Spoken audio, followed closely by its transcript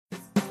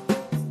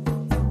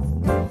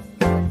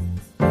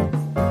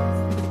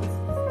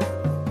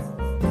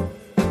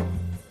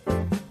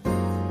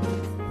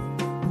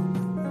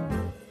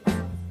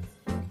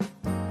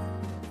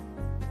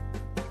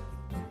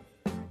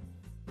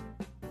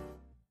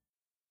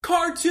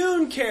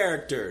cartoon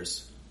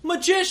characters,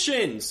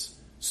 magicians,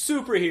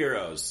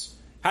 superheroes.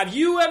 Have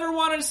you ever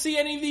wanted to see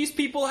any of these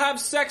people have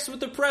sex with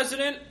the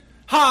president?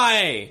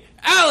 Hi,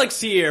 Alex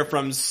here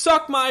from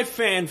Suck My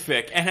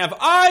Fanfic, and have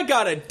I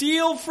got a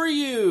deal for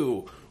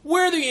you.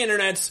 We're the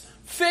internet's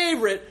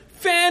favorite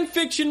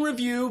fanfiction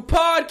review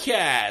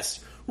podcast.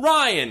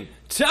 Ryan,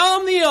 tell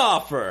them the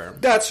offer.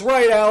 That's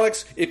right,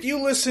 Alex. If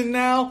you listen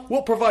now,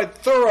 we'll provide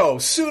thorough,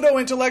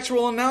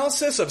 pseudo-intellectual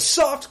analysis of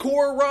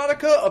softcore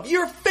erotica of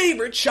your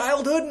favorite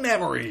childhood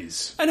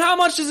memories. And how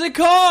much does it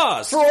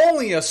cost? For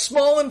only a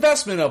small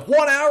investment of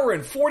 1 hour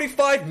and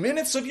 45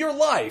 minutes of your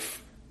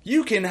life,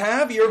 you can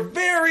have your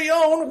very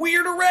own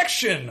weird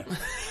erection.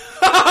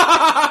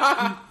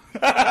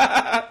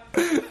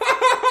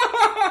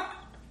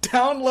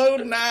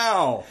 Download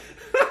now.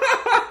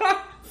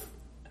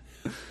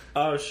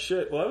 Oh,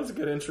 shit. Well, that was a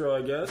good intro,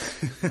 I guess.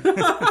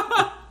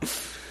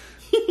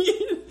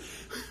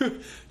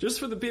 Just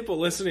for the people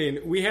listening,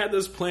 we had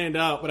this planned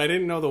out, but I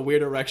didn't know the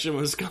weird erection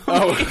was coming.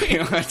 Oh,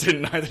 I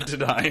didn't, neither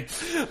did I.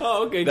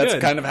 Oh, okay, That's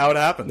good. kind of how it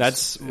happens.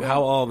 That's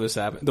how all of this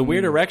happened. The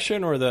weird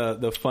erection or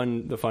the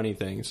funny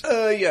things?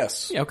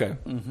 Yes. Yeah, okay.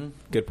 Mm-hmm.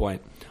 Good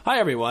point. Hi,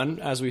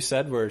 everyone. As we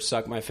said, we're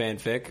Suck My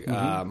Fanfic,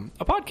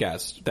 a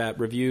podcast that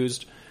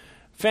reviews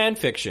fan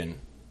fiction,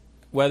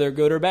 whether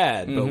good or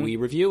bad, but we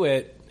review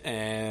it.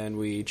 And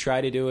we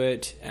try to do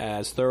it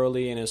as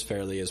thoroughly and as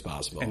fairly as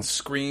possible. And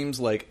screams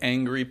like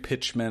angry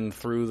pitchmen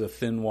through the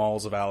thin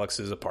walls of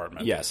Alex's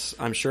apartment. Yes.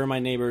 I'm sure my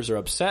neighbors are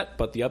upset,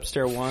 but the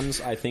upstairs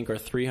ones, I think, are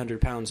 300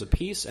 pounds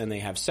apiece, and they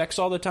have sex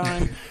all the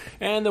time.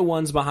 And the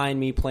ones behind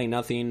me play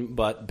nothing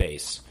but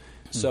bass.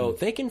 So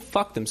they can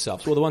fuck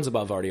themselves. Well, the ones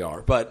above already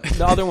are, but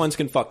the other ones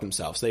can fuck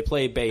themselves. They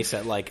play bass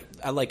at like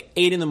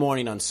 8 in the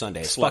morning on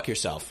Sundays. Fuck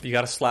yourself. You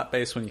gotta slap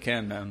bass when you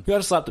can, man. You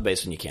gotta slap the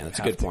bass when you can. That's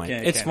a good point.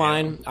 It's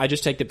fine. I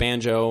just take the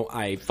banjo,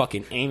 I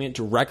fucking aim it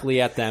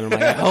directly at them. I'm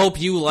like, I hope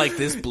you like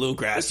this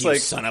bluegrass, you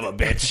son of a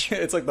bitch.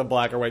 It's like the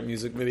black or white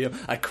music video.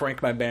 I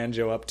crank my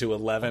banjo up to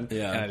 11,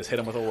 and I just hit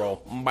them with a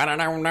roll.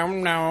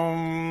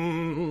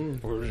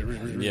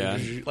 Yeah.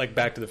 Like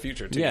Back to the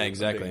Future, too. Yeah,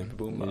 exactly.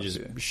 Boom, you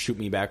just shoot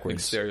me backwards.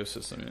 Big stereo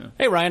system, yeah.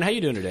 Hey, Ryan, how you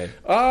doing today?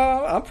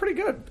 I'm pretty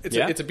good.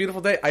 It's a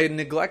beautiful day. I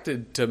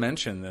neglected to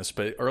mention this,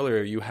 but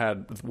earlier you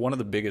had one of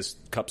the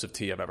biggest cups of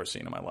tea I've ever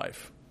seen in my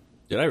life.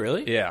 Did I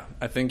really? Yeah.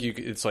 I think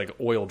it's like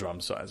oil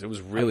drum size. It was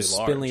really large.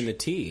 Spilling the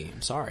tea.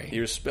 I'm sorry.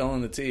 You were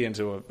spilling the tea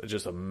into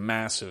just a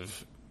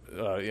massive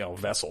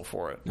vessel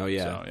for it. Oh,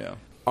 yeah. So, yeah.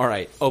 All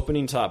right.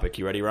 Opening topic.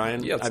 You ready,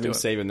 Ryan? Yeah, I've been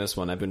saving this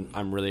one.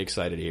 I'm really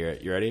excited to hear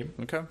it. You ready?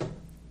 Okay.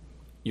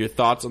 Your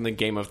thoughts on the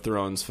Game of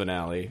Thrones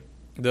finale?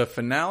 The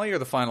finale or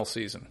the final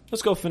season?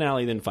 Let's go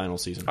finale, then final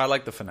season. I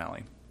like the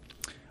finale.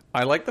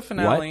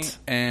 What?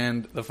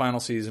 And the final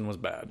season was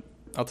bad.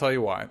 I'll tell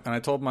you why. And I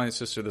told my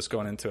sister this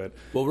going into it.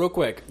 Well, real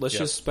quick, let's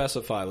just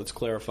specify. Let's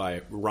clarify.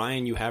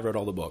 Ryan, you have read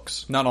all the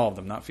books. Not all of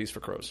them. Not Feast for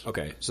Crows.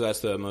 Okay, so that's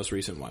the most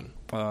recent one.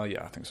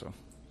 Yeah, I think so.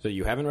 So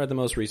you haven't read the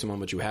most recent one,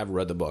 but you have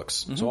read the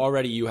books. Mm-hmm. So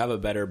already you have a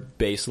better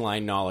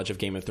baseline knowledge of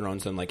Game of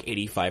Thrones than like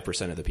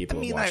 85% of the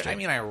people who watched it. I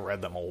mean, I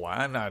read them a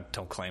while.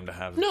 Don't claim to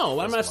have. No,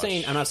 I'm not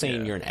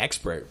saying you're an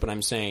expert, but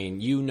I'm saying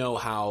you know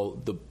how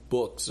the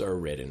books are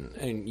written,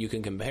 and you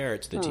can compare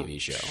it to the TV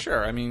show.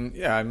 Sure. I mean,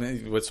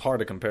 it's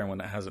hard to compare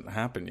when it hasn't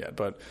happened yet.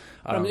 But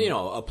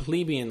a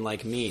plebeian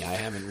like me, I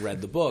haven't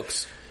read the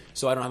books.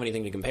 So I don't have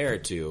anything to compare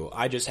it to.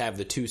 I just have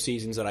the 2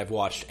 seasons that I've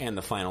watched and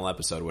the final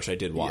episode, which I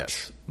did watch.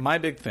 Yes. My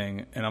big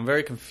thing, and I'm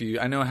very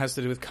confused. I know it has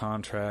to do with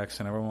contracts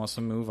and everyone wants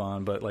to move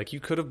on, but like you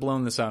could have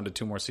blown this out into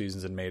 2 more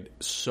seasons and made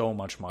so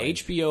much money.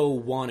 HBO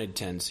wanted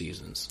 10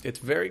 seasons. It's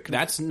very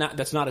that's not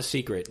a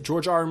secret.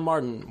 George R. R.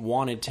 Martin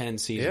wanted 10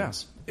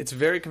 seasons. Yeah. It's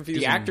very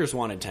confusing. The actors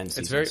wanted 10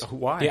 seasons.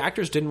 Why? The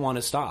actors didn't want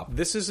to stop.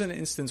 This is an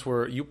instance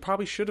where you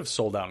probably should have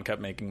sold out and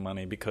kept making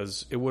money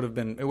because it would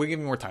give me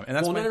more time. And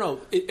that's no.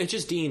 It's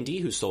just D&D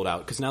who sold out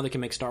because now they can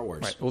make Star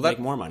Wars. Right. Well, make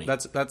more money.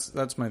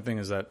 That's my thing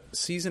is that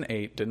season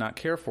 8 did not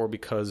care for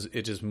because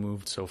it just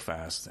moved so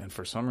fast, and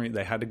for some reason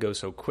they had to go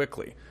so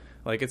quickly.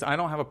 Like I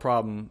don't have a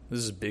problem. This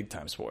is big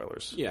time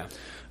spoilers. Yeah.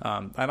 I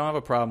don't have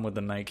a problem with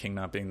the Night King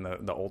not being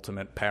the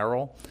ultimate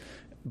peril.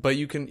 But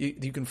you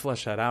can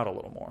flesh that out a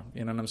little more.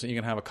 You know what I'm saying?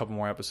 You can have a couple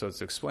more episodes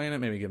to explain it,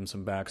 maybe give them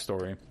some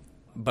backstory.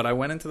 But I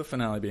went into the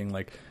finale being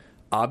like,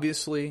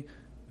 obviously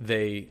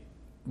they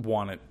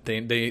want it.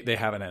 They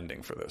have an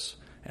ending for this.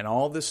 And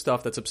all this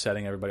stuff that's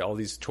upsetting everybody, all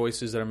these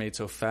choices that are made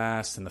so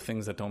fast and the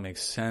things that don't make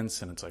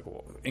sense and it's like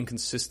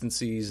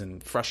inconsistencies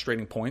and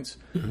frustrating points,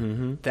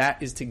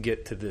 that is to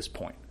get to this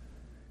point.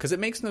 Because it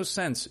makes no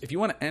sense. If you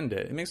want to end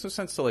it, it makes no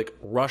sense to like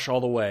rush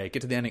all the way,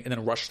 get to the ending, and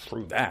then rush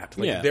through that.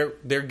 Like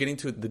they're getting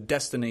to the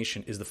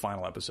destination is the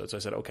final episode. So I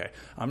said, okay,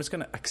 I'm just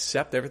going to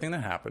accept everything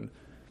that happened.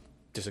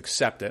 Just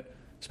accept it,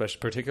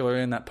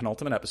 particularly in that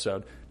penultimate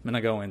episode. And then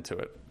I go into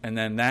it. And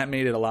then that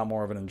made it a lot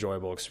more of an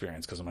enjoyable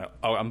experience because I'm like,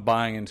 I'm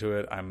buying into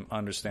it. I'm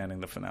understanding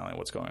the finale and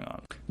what's going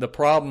on. The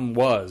problem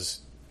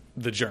was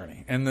the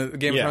journey. And the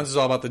Game of Thrones is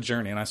all about the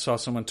journey. And I saw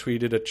someone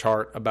tweeted a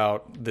chart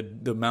about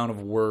the amount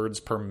of words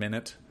per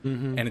minute,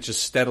 and it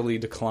just steadily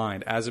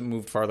declined as it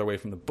moved farther away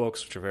from the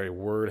books, which are very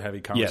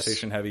word-heavy,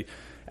 conversation-heavy.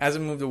 As it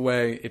moved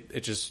away,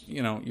 it just,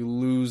 you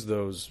lose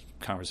those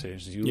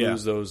conversations. You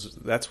lose those.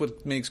 That's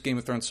what makes Game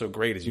of Thrones so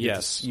great,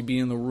 is you be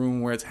in the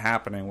room where it's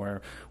happening,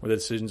 where the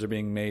decisions are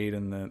being made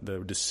and the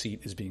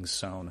deceit is being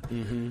sown.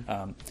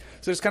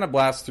 So just kind of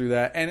blast through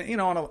that. And,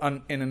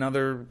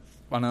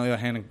 on the other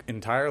hand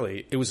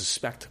entirely, it was a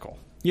spectacle.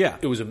 Yeah.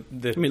 It was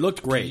it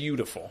looked great.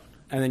 Beautiful.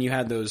 And then you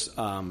had those,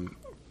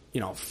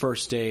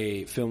 first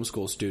day film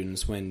school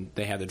students when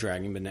they had the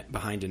dragon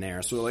behind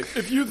Daenerys. So they're like,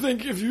 if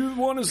you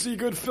want to see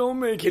good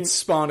filmmaking. It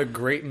spawned a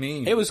great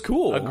meme. It was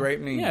cool. A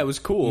great meme. Yeah, it was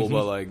cool,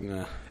 but like,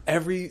 nah.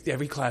 Every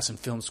class in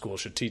film school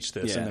should teach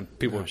this, and then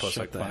people would post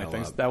like funny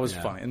things. That was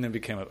funny, and then it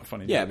became a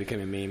funny. Yeah, joke. It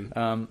became a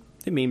meme.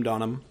 They memed on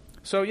them.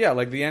 So yeah,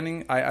 like the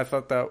ending, I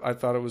thought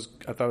it was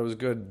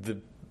good. The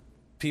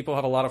people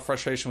have a lot of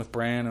frustration with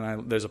Bran,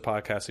 and there's a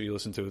podcast that you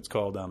listen to. It's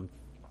called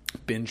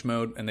Binge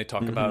Mode, and they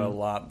talk about it a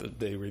lot.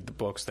 They read the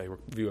books, they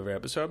review every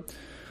episode,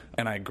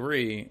 and I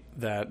agree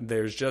that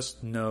there's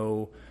just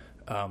not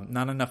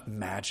enough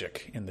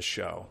magic in the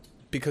show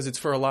because it's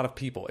for a lot of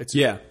people.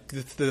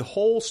 The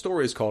whole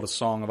story is called A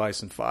Song of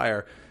Ice and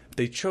Fire.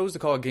 They chose to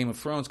call it Game of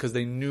Thrones because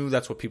they knew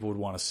that's what people would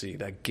want to see,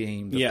 that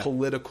game, the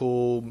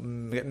political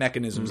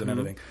mechanisms and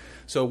everything.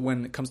 So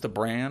when it comes to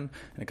Bran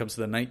and it comes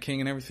to the Night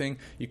King and everything,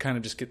 you kind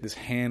of just get this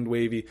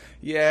hand-wavy,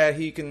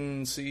 he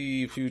can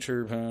see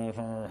future,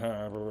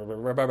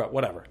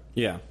 whatever.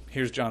 Yeah.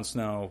 Here's Jon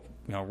Snow,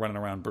 running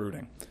around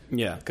brooding.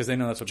 Yeah. Because they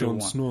know that's what people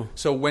want. Snow.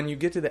 So when you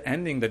get to the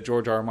ending that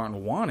George R. R.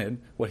 Martin wanted,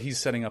 what he's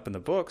setting up in the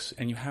books,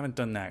 and you haven't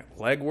done that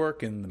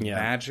legwork and the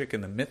magic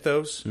and the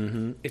mythos,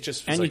 it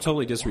just feels you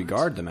totally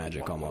disregard the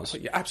magic almost.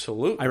 Yeah,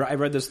 absolutely. I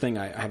read this thing,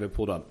 I have it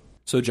pulled up.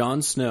 So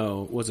Jon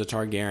Snow was a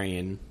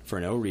Targaryen for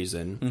no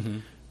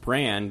reason.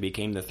 Bran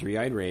became the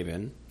Three-Eyed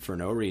Raven for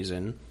no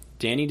reason.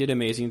 Dany did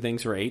amazing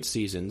things for 8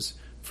 seasons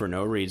for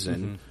no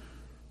reason.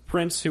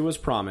 Prince, who was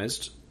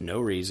promised, no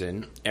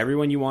reason.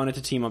 Everyone you wanted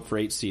to team up for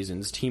 8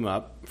 seasons, team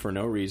up for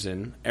no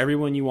reason.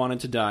 Everyone you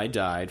wanted to die,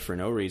 died for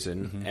no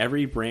reason.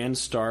 Every Bran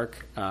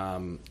Stark...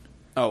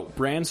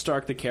 Bran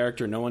Stark, the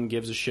character no one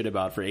gives a shit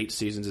about for 8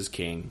 seasons, is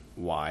king.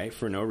 Why?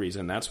 For no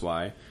reason. That's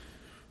why.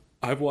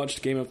 I've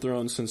watched Game of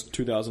Thrones since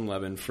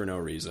 2011 for no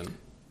reason.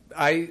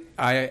 I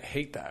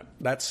hate that.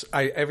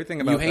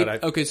 Everything about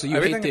that.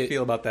 Everything I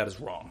feel about that is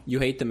wrong. You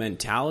hate the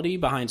mentality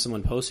behind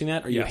someone posting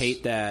that, or you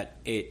hate that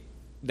it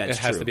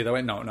has to be that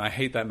way? No, I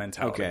hate that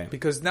mentality. Okay.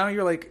 Because now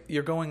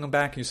you're going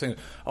back and you're saying,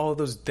 oh,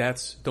 those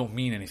deaths don't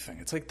mean anything.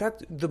 It's like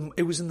that.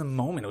 It was in the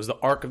moment. It was the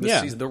arc of the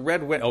season. The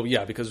Red Wedding. Oh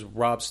yeah, because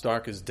Robb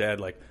Stark is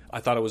dead. Like I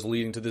thought it was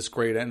leading to this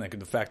great end. Like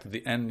the fact that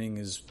the ending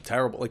is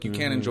terrible. Like you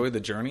can't enjoy the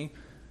journey.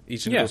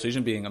 Each individual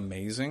season being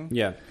amazing.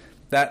 Yeah.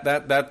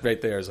 That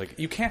right there is like,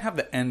 you can't have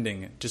the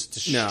ending just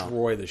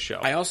destroy the show.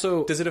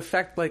 Does it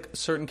affect like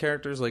certain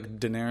characters like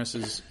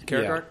Daenerys'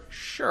 character arc?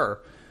 Sure.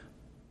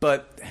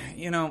 But,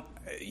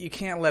 you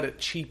can't let it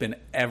cheapen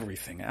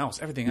everything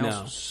else. Everything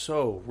else is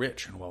so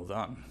rich and well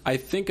done. I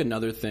think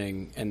another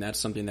thing, and that's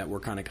something that we're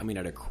kind of coming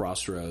at a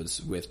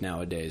crossroads with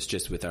nowadays,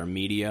 just with our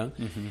media,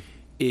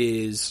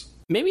 is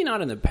maybe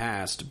not in the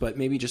past, but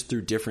maybe just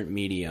through different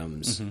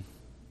mediums.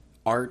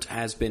 Art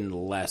has been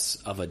less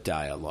of a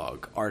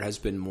dialogue. Art has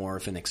been more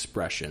of an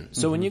expression.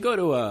 So when you go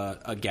to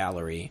a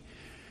gallery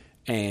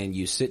and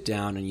you sit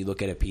down and you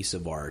look at a piece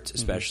of art,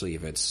 especially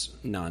if it's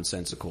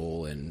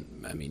nonsensical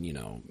and,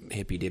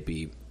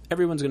 hippy-dippy,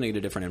 everyone's going to get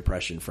a different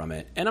impression from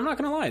it. And I'm not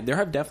going to lie, there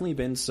have definitely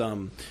been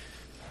some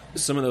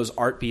of those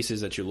art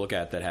pieces that you look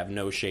at that have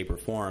no shape or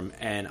form,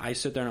 and I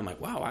sit there and I'm like,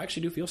 wow, I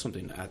actually do feel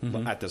something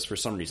at this for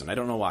some reason. I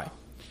don't know why.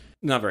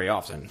 Not very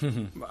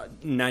often.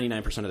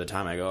 99% of the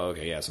time I go,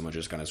 okay, yeah, someone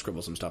just kind of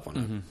scribble some stuff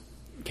on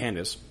a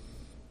canvas.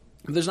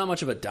 But there's not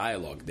much of a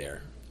dialogue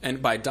there.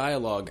 And by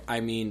dialogue,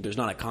 I mean there's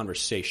not a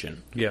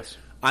conversation. Yes.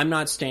 I'm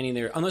not standing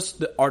there, unless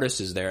the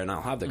artist is there and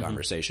I'll have the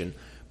conversation,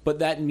 but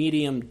that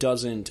medium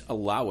doesn't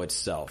allow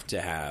itself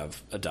to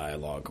have a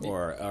dialogue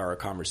or a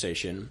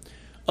conversation.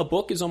 A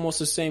book is almost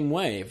the same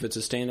way. If it's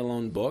a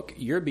standalone book,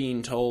 you're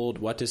being told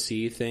what to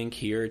see, think,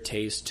 hear,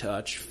 taste,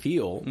 touch,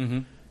 feel,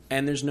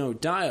 and there's no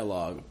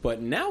dialogue.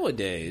 But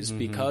nowadays,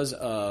 because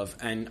of,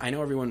 and I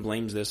know everyone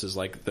blames this as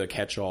like the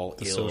catch-all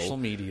ill. Social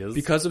medias.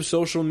 Because of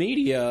social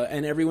media,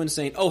 and everyone's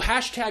saying, oh,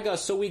 hashtag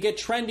us so we get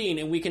trending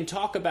and we can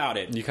talk about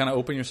it. You kind of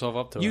open yourself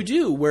up to it. You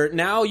do, where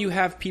now you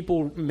have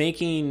people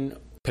making...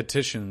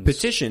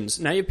 Petitions.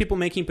 Now you have people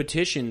making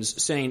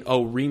petitions saying,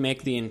 oh,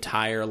 remake the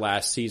entire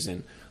last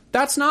season.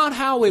 That's not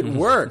how it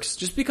works.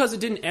 Just because it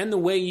didn't end the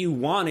way you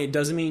wanted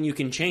doesn't mean you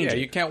can change it.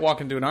 Yeah, you can't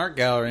walk into an art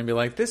gallery and be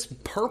like, this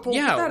purple?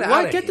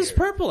 Get this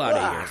purple out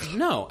of here.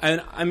 No.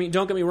 And, I mean,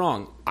 don't get me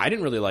wrong. I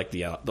didn't really like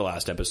the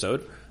last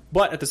episode.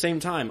 But at the same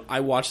time,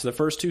 I watched the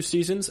first 2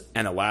 seasons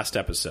and the last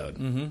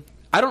episode.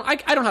 I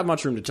don't have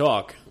much room to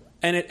talk.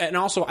 And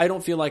also, I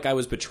don't feel like I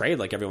was betrayed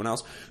like everyone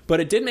else. But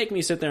it did make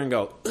me sit there and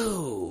go,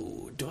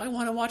 ooh, do I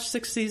want to watch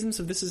 6 seasons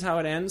if this is how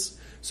it ends.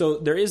 So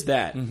there is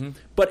that.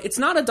 But it's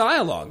not a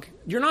dialogue.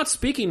 You're not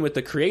speaking with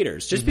the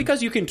creators. Just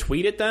because you can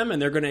tweet at them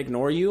and they're going to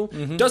ignore you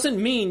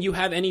doesn't mean you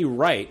have any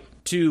right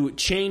to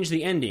change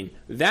the ending.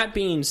 That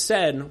being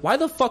said, why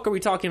the fuck are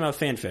we talking about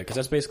fanfic? Because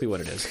that's basically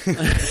what it is.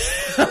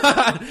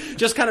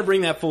 Just kind of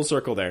bring that full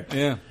circle there.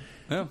 Yeah.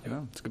 Yeah,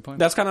 that's a good point.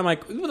 That's kind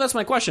of that's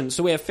my question.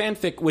 So we have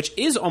fanfic, which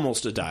is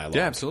almost a dialogue.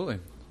 Yeah, absolutely.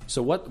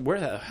 So where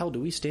the hell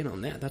do we stand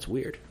on that? That's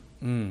weird.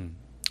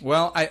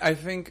 Well, I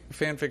think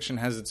fan fiction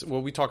has its...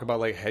 Well, we talk about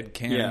like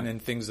headcanon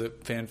and things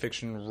that fan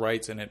fiction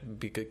writes and it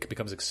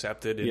becomes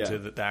accepted into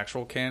the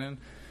actual canon.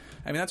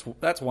 I mean,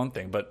 that's one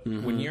thing. But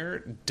when you're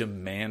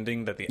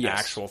demanding that the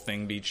actual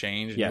thing be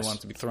changed and you want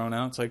it to be thrown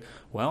out, it's like,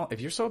 well,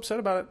 if you're so upset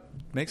about it,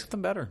 make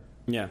something better.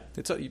 Yeah.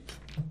 That's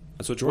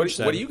what George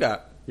said. What do you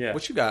got? Yeah.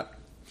 What you got?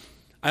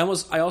 I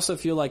also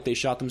feel like they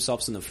shot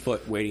themselves in the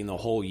foot waiting the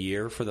whole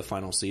year for the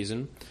final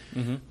season.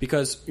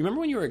 Because you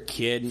remember when you were a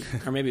kid,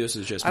 or maybe this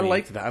is just me. I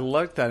liked that. I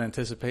liked that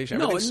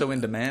anticipation. Everything's so in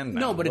demand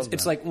now. No, but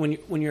it's like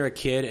when you're a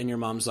kid and your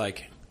mom's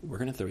like, we're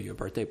going to throw you a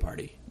birthday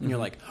party. And you're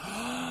like,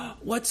 oh,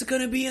 what's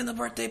going to be in the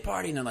birthday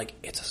party? And they're like,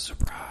 it's a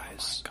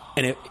surprise. Oh,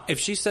 and if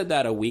she said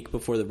that a week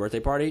before the birthday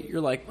party, you're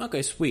like,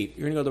 okay, sweet.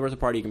 You're going to go to the birthday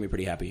party. You're going to be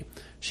pretty happy.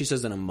 She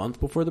says that a month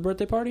before the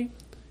birthday party,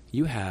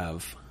 you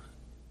have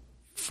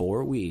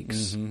 4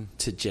 weeks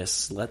to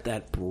just let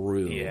that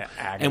brew. Yeah,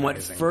 agonizing. And what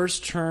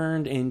first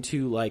turned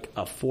into like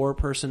a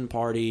 4-person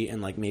party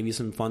and like maybe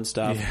some fun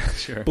stuff. Yeah,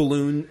 sure.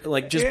 Balloons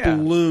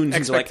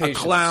into like a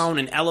clown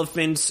and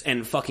elephants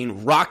and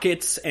fucking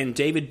rockets and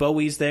David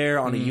Bowie's there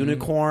on a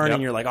unicorn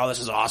and you're like, oh, this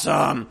is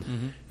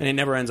awesome. And it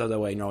never ends up that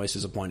way and you're always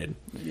disappointed.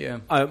 Yeah.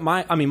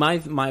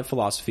 My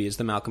philosophy is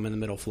the Malcolm in the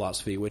Middle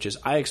philosophy, which is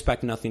I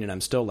expect nothing and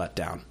I'm still let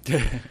down.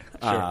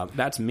 Sure.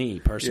 That's me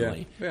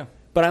personally. Yeah.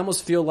 But I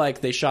almost feel like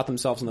they shot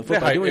themselves in the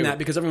foot by doing that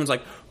because everyone's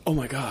like, oh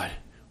my God,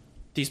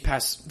 these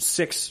past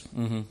 6,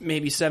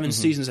 maybe 7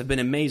 seasons have been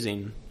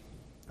amazing.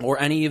 Or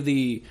any of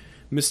the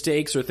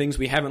mistakes or things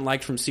we haven't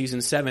liked from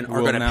season 7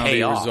 are going to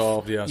pay off.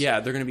 Resolved, yes.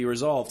 Yeah, they're going to be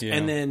resolved. Yeah.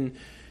 And then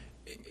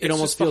it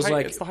almost feels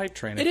like... It's the hype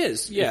train. It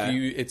is, yeah.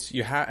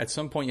 At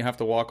some point you have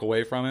to walk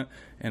away from it.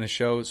 And a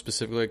show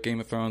specifically like Game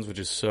of Thrones, which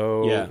is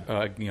so,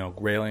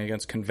 railing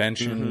against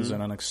conventions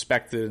and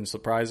unexpected and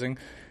surprising...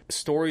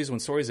 When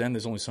stories end,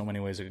 there's only so many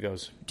ways it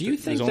goes. Do you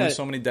think there's only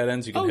so many dead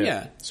ends you can hit?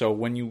 Yeah. So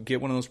when you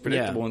get one of those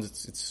predictable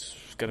ones, it's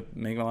got to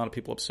make a lot of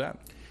people upset.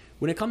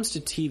 When it comes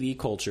to TV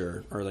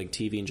culture or like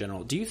TV in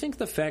general, do you think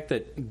the fact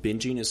that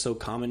binging is so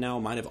common now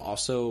might have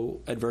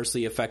also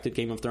adversely affected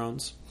Game of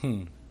Thrones?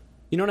 You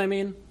know what I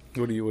mean?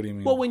 What do you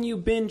mean? Well, when you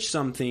binge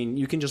something,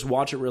 you can just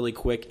watch it really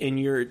quick, and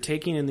you're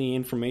taking in the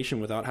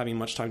information without having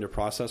much time to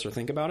process or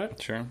think about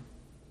it. Sure.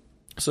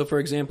 So, for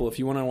example, if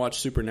you want to watch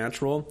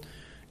Supernatural,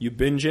 you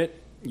binge it.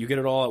 You get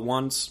it all at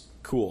once,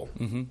 cool.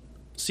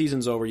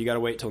 Season's over, you got to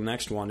wait till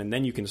next one, and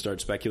then you can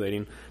start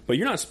speculating. But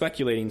you're not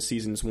speculating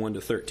seasons 1 to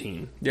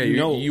 13. Yeah,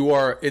 you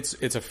are.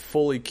 It's a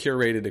fully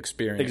curated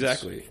experience.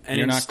 Exactly, and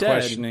you're not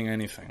questioning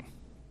anything.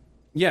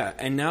 Yeah,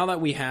 and now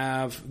that we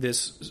have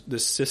this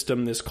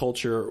system, this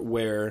culture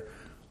where,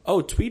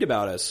 tweet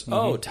about us.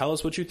 Tell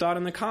us what you thought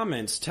in the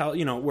comments.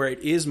 Where it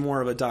is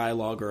more of a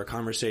dialogue or a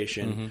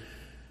conversation,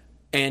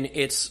 and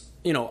it's.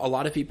 A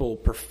lot of people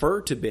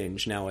prefer to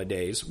binge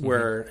nowadays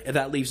where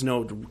that leaves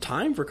no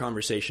time for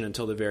conversation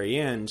until the very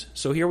end.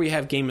 So here we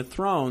have Game of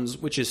Thrones,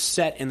 which is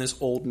set in this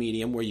old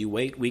medium where you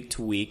wait week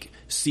to week,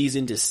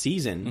 season to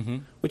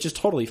season, which is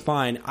totally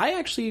fine. I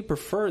actually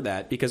prefer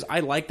that because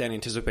I like that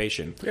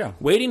anticipation. Yeah.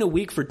 Waiting a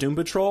week for Doom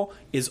Patrol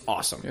is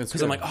awesome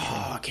because I'm like,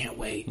 I can't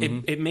wait.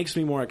 It makes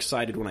me more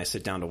excited when I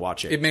sit down to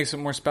watch it. It makes it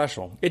more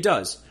special. It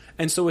does.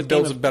 And so with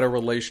builds a better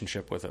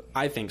relationship with it.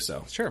 I think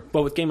so. Sure.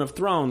 But with Game of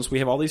Thrones, we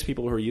have all these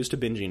people who are used to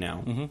binging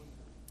now.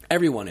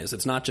 Everyone is.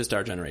 It's not just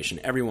our generation.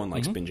 Everyone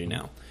likes binging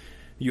now.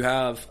 You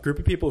have a group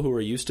of people who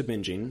are used to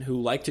binging,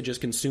 who like to just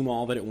consume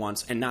all of it at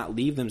once and not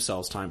leave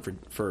themselves time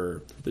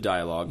for the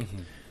dialogue.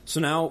 So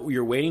now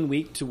you're waiting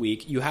week to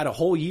week. You had a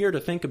whole year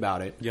to think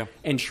about it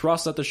and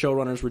trust that the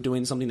showrunners were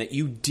doing something that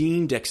you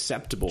deemed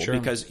acceptable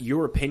because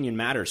your opinion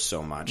matters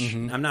so much.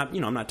 I'm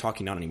not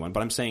talking on anyone,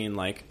 but I'm saying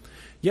like,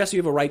 yes, you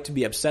have a right to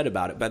be upset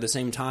about it, but at the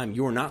same time,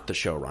 you're not the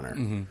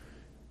showrunner.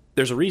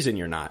 There's a reason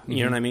you're not.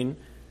 You know what I mean?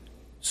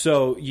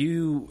 So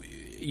you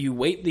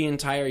wait the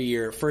entire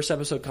year. First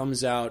episode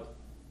comes out.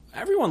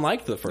 Everyone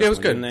liked the first one. Yeah, it was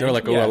good. They were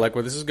like, I like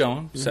where this is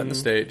going. Setting the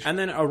stage. And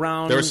then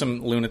around... There were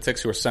some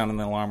lunatics who were sounding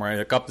the alarm, right?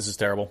 Like, this is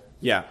terrible.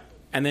 Yeah.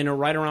 And then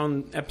right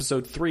around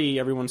episode 3,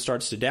 everyone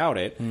starts to doubt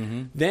it.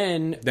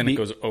 Then it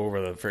goes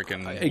over the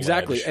freaking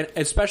exactly, ledge. And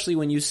especially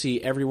when you see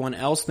everyone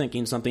else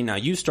thinking something. Now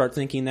you start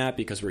thinking that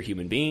because we're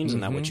human beings,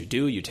 and that's what you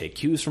do. You take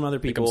cues from other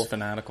people. Becomes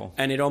fanatical,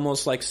 and it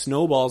almost like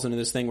snowballs into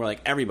this thing where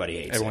like everybody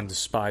hates Everyone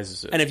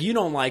despises it. And if you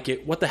don't like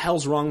it, what the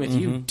hell's wrong with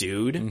you,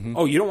 dude?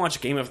 Oh, you don't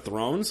watch Game of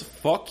Thrones?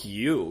 Fuck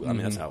you. I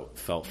mean, that's how it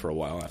felt for a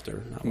while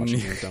after not watching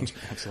Game of Thrones.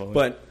 Absolutely,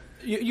 but.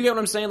 You get what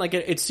I'm saying? Like,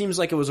 it seems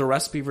like it was a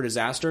recipe for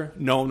disaster.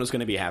 No one was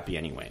going to be happy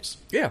anyways.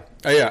 Yeah.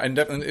 And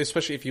definitely,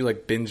 especially if you,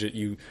 like, binge it,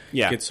 you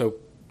get so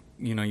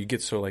you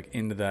get so like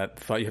into that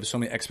thought, you have so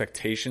many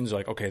expectations,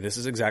 like, okay, this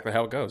is exactly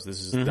how it goes,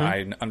 this is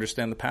I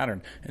understand the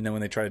pattern, and then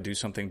when they try to do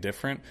something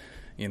different,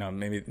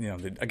 maybe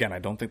again, I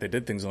don't think they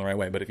did things in the right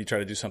way, but if you try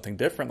to do something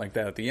different like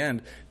that at the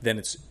end, then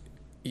it's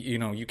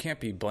you can't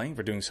be blamed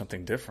for doing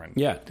something different.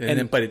 Yeah,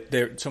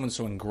 someone's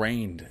so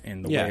ingrained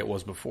in the way it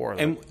was before.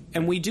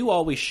 And we do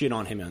always shit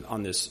on him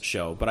on this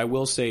show, but I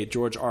will say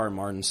George R. R.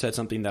 Martin said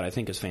something that I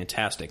think is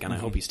fantastic, and I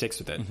hope he sticks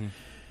with it.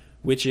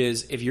 Which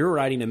is, if you're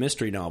writing a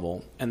mystery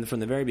novel, and from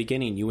the very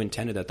beginning you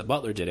intended that the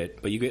butler did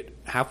it, but you get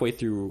halfway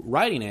through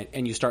writing it,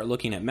 and you start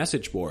looking at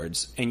message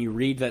boards, and you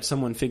read that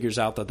someone figures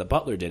out that the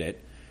butler did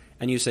it,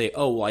 and you say,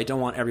 oh, well, I don't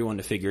want everyone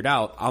to figure it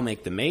out, I'll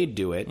make the maid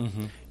do it.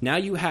 Now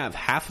you have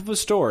half of a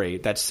story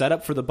that's set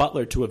up for the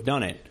butler to have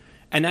done it,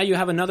 and now you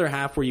have another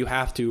half where you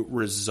have to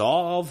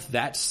resolve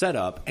that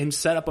setup and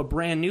set up a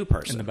brand new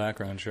person. In the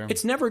background, sure.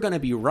 It's never going to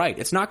be right.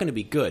 It's not going to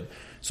be good.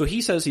 So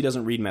he says he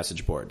doesn't read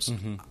message boards.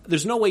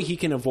 There's no way he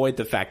can avoid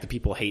the fact that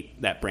people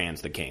hate that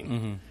Bran's the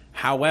king.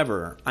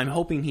 However, I'm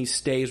hoping he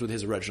stays with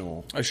his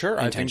original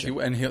intention.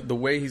 I think the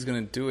way he's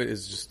going to do it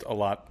is just a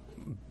lot better.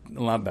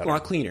 A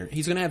lot cleaner.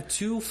 He's going to have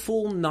 2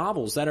 full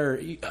novels that are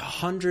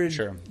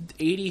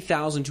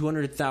 180,000,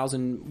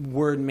 200,000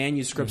 word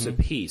manuscripts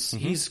apiece.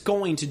 He's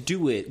going to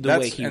do it the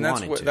way he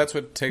wanted to. That's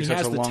what takes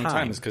such a long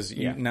time, is because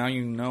now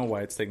you know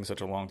why it's taking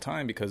such a long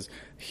time, because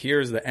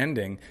here's the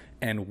ending,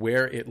 and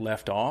where it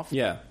left off,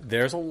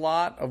 there's a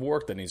lot of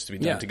work that needs to be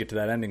done to get to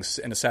that ending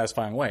in a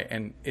satisfying way,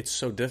 and it's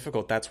so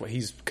difficult. That's what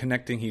he's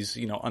connecting. He's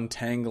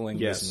untangling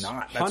this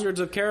knot. Hundreds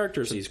of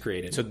characters he's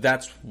created. So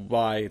that's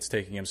why it's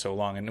taking him so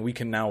long, and we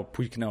can now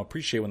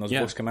appreciate when those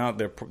books come out.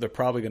 They're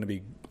probably going to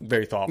be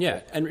very thoughtful.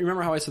 Yeah, and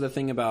remember how I said the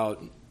thing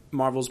about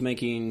Marvel's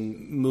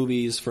making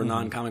movies for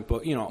non-comic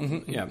book.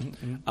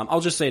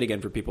 I'll just say it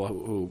again for people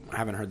who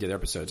haven't heard the other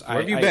episodes. Where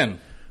have you been?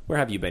 Where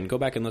have you been? Go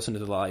back and listen to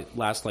the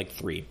last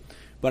 3.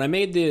 But I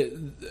made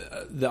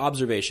the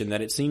observation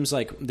that it seems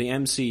like the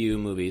MCU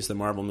movies, the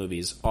Marvel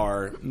movies,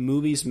 are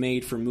movies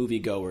made for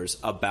moviegoers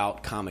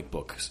about comic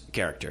book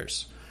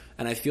characters.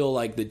 And I feel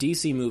like the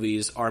DC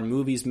movies are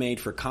movies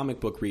made for comic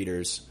book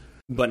readers,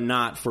 but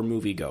not for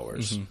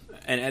moviegoers.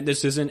 And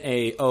this isn't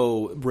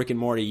Rick and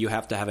Morty, you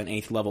have to have an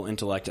 8th level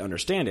intellect to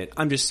understand it.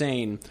 I'm just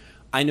saying,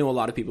 I know a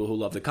lot of people who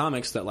love the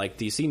comics that like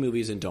DC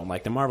movies and don't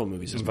like the Marvel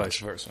movies as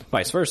much.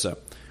 Vice versa.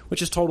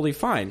 Which is totally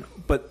fine.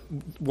 But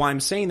why I'm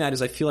saying that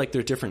is I feel like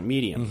they're different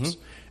mediums.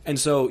 And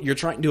so you're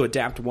trying to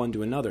adapt one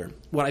to another.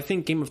 What I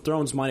think Game of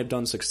Thrones might have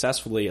done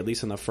successfully, at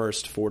least in the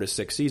first 4 to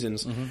 6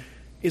 seasons,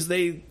 is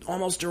they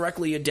almost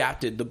directly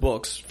adapted the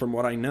books, from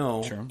what I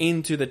know,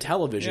 into the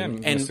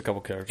television. And a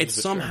couple characters, it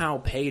somehow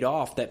paid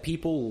off that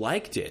people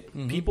liked it.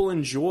 People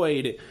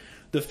enjoyed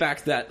the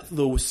fact that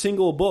the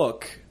single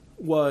book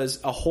was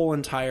a whole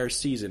entire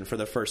season for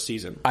the first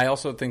season. I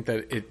also think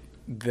that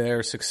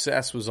their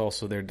success was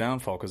also their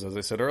downfall, because as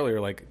I said earlier,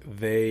 like,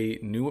 they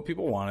knew what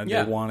people wanted.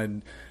 They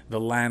wanted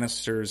the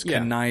Lannisters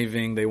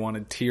conniving, they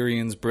wanted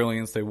Tyrion's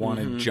brilliance, they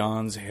wanted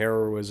Jon's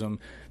heroism,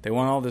 they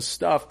wanted all this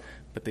stuff,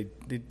 but they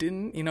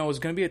didn't, it was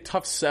going to be a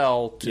tough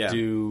sell to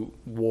do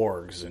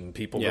wargs and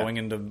people going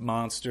into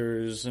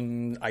monsters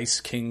and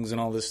ice kings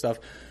and all this stuff.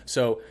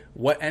 So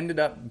what ended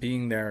up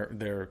being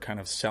their kind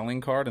of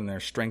selling card and their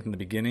strength in the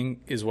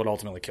beginning is what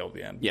ultimately killed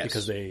the end.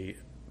 Because they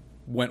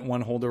went one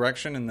whole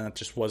direction, and that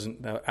just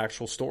wasn't the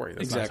actual story.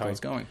 That's not how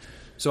it's going.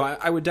 So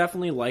I would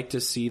definitely like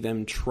to see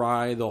them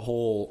try the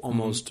whole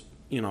almost,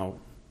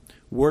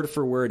 word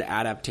for word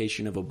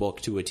adaptation of a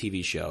book to a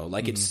TV show.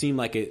 Like it seemed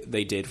like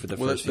they did for the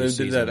first few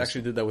seasons. They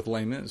actually did that with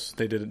Les Mis.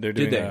 They're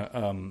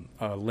doing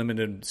a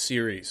limited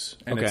series,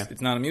 and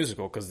it's not a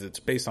musical because it's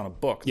based on a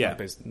book. It's not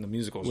based in the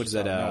musical. What is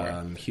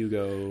that?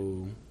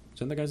 Hugo? Is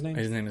that the guy's name?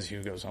 His name is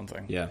Hugo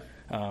something. Yeah.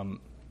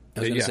 I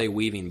was going to say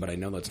Weaving, but I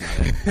know that's not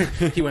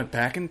it. He went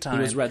back in time.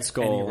 He was Red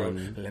Skull.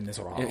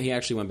 And he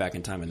actually went back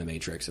in time in The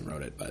Matrix and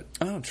wrote it. But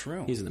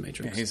true. He's in The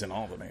Matrix. Yeah, he's in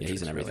all the Matrix. Yeah,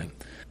 he's in everything.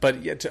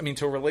 Really. But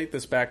to relate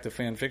this back to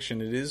fan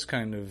fiction, it is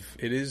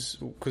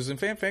because in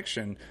fan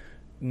fiction,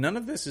 none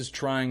of this is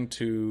trying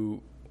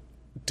to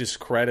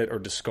discredit or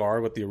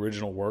discard what the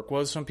original work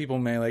was. Some people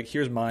may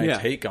here's my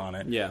take on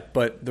it. Yeah.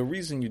 But the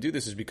reason you do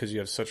this is because you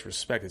have such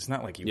respect. It's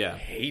not like you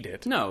hate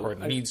it. No. Or it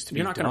needs to be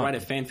You're not going to write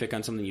a fanfic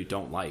on something you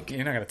don't like.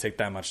 You're not going to take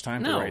that much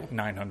time to write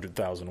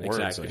 900,000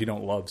 words if you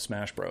don't love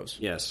Smash Bros.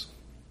 Yes.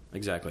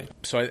 Exactly.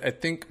 So I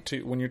think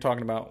when you're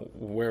talking about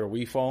where do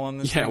we fall on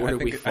this, where do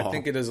we fall? I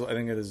think it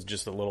is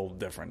just a little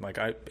different.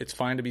 It's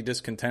fine to be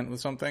discontent with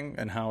something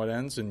and how it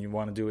ends, and you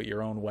want to do it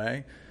your own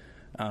way.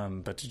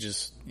 But to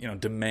just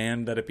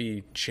demand that it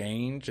be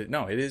changed,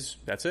 no, it is.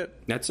 That's it.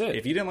 That's it.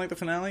 If you didn't like the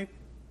finale,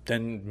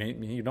 then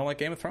maybe you don't like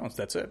Game of Thrones.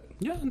 That's it.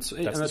 Yeah,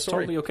 that's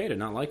totally okay to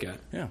not like it.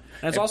 Yeah,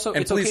 and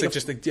it's please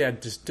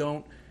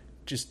okay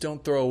just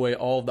don't throw away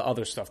all of the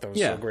other stuff that was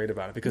so great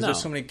about it, because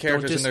there's so many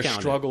characters and their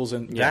struggles,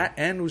 and that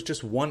end was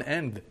just one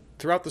end.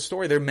 Throughout the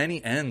story, there are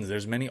many ends.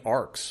 There's many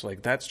arcs.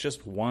 That's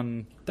just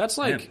one. That's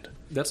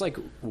like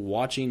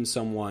watching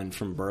someone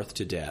from birth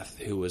to death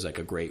who was a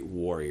great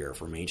warrior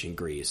from ancient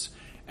Greece,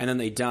 and then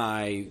they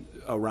die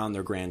around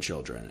their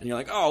grandchildren. And you're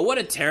like, oh, what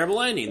a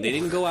terrible ending. They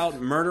didn't go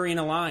out murdering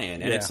a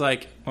lion. And it's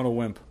like... What a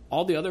wimp.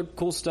 All the other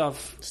cool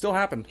stuff... Still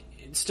happened.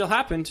 It still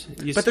happened.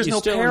 But there's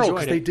no peril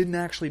because they didn't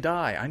actually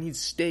die. I need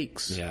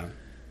stakes. Yeah.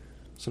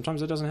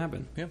 Sometimes it doesn't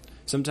happen. Yeah.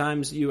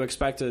 Sometimes you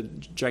expect a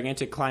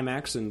gigantic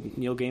climax and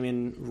Neil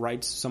Gaiman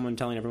writes someone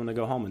telling everyone to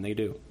go home, and they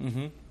do.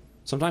 Mm-hmm.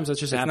 Sometimes that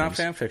just happens. It's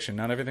not fan fiction.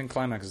 Not everything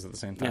climaxes at the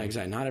same time. Yeah,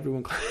 exactly. Not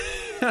everyone...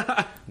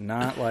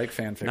 Not like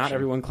fan fiction. Not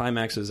everyone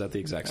climaxes at the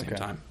exact same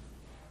time.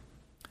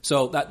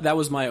 So that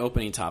was my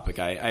opening topic.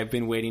 I've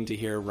been waiting to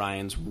hear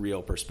Ryan's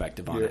real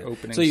perspective on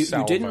it. So you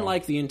didn't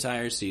like the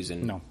entire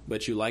season. No.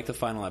 But you liked the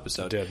final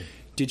episode. I did.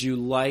 Did you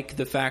like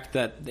the fact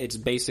that it's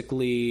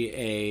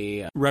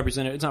basically an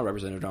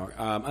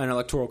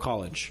electoral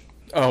college?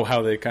 Oh,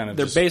 how they kind of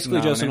They're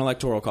basically just an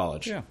electoral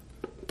college. Yeah.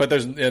 But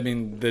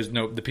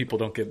the people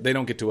don't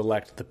get to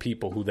elect the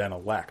people who then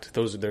elect.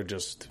 They're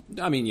just.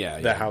 I mean,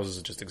 the houses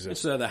just exist.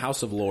 It's the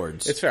House of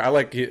Lords. It's fair.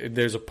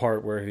 There's a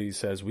part where he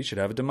says we should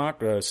have a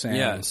democracy.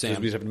 Sam. We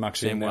should have a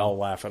democracy, and they'll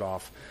laugh it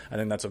off. I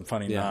think that's a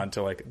funny nod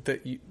to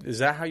is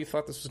that how you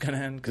thought this was going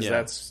to end? Because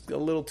that's a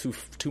little too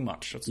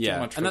much. It's too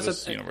much for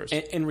this universe.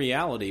 In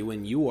reality,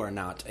 when you are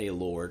not a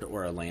Lord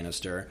or a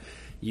Lannister,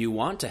 you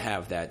want to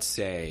have that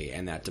say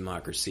and that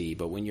democracy,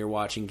 but when you're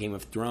watching Game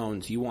of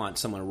Thrones, you want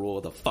someone to rule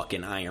with a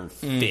fucking iron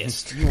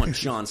fist. You want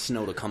Jon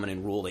Snow to come in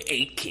and rule the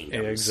 8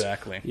 kingdoms.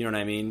 Exactly. You know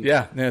what I mean?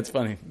 Yeah, it's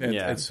funny.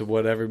 It's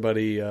what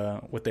everybody,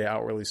 what they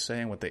outwardly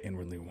say and what they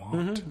inwardly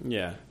want. Mm-hmm.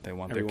 Yeah. They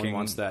want Everyone their king.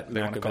 wants that.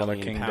 They want to call their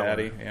king power.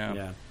 daddy.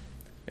 Yeah.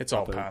 It's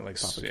all Papa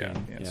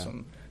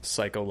some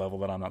psycho level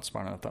that I'm not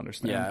smart enough to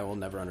understand. Yeah, I will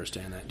never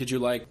understand that. Did you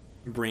like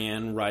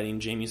Brienne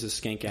writing Jaime's a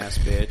skank ass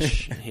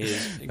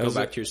bitch? Go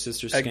back to your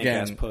sister's skank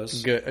ass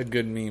puss. A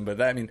good meme, but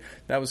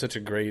that was such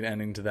a great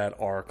ending to that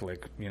arc.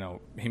 Like,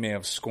 he may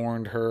have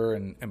scorned her,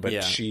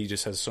 but she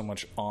just has so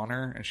much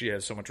honor and she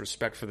has so much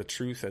respect for the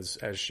truth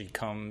as she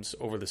comes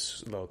over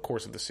the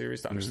course of the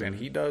series to understand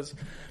he does.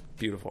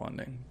 Beautiful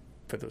ending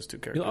for those two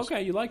characters.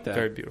 Okay, you like that.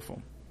 Very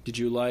beautiful. Did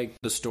you like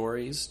the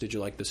stories?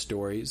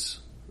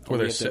 Where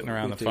they're sitting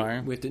around the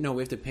fire? We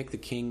have to pick the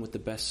king with the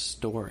best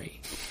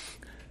story.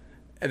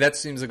 That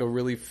seems like a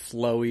really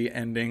flowy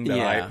ending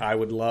that I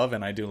would love,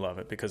 and I do love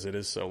it because it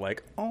is so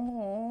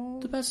oh,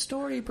 the best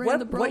story.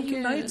 What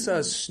unites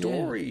us?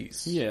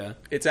 Stories. Yeah.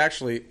 It's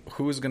actually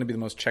who is going to be the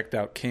most checked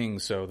out king,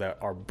 so that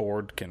our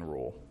board can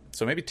rule.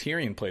 So maybe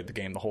Tyrion played the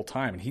game the whole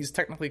time, and he's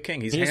technically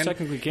king. He's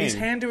technically king. He's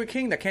hand to a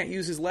king that can't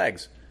use his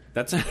legs.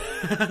 That's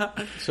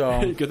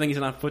so good thing he's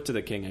not foot to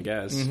the king, I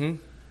guess. Mm-hmm.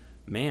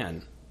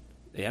 Man.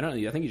 Yeah,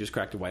 I think you just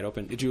cracked it wide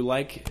open. Did you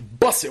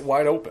bust it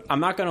wide open? I'm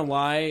not gonna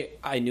lie,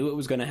 I knew it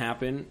was gonna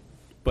happen,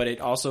 but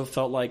it also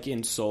felt like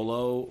in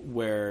Solo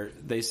where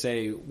they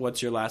say,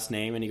 "What's your last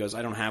name?" and he goes,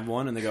 "I don't have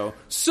one," and they go,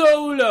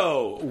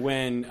 "Solo!"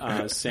 when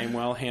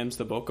Samwell hands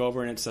the book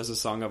over and it says "A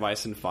Song of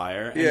Ice and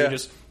Fire,"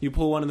 and you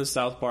pull one of the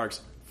South Parks.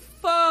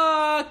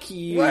 Fuck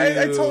you!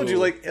 Well, I told you,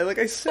 like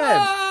I said.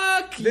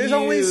 Fuck There's you.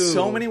 Only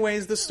so many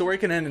ways the story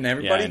can end, and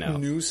everybody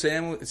knew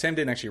Sam. Sam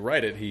didn't actually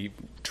write it; he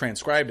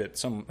transcribed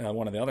it.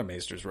 One of the other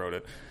maesters wrote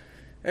it.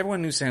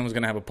 Everyone knew Sam was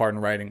going to have a part in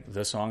writing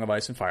 "The Song of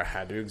Ice and Fire"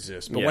 had to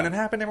exist, but when it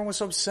happened, everyone was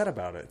so upset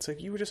about it. It's like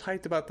you were just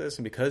hyped about this,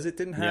 and because it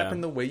didn't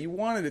happen the way you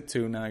wanted it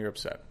to, now you're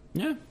upset.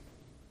 Yeah,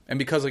 and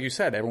because, like you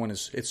said,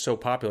 it's so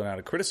popular now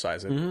to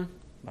criticize it. Mm-hmm.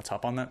 Let's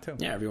hop on that too.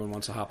 Yeah, everyone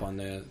wants to hop on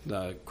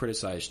the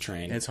criticized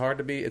train. It's hard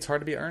to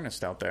be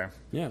earnest out there.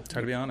 Yeah, it's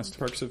hard to be honest.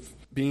 Perks of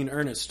being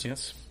earnest.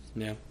 Yes.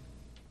 Yeah.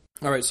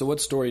 All right. So,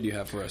 what story do you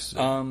have for us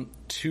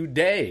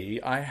today?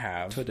 I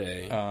have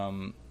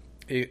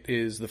it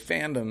is the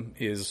fandom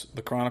is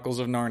the Chronicles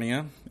of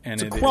Narnia, and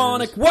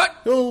it's what?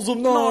 Hills of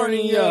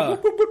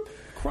Narnia.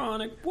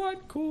 Chronic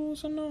what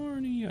Cools of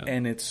Narnia,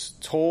 and it's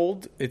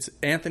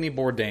Anthony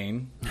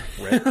Bourdain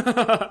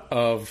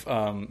of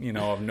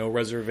No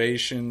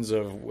Reservations,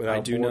 of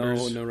Without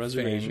Borders. No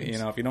Reservations.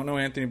 Fame. If you don't know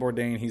Anthony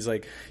Bourdain,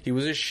 he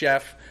was a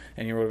chef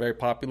and he wrote a very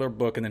popular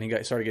book, and then he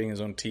started getting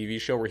his own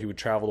TV show where he would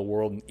travel the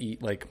world and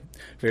eat like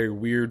very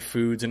weird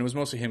foods, and it was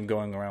mostly him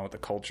going around with the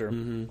culture.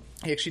 Mm-hmm.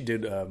 He actually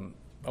did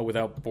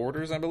Without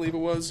Borders, I believe it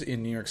was,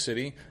 in New York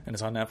City, and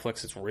it's on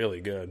Netflix. It's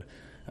really good.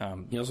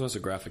 He also has a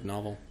graphic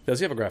novel. Does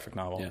he have a graphic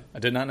novel? Yeah. I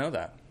did not know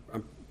that.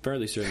 I'm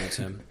fairly certain that's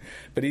him.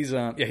 But he's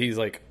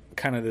like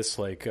kind of this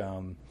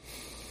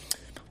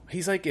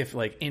he's like if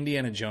like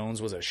Indiana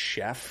Jones was a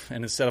chef,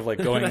 and instead of like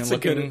going and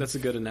looking, that's a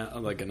good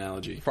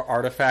analogy for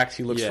artifacts.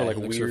 He looks for like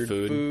weird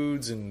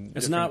foods and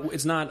it's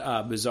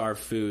not bizarre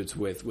foods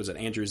with, was it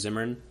Andrew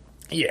Zimmern?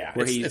 Yeah,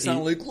 where it's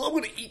not like, I'm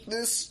going to eat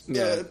this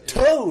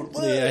toad.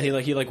 Yeah,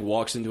 he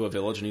walks into a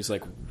village and he's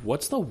like,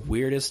 "What's the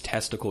weirdest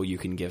testicle you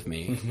can give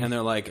me?" Mm-hmm. And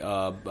they're like,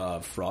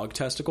 "Frog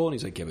testicle," and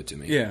he's like, "Give it to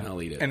me. Yeah, I'll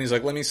eat it." And he's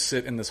like, "Let me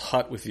sit in this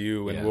hut with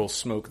you, and we'll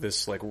smoke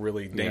this like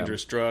really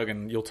dangerous drug,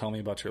 and you'll tell me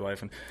about your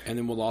life, and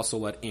then we'll also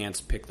let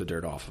ants pick the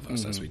dirt off of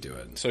us as we do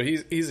it." So he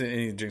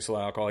drinks a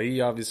lot of alcohol.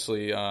 He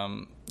obviously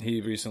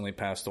he recently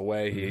passed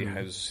away. He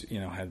has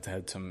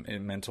had some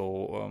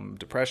mental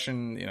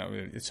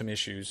depression. Some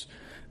issues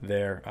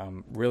there.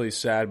 Really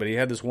sad, but he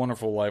had this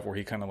wonderful life where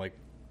he kind of like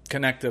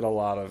connected a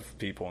lot of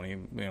people, and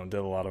he did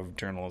a lot of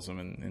journalism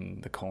in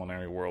the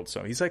culinary world.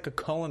 So he's like a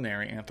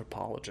culinary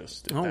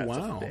anthropologist. If that's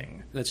a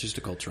thing. That's just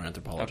a cultural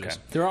anthropologist.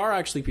 Okay. There are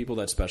actually people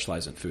that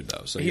specialize in food,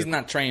 though. So he's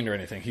not trained or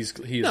anything. He's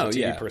a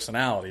TV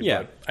personality.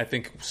 Yeah. But I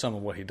think some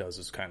of what he does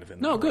is kind of in.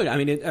 No, good.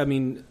 I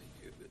mean,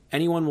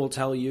 anyone will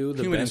tell you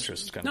the human best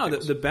interest.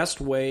 The best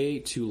way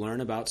to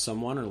learn about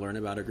someone or learn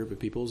about a group of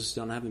people is to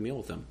don't have a meal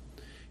with them.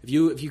 If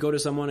you go to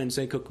someone and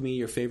say, cook me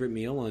your favorite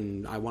meal,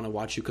 and I want to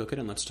watch you cook it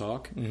and let's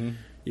talk,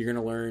 you're going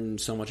to learn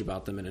so much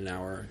about them in an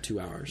hour, 2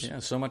 hours. Yeah,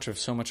 so much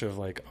of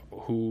like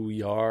who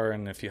you are,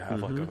 and if you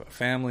have like a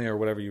family or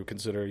whatever you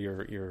consider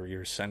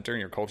your center,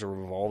 your culture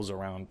revolves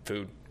around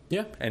food.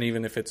 Yeah, and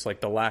even if it's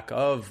like the lack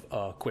of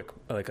a quick,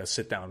 like a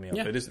sit down meal,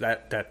 it is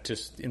that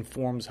just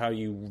informs how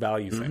you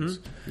value things.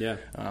 Yeah,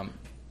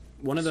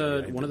 one of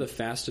the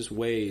fastest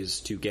ways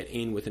to get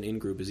in with an in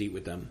group is eat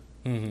with them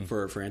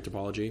for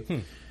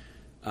anthropology.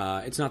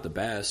 It's not the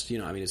best,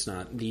 it's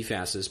not the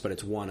fastest, but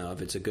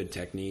it's a good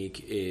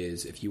technique.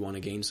 Is if you want to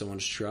gain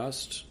someone's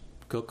trust,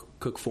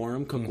 cook for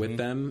them, cook with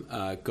them,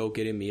 go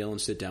get a meal and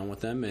sit down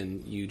with them,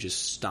 and you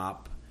just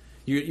stop.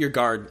 Your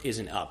guard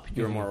isn't up.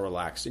 You're more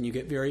relaxed, and you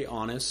get very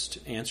honest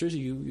answers.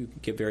 You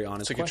get very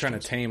honest. It's like questions. You're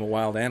trying to tame a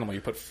wild animal. You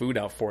put food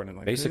out for it,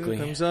 and basically it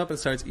comes up and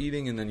starts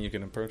eating, and then you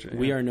can approach it.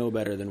 We are no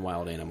better than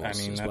wild animals.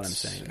 I mean, that's what I'm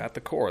saying. At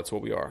the core, it's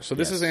what we are. So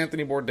this is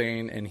Anthony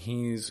Bourdain, and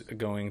he's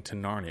going to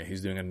Narnia. He's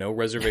doing a no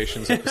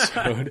reservations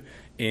episode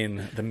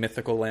in the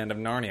mythical land of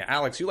Narnia.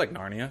 Alex, you like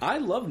Narnia? I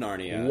love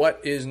Narnia.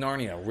 What is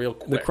Narnia, real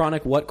quick? The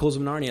Chronic Whatcals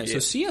of Narnia. So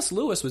C.S.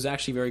 Lewis was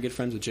actually very good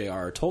friends with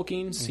J.R.R.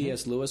 Tolkien.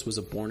 C.S. Lewis was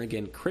a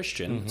born-again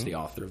Christian. He's the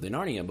author of the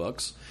Narnia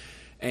books.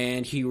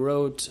 And he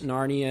wrote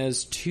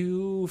Narnia's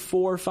 2,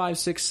 4, 5,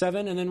 6,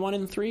 7, and then 1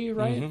 and 3,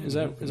 right? Is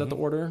that the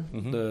order?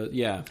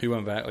 He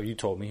went back. You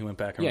told me he went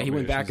back. He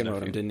went back and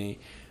wrote them, didn't he?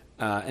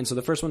 And so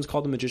the first one's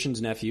called The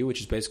Magician's Nephew, which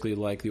is basically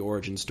like the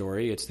origin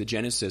story. It's the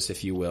Genesis,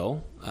 if you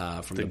will,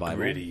 from the Bible.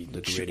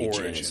 The gritty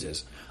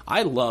Genesis.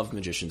 I love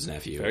Magician's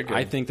Nephew. Very good.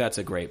 I think that's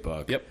a great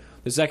book. Yep.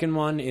 The second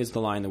one is The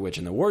Lion, the Witch,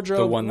 and the Wardrobe.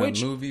 The one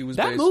that movie was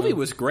That based movie on?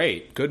 was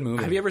great. Good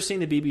movie. Have you ever seen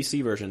the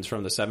BBC versions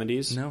from the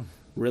 70s? No.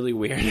 Really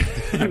weird.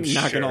 I'm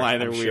not going to lie,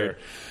 they're weird.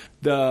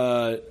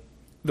 Sure.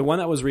 The one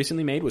that was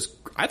recently made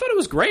I thought it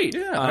was great.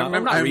 Yeah, I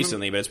remember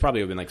recently, but it's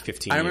probably been like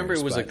 15 years. I remember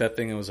it was like that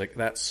thing. It was like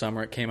that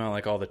summer it came out.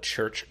 Like all the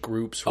church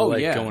groups were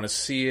going to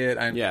see it.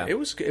 It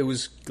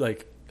was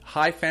like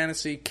high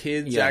fantasy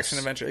kids action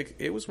adventure.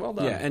 It was well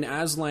done. Yeah, and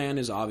Aslan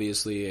is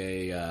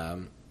obviously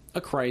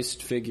a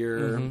Christ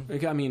figure.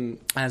 I mean,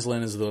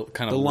 Aslan is the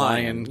kind of the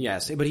lion.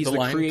 Yes, but he's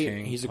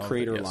He's a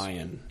creator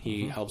lion.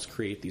 He helps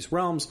create these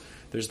realms.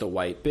 There's the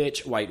white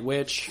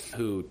witch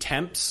who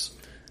tempts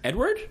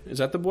Edward. Is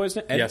that the boy's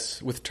name?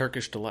 Yes, with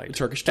Turkish delight.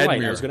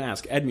 Edmure. I was going to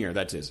ask Edmure.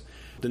 That's his.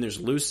 Then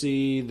there's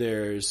Lucy.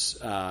 There's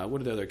what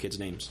are the other kids'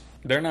 names?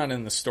 They're not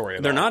in the story.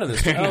 They're not in the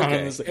story.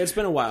 Okay. It's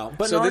been a while,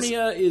 but so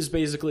Narnia is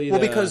basically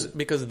because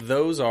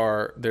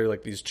they're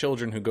like these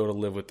children who go to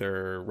live with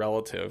their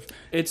relative.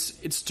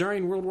 It's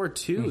during World War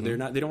II. They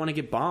don't want to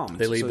get bombed.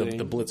 They leave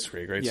the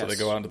Blitzkrieg, right? Yes. So they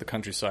go out into the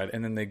countryside,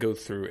 and then they go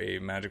through a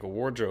magical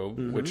wardrobe,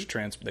 which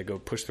they go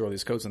push through all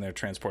these codes, and they're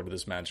transported to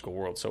this magical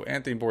world. So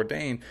Anthony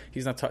Bourdain,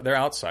 he's not. They're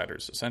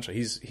outsiders essentially.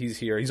 He's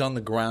here. He's on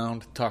the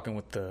ground talking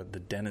with the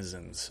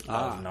denizens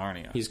of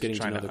Narnia. He's getting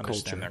trying to know the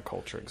understand their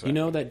culture. Exactly. You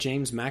know that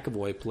James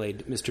McAvoy played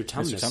Mr.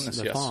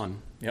 Tumnus, the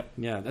fawn. Yep.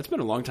 Yeah, that's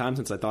been a long time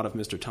since I thought of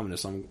Mr.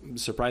 Tumnus. I'm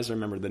surprised I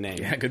remember the name.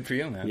 Yeah, good for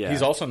you, man. Yeah.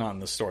 He's also not in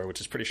the story, which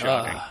is pretty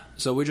shocking.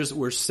 So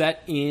we're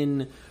set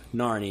in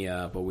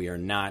Narnia, but we are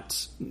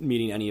not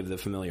meeting any of the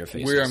familiar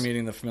faces. We are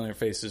meeting the familiar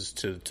faces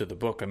to the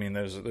book. I mean,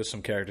 there's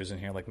some characters in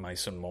here like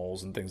mice and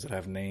moles and things that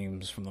have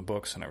names from the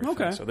books and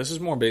everything. Okay. So this is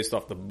more based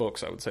off the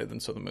books, I would say, than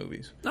the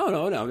movies.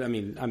 No. I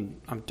mean,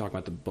 I'm talking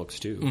about the books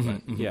too.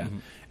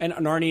 And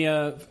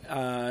Narnia.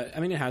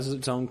 It has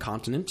its own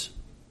continent.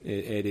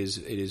 It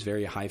is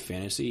very high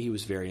fantasy. He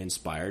was very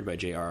inspired by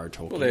J.R.R.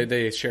 Tolkien. Well,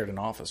 they shared an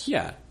office.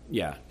 Yeah.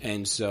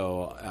 And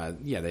so,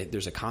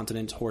 there's a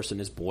continent. Horse and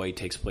His Boy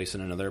takes place in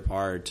another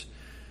part.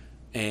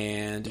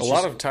 And a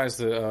lot of ties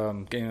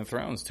to Game of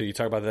Thrones, too. You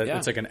talk about that. Yeah.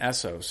 It's like an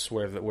Essos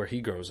where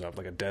he grows up,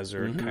 like a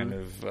desert kind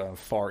of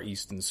Far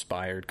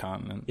East-inspired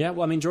continent. Yeah,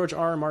 well, I mean, George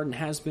R.R. Martin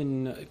has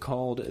been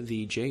called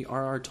the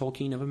J.R.R.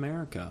 Tolkien of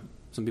America.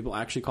 Some people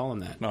actually call him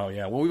that. Oh,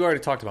 yeah. Well, we've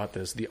already talked about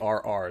this. The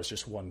RR is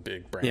just one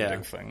big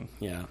branding thing.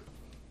 Yeah.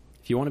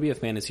 If you want to be a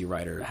fantasy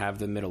writer, have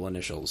the middle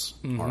initials,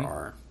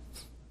 RR.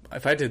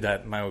 If I did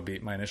that, my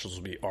initials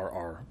would be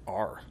RRR.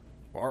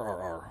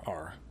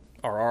 RRR.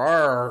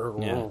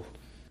 RRR. Yeah.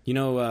 You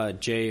know,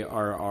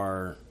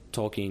 J.R.R.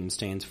 Tolkien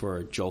stands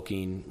for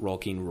Jolkien,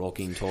 Rolking,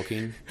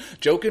 Tolkien.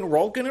 Joking,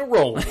 rolking, and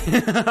rolling.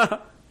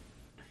 They're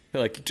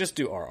like, just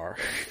do RR.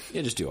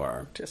 Yeah, just do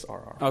RR. Just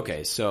RR.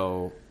 Okay,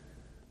 so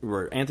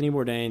we're Anthony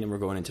Bourdain, and we're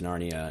going into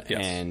Narnia,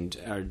 Yes.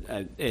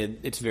 and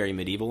it's very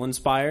medieval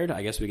inspired.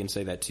 I guess we can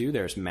say that too.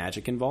 There's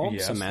magic involved,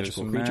 Yes, some there's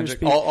magical some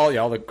creatures. magic.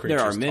 All the creatures.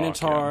 There are talk,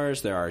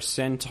 minotaurs, there are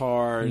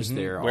centaurs,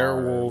 there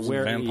werewolves,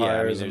 are and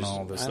vampires, and there's-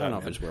 all this. I don't know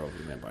if there's werewolves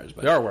and vampires,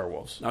 but There are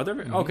werewolves. are there?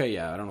 Okay,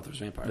 yeah, I don't know if there's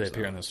vampires. They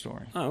appear though. in the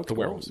story. Oh, okay, The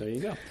werewolves. There you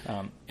go.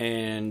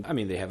 And I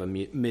mean, they have a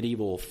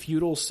medieval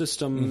feudal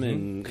system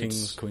and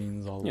Kings,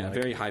 queens, all yeah, like.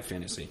 very high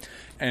fantasy.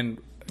 And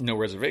No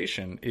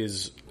Reservation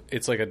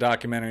it's like a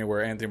documentary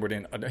where Anthony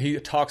Bourdain, he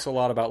talks a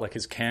lot about like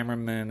his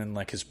cameraman and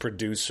like his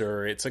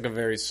producer. It's like a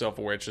very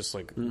self-aware, it's just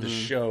like the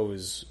show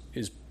is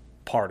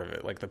part of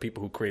it. Like the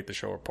people who create the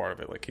show are part of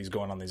it. Like he's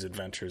going on these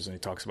adventures and he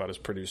talks about his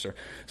producer.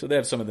 So they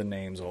have some of the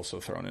names also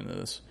thrown into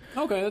this.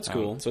 Okay, that's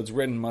cool. So it's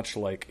written much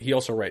like, he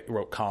also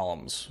wrote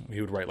columns.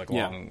 He would write like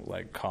long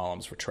like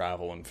columns for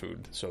travel and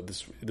food. So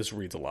this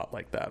reads a lot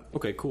like that.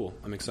 Okay, cool.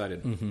 I'm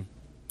excited.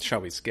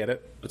 Shall we get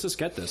it? Let's just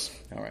get this.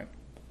 All right.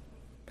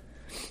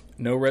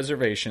 No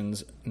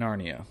Reservations,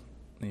 Narnia.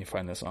 And you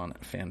find this on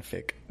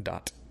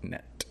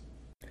fanfic.net.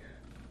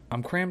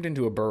 I'm crammed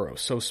into a burrow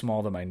so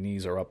small that my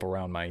knees are up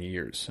around my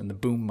ears, and the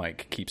boom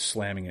mic keeps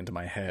slamming into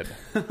my head,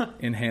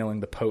 inhaling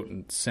the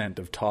potent scent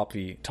of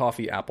toffee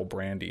apple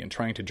brandy and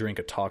trying to drink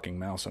a talking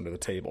mouse under the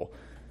table.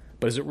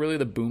 But is it really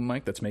the boom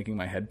mic that's making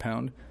my head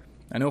pound?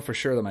 I know for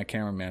sure that my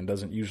cameraman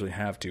doesn't usually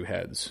have two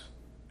heads.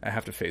 I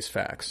have to face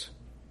facts.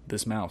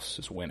 This mouse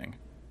is winning.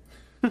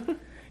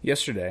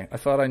 Yesterday, I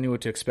thought I knew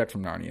what to expect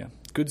from Narnia.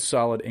 Good,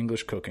 solid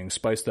English cooking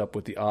spiced up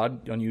with the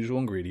odd, unusual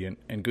ingredient,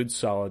 and good,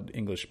 solid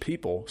English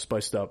people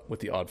spiced up with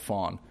the odd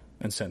faun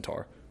and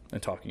centaur and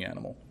talking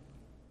animal.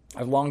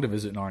 I've longed to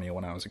visit Narnia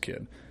when I was a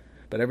kid,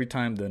 but every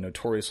time the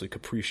notoriously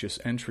capricious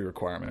entry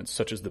requirements,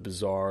 such as the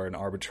bizarre and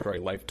arbitrary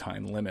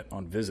lifetime limit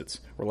on visits,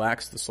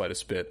 relaxed the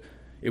slightest bit,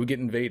 it would get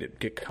invaded,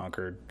 get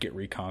conquered, get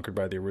reconquered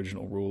by the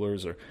original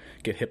rulers, or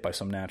get hit by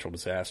some natural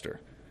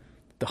disaster.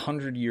 The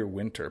 100-year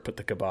winter put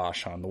the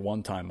kibosh on the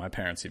one time my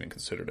parents even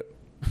considered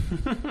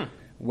it.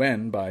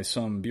 When, by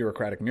some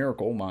bureaucratic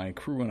miracle, my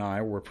crew and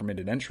I were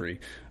permitted entry,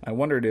 I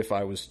wondered if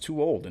I was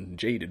too old and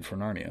jaded for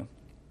Narnia.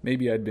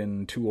 Maybe I'd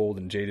been too old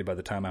and jaded by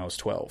the time I was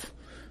 12.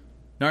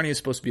 Narnia is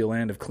supposed to be a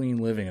land of clean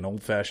living and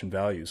old-fashioned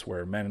values,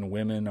 where men and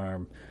women are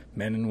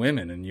men and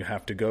women, and you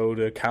have to go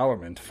to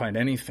Calorman to find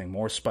anything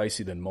more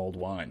spicy than mulled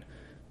wine.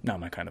 Not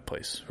my kind of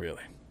place,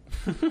 really.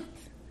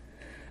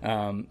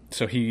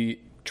 So he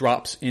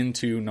drops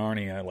into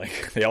Narnia,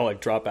 like they all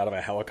like drop out of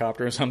a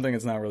helicopter or something.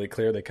 It's not really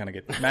clear. They kind of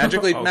get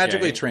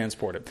magically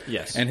transported.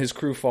 Yes. And his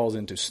crew falls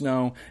into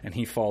snow, and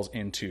he falls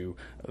into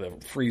the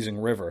freezing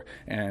river.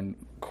 And,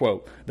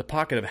 quote, the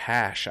pocket of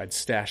hash I'd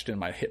stashed in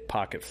my hip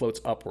pocket floats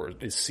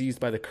upward, is seized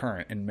by the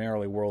current, and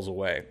merrily whirls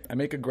away. I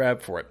make a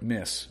grab for it,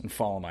 miss, and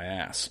fall on my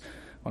ass.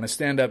 When I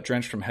stand up,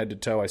 drenched from head to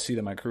toe, I see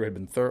that my crew had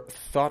been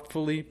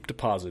thoughtfully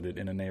deposited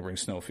in a neighboring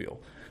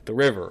snowfield. The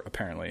river,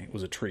 apparently,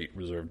 was a treat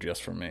reserved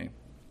just for me.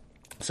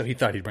 So he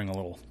thought he'd bring a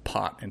little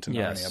pot into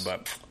Narnia,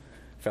 but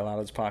fell out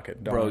of his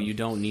pocket. Bro, you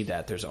don't need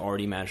that. There's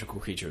already magical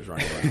creatures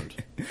running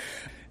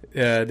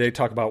around. They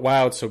talk about,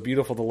 wow, it's so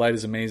beautiful. The light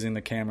is amazing.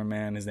 The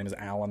cameraman, his name is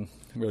Alan,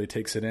 really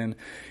takes it in.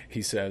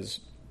 He says,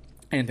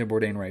 Anthony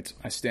Bourdain writes,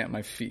 I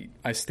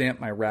stamp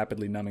my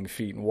rapidly numbing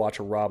feet and watch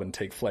a robin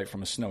take flight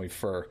from a snowy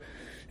fir.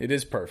 It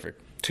is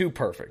perfect. Too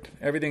perfect.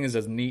 Everything is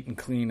as neat and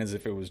clean as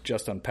if it was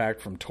just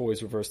unpacked from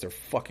toys reversed their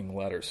fucking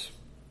letters.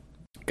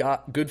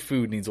 Good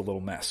food needs a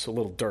little mess, a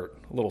little dirt,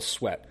 a little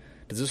sweat.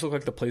 Does this look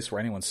like the place where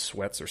anyone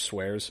sweats or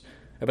swears?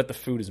 I bet the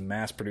food is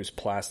mass-produced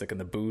plastic and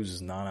the booze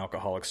is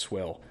non-alcoholic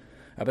swill.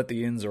 I bet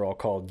the inns are all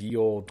called ye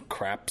old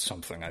crap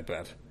something, I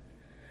bet.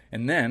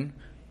 And then,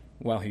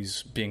 while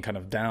he's being kind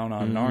of down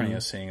on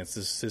Narnia, saying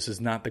this is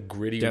not the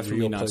gritty, Definitely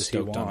real not place he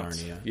stoked on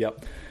wants. Narnia.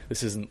 Yep.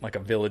 This isn't like a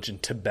village in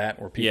Tibet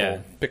where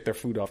people pick their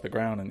food off the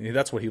ground, and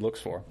that's what he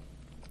looks for.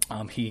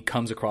 He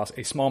comes across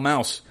a small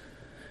mouse,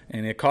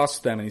 and it accosts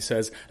them, and he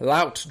says,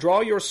 Lout,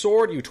 draw your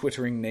sword, you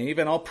twittering knave,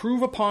 and I'll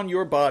prove upon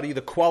your body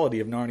the quality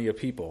of Narnia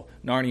people.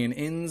 Narnian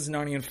inns,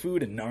 Narnian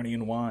food, and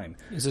Narnian wine.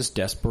 Is this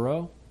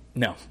Despero?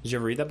 No. Did you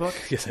ever read that book?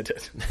 Yes, I did.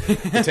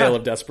 The Tale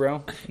of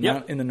Despero, Yep.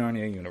 not in the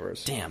Narnia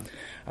universe. Damn.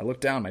 I look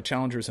down. My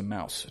challenger is a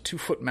mouse, a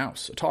 2-foot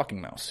mouse, a talking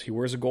mouse. He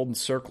wears a golden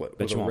circlet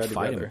Bet with you a won't red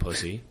fight leather him,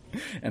 pussy.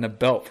 and a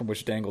belt from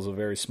which dangles a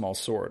very small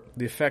sword.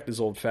 The effect is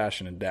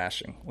old-fashioned and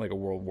dashing, like a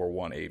World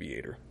War I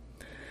aviator.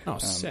 Oh,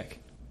 sick.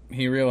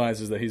 He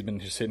realizes that he's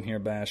been just sitting here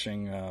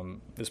bashing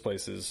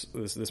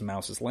this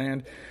mouse's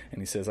land,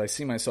 and he says, I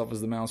see myself as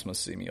the mouse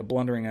must see me, a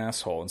blundering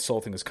asshole,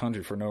 insulting his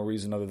country for no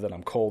reason other than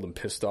I'm cold and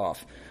pissed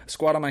off. I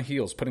squat on my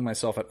heels, putting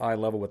myself at eye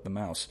level with the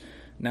mouse.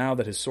 Now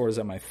that his sword is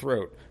at my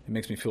throat, it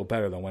makes me feel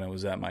better than when it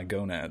was at my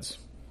gonads.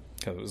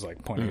 Because it was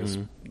like pointing his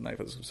knife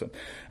at his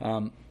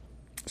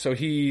So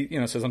he,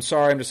 says, I'm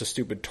sorry, I'm just a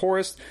stupid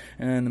tourist.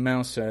 And the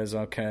mouse says,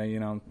 okay,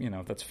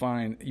 that's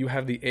fine. You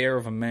have the air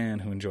of a man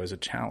who enjoys a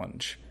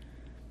challenge.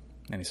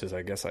 And he says,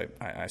 I guess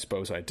I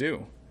suppose I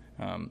do.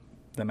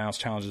 The mouse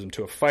challenges him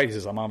to a fight. He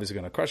says, I'm obviously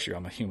going to crush you.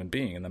 I'm a human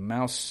being. And the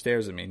mouse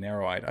stares at me,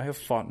 narrow-eyed. I have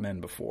fought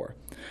men before.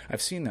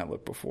 I've seen that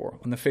look before.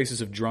 On the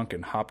faces of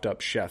drunken, hopped-up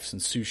chefs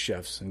and sous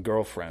chefs and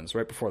girlfriends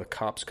right before the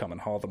cops come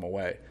and haul them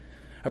away.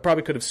 I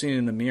probably could have seen it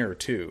in the mirror,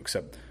 too,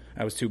 except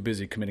I was too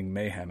busy committing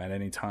mayhem at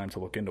any time to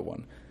look into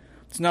one.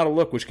 It's not a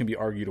look which can be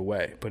argued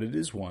away, but it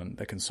is one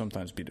that can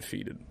sometimes be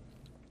defeated.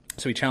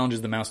 So he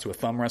challenges the mouse to a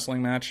thumb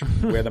wrestling match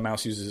where the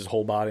mouse uses his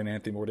whole body and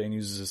Anthony Bourdain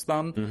uses his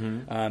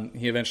thumb.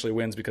 He eventually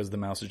wins because the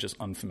mouse is just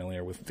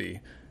unfamiliar with the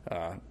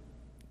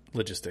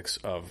logistics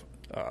of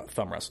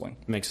thumb wrestling.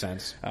 Makes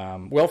sense.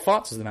 Well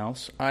fought, says the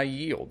mouse. I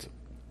yield.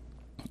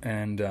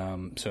 And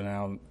so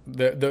now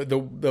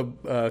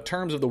the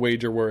terms of the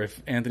wager were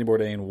if Anthony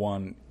Bourdain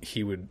won,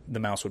 the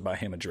mouse would buy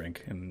him a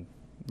drink, and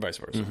vice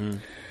versa.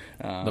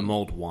 The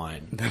mulled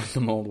wine. The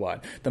mulled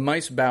wine. The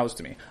mice bows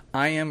to me.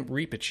 I am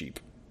Reepicheep,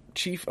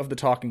 chief of the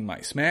talking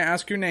mice. May I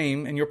ask your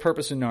name and your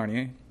purpose in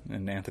Narnia?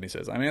 And Anthony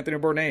says, I'm Anthony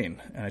Bourdain,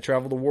 and I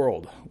travel the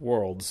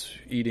worlds,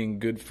 eating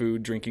good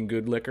food, drinking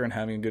good liquor, and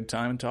having a good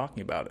time and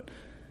talking about it,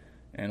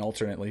 and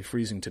alternately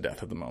freezing to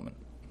death at the moment.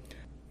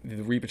 The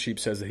Reepicheep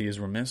says that he is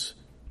remiss,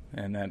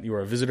 and that you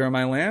are a visitor in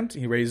my land.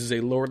 He raises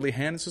a lordly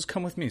hand and says,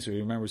 come with me. So he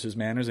remembers his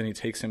manners, and he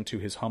takes him to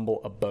his humble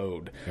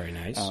abode. Very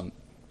nice.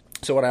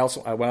 So what I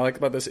like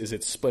about this is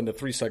it's split into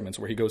 3 segments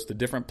where he goes to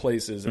different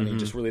places and he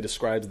just really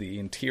describes the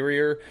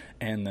interior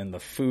and then the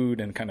food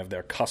and kind of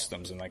their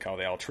customs and like how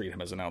they all treat him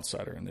as an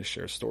outsider and they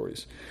share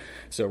stories.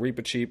 So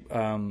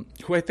Reepicheep,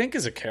 who I think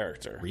is a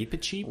character.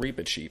 Reepicheep?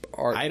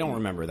 Reepicheep. I don't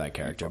remember that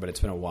character, but it's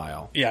been a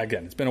while. Yeah,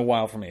 again, it's been a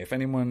while for me. If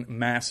anyone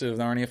massive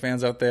Narnia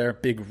fans out there,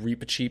 big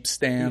Reepicheep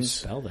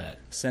stands, how do you spell that?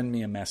 Send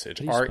me a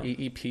message.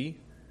 Reepicheep.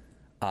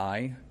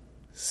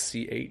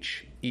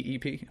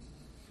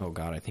 Oh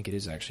god, I think it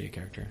is actually a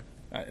character.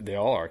 They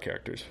all are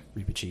characters.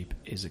 Reepicheep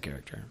is a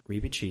character.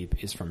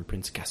 Reepicheep is from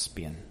Prince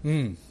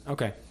Caspian.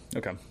 Okay.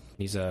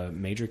 He's a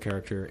major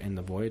character in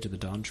The Voyage of the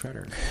Dawn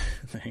Treader.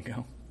 There you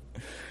go.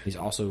 He's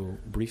also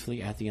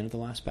briefly at the end of the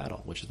last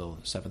battle, which is the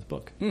 7th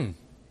book.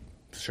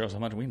 Shows how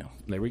much we know.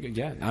 There we go.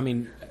 Yeah, I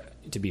mean,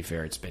 to be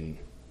fair, it's been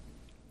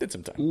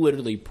some time.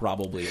 Literally,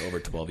 probably over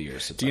 12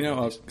 years. Do you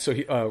know? So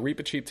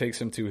Reepicheep takes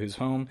him to his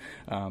home.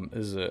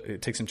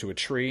 It takes him to a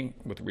tree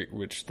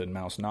which the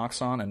mouse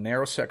knocks on. A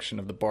narrow section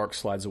of the bark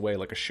slides away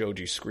like a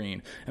shoji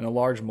screen, and a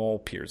large mole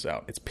peers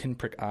out. Its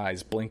pinprick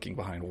eyes blinking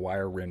behind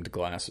wire-rimmed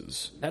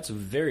glasses. That's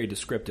very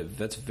descriptive.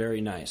 That's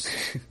very nice.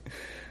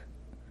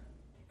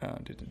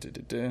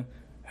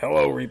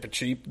 Hello,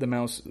 Reepicheep. The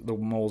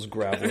mole's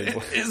gravelly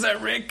voice. Is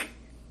that Rick?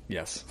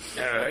 Yes.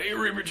 Hey,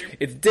 Reepicheep.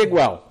 It's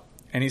Digwell.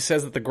 And he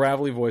says that the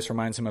gravelly voice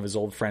reminds him of his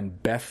old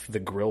friend Beth the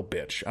Grill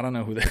Bitch. I don't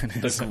know who that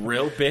is. The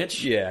Grill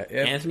Bitch? Yeah.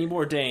 Anthony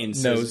Bourdain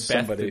says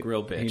Beth the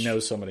Grill Bitch. He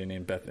knows somebody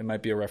named Beth. It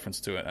might be a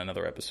reference to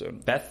another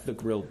episode. Beth the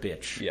Grill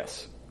Bitch.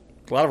 Yes.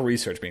 A lot of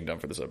research being done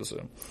for this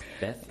episode.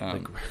 Beth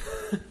the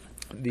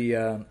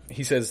Grill.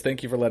 He says,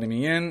 thank you for letting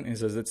me in. He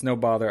says, it's no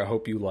bother. I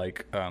hope you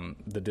like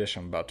the dish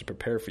I'm about to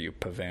prepare for you,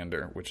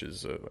 Pavander, which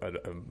is a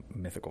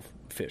mythical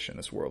fish in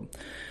this world.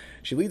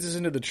 She leads us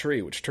into the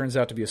tree, which turns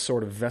out to be a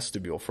sort of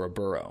vestibule for a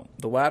burrow.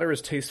 The latter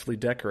is tastefully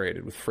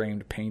decorated with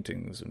framed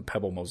paintings and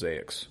pebble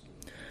mosaics.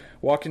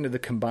 Walk into the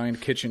combined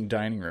kitchen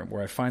dining room,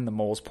 where I find the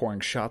moles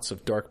pouring shots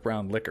of dark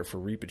brown liquor for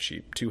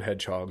Reepicheep, 2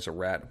 hedgehogs, a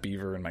rat, a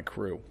beaver, and my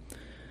crew.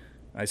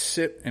 I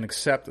sit and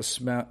accept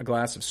a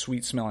glass of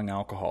sweet-smelling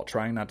alcohol,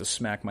 trying not to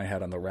smack my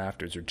head on the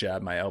rafters or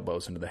jab my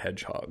elbows into the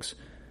hedgehogs.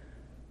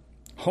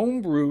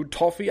 Home-brewed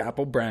toffee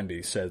apple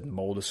brandy, said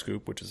Mold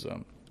Scoop, which is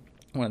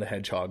one of the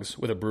hedgehogs,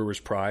 with a brewer's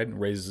pride,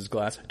 raises his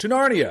glass. To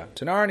Narnia!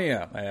 To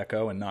Narnia! I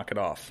echo and knock it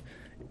off.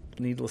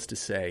 Needless to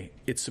say,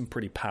 it's some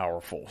pretty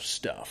powerful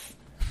stuff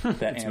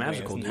that Anthony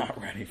magical, is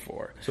not ready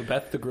for. So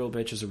Beth the Grill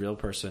Bitch is a real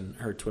person.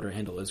 Her Twitter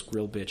handle is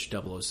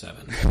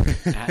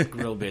grillbitch007. At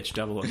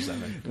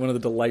grillbitch007. One of the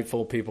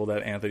delightful people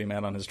that Anthony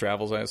met on his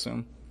travels, I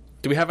assume.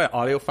 Do we have an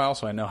audio file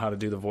so I know how to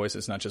do the voice?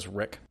 It's not just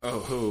Rick.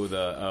 Oh, who?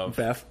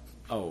 Beth.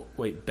 Oh,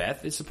 wait,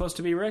 Beth is supposed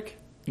to be Rick?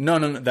 No.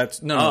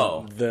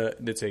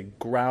 It's a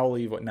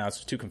growly voice. Now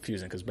it's too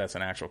confusing because Beth's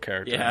an actual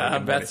character. Yeah,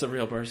 Beth's a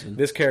real person.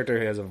 This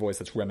character has a voice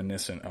that's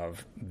reminiscent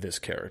of this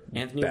character.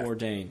 Anthony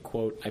Bourdain,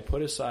 quote, I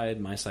put aside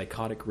my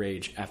psychotic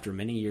rage after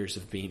many years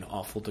of being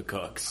awful to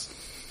cooks.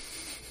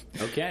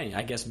 Okay,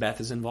 I guess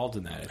Beth is involved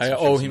in that.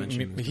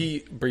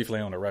 He briefly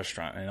owned a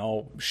restaurant, and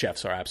all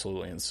chefs are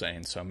absolutely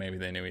insane, so maybe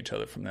they knew each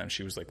other from then.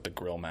 She was like the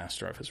grill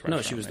master of his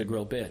restaurant. No, she was the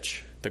grill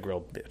bitch. The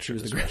grill bitch. She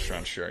was the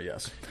restaurant, sure,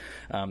 yes.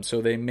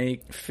 So they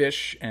make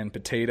fish and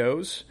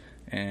potatoes,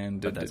 and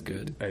but that's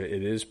good.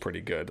 It is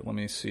pretty good. Let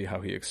me see how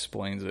he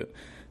explains it.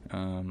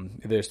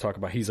 There's talk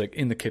about he's like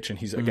in the kitchen.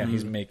 He's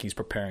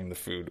preparing the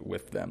food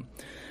with them.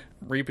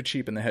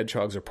 Reepicheep and the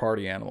hedgehogs are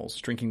party animals,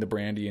 drinking the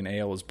brandy and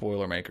ale as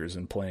Boilermakers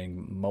and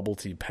playing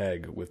Mubblety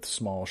Peg with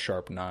small,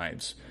 sharp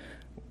knives.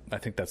 I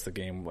think that's the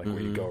game where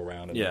you go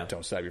around and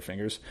don't stab your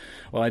fingers.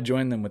 Well, I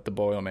join them with the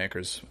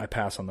Boilermakers. I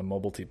pass on the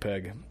Mubblety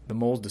Peg. The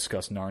moles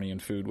discuss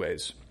Narnian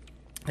foodways.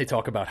 They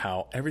talk about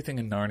how everything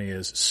in Narnia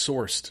is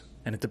sourced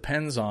And it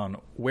depends on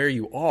where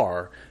you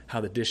are, how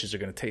the dishes are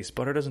going to taste.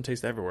 Butter doesn't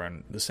taste everywhere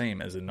and the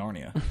same as in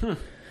Narnia.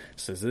 It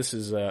says this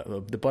is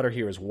the butter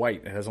here is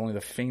white. It has only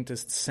the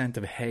faintest scent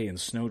of hay and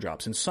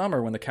snowdrops. In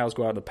summer, when the cows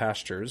go out to the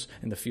pastures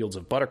in the fields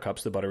of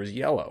buttercups, the butter is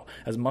yellow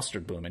as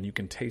mustard bloom, and you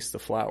can taste the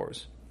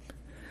flowers.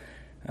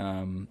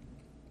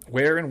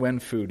 Where and when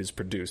food is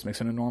produced makes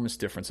an enormous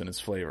difference in its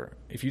flavor.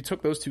 If you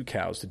took those two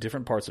cows to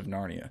different parts of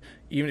Narnia,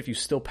 even if you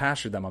still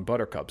pastured them on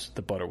buttercups,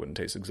 the butter wouldn't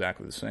taste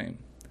exactly the same.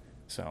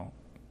 So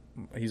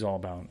he's all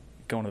about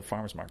going to the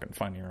farmer's market and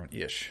finding your own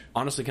ish.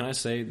 Honestly, can I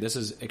say this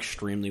is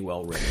extremely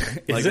well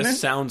written? Like, Isn't this it?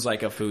 sounds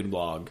like a food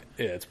blog.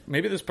 Yeah,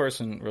 maybe this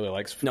person really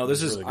likes food. No,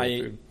 this is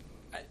really good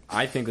food.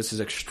 I think this is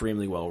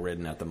extremely well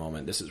written at the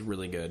moment. This is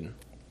really good.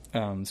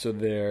 So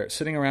they're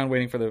sitting around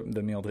waiting for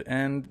the meal to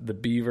end. The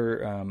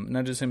beaver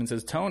nudges him and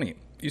says, "Tony,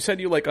 you said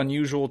you like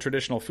unusual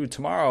traditional food.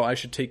 Tomorrow I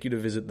should take you to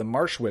visit the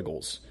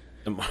Marshwiggles."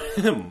 The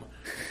Marshwiggles?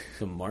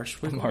 The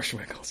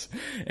Marshwiggles.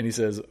 And he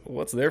says,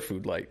 "What's their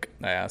food like?"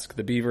 I ask.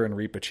 The beaver and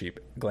Reepicheep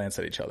glance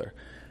at each other.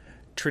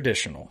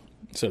 "Traditional,"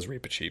 says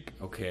Reepicheep.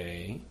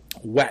 Okay.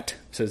 "Wet,"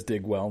 says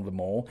Digwell the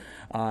mole.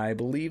 "I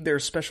believe their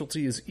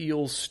specialty is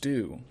eel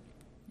stew."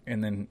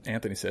 And then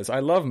Anthony says, "I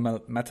love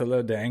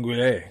matelot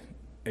d'anguille,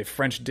 a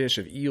French dish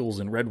of eels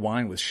and red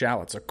wine with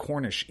shallots, a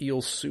Cornish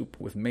eel soup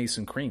with mace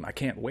and cream. I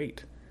can't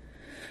wait."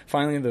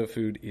 Finally, the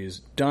food is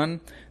done.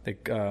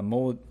 The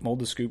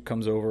Molde Scoop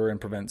comes over and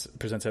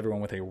presents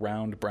everyone with a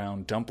round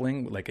brown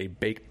dumpling, like a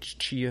baked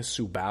chia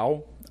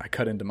subao. I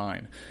cut into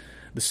mine.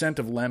 The scent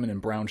of lemon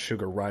and brown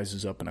sugar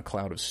rises up in a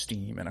cloud of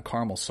steam, and a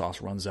caramel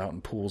sauce runs out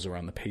and pools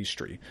around the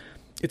pastry.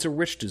 It's a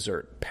rich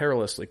dessert,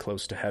 perilously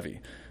close to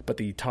heavy, but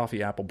the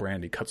toffee apple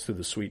brandy cuts through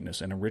the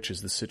sweetness and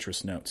enriches the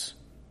citrus notes.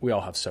 We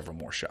all have several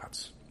more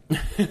shots.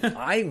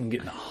 I'm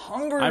getting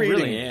hungry. I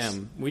really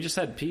am. We just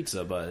had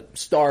pizza, but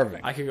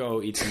Starving. I could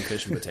go eat some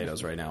fish and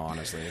potatoes right now,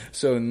 honestly.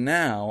 So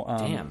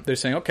now they're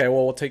saying, "Okay,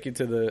 well, I'll take you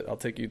to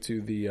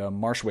the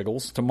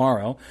Marshwiggles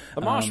tomorrow."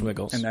 The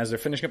Marshwiggles. And as they're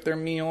finishing up their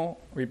meal,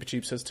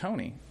 Reepicheep says,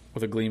 "Tony,"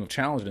 with a gleam of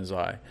challenge in his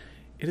eye,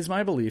 "it is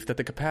my belief that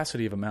the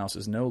capacity of a mouse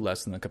is no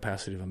less than the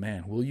capacity of a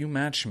man. Will you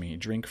match me,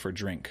 drink for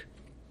drink?"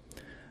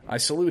 I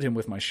salute him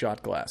with my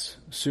shot glass.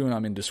 Soon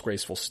I'm in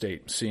disgraceful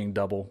state, seeing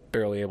double,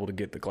 barely able to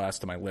get the glass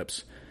to my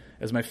lips.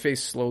 As my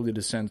face slowly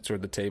descends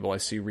toward the table, I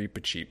see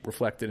Reepicheep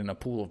reflected in a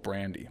pool of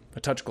brandy, a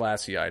touch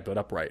glassy-eyed but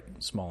upright,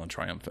 small and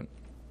triumphant.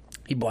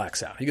 He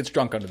blacks out. He gets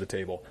drunk under the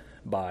table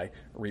by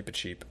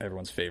Reepicheep,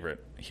 everyone's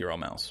favorite hero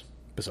mouse,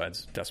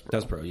 besides Despero.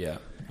 Despero, yeah.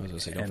 I was going to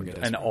say, don't forget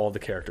Despero. And all the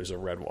characters of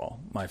Redwall,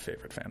 my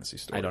favorite fantasy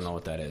story. I don't know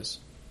what that is.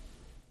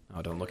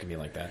 Oh, don't look at me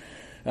like that.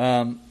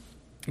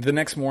 The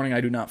next morning,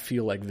 I do not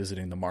feel like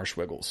visiting the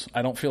Marshwiggles.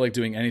 I don't feel like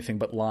doing anything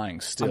but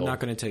lying still. I'm not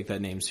going to take that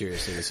name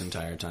seriously this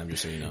entire time,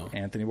 just so you know.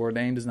 Anthony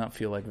Bourdain does not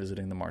feel like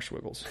visiting the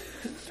Marshwiggles.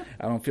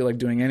 I don't feel like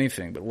doing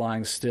anything but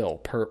lying still,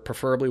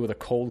 preferably with a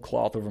cold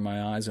cloth over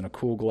my eyes and a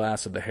cool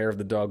glass of the hair of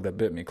the dog that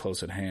bit me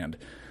close at hand.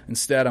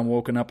 Instead, I'm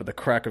woken up at the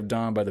crack of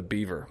dawn by the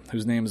beaver,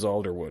 whose name is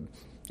Alderwood.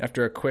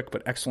 After a quick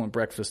but excellent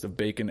breakfast of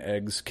bacon,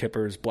 eggs,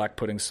 kippers, black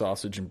pudding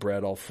sausage, and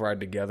bread all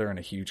fried together in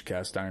a huge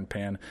cast-iron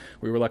pan,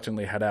 we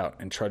reluctantly head out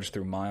and trudge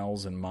through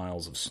miles and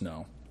miles of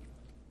snow.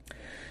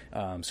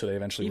 So they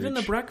eventually Even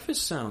reach... the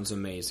breakfast sounds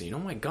amazing. Oh,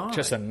 my God.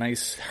 Just a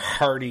nice,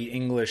 hearty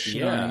English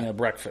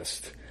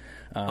breakfast.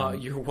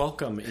 You're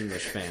welcome,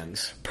 English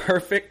fans.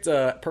 Perfect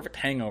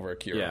hangover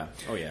cure. Yeah.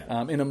 Oh,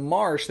 yeah. In a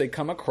marsh, they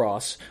come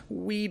across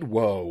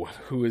Weedwoe,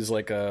 who is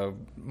like a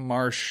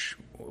marsh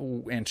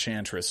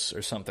enchantress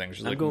or something.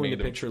 She's I'm like going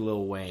to picture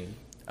Lil Wayne.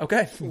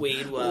 Okay.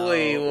 Weedwoe.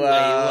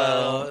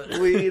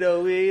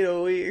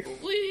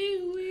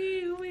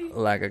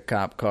 Like a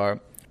cop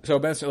car. So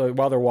basically,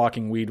 while they're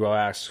walking, Weedwoe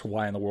asks,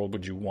 "Why in the world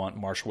would you want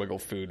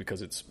Marshwiggle food?"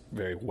 Because it's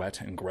very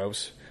wet and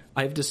gross.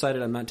 I've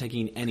decided I'm not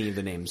taking any of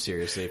the names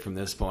seriously from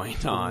this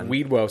point on.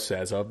 Weedwoe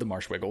says of the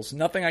Marshwiggles,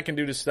 "Nothing I can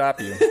do to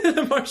stop you.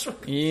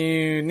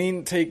 You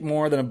needn't take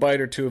more than a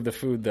bite or two of the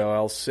food, though.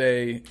 I'll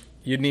say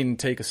you needn't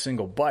take a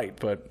single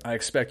bite, but I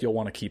expect you'll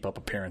want to keep up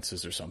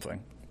appearances or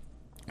something."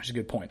 Which is a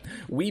good point.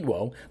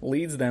 Weedwoe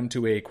leads them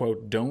to a,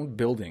 quote, domed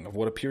building of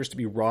what appears to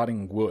be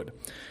rotting wood.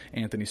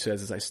 Anthony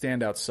says, "As I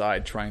stand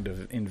outside trying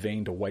in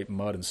vain to wipe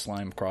mud and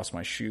slime across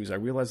my shoes, I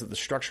realize that the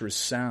structure is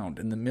sound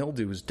and the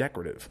mildew is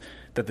decorative,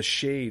 that the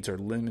shades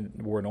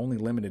were only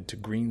limited to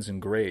greens and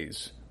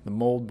grays. The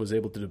mold was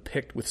able to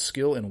depict with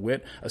skill and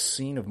wit a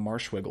scene of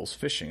Marshwiggles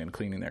fishing and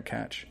cleaning their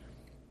catch."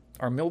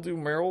 "Are mildew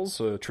murals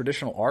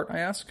traditional art?" I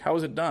ask. "How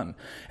is it done?"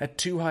 "At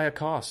too high a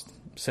cost,"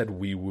 said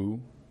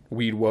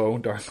Weedwoe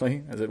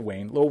darkly, as it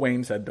Wayne. Lil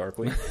Wayne said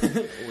darkly.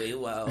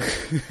 Weedwoe.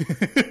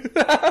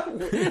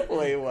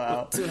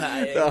 Weedwoe. Too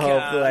high a The cost.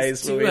 whole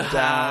place will be Too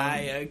high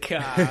a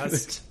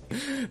cost.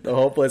 The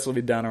whole place will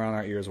be down around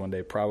our ears one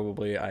day.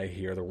 Probably I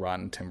hear the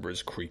rotten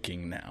timbers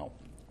creaking now.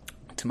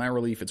 To my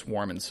relief, it's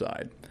warm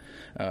inside.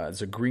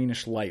 It's a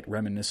greenish light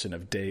reminiscent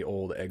of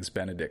day-old Eggs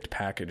Benedict,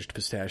 packaged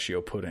pistachio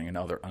pudding, and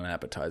other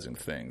unappetizing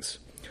things.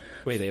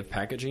 Wait, they have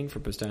packaging for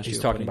pistachio He's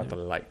talking pudding about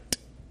the light.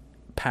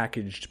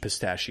 packaged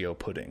pistachio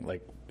pudding,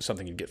 like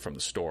something you'd get from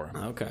the store.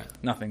 Okay.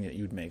 Nothing that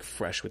you'd make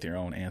fresh with your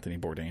own Anthony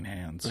Bourdain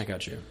hands. I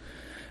got you.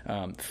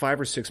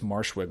 5 or 6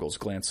 marshwiggles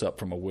glance up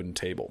from a wooden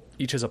table.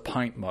 Each has a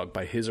pint mug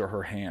by his or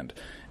her hand,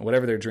 and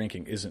whatever they're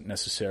drinking isn't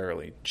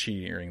necessarily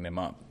cheering them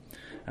up.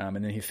 And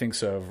then he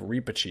thinks of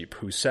Reepacheep,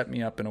 who set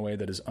me up in a way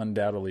that is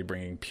undoubtedly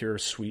bringing pure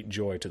sweet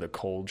joy to the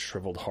cold,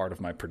 shriveled heart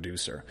of my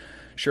producer.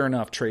 Sure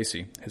enough,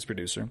 Tracy, his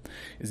producer,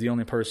 is the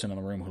only person in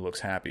the room who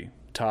looks happy.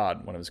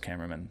 Todd, one of his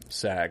cameramen,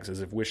 sags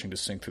as if wishing to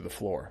sink through the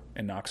floor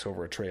and knocks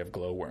over a tray of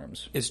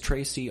glowworms. Is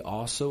Tracy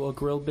also a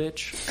grill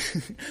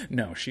bitch?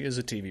 No, she is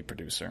a TV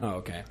producer. Oh,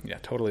 okay. Yeah,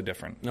 totally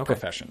different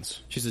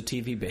professions. She's a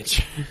TV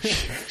bitch.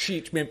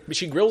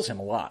 she grills him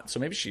a lot, so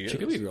maybe she is. She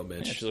could be a grill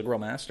bitch. Yeah, she's a grill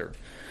master.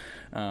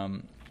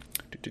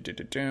 He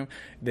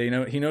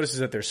notices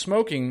that they're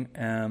smoking,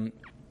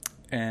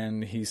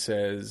 and he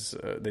says,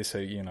 they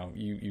say,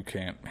 you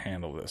can't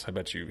handle this. I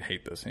bet you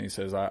hate this. And he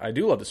says, I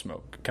do love to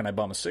smoke. Can I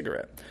bum a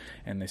cigarette?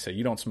 And they say,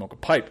 you don't smoke a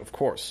pipe, of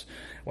course.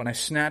 When I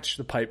snatch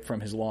the pipe from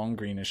his long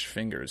greenish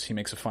fingers, he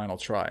makes a final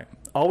try.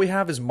 All we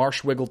have is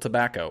marshwiggle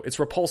tobacco. It's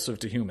repulsive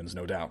to humans,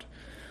 no doubt.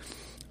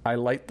 I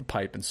light the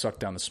pipe and suck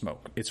down the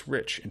smoke. It's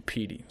rich and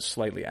peaty,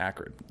 slightly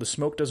acrid. The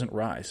smoke doesn't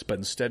rise, but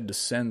instead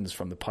descends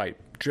from the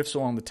pipe, drifts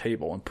along the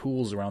table, and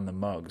pools around the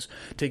mugs,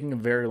 taking a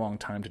very long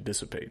time to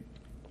dissipate.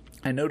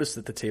 I notice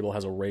that the table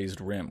has a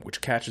raised rim, which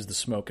catches the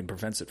smoke and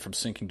prevents it from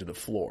sinking to the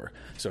floor.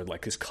 So it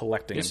is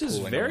collecting and pooling. This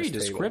is very on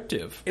this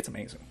descriptive. Table. It's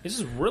amazing. This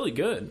is really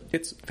good.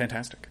 It's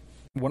fantastic.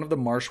 One of the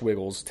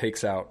marshwiggles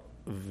takes out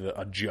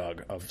a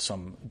jug of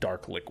some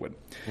dark liquid.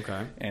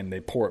 Okay. And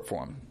they pour it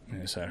for him. And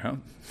he said,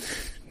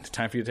 it's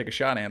time for you to take a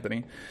shot,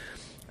 Anthony.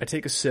 I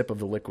take a sip of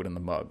the liquid in the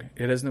mug.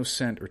 It has no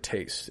scent or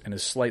taste and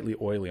is slightly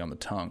oily on the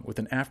tongue, with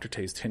an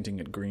aftertaste hinting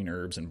at green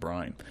herbs and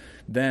brine.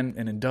 Then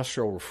an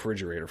industrial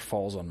refrigerator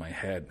falls on my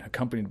head,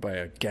 accompanied by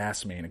a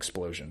gas main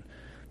explosion.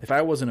 If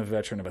I wasn't a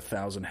veteran of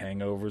 1,000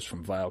 hangovers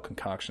from vile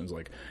concoctions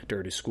like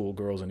dirty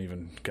schoolgirls and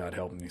even, God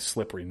help me,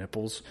 slippery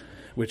nipples,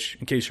 which,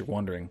 in case you're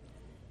wondering,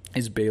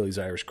 is Bailey's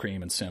Irish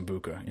Cream and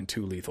Sambuca in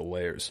 2 lethal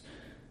layers,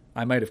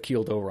 I might have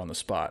keeled over on the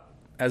spot.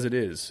 As it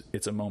is,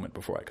 it's a moment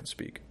before I can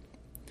speak.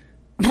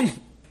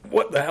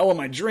 What the hell am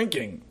I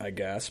drinking? I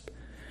gasp.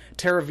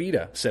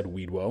 Terravita, said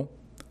Weedwo.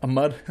 A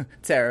mud...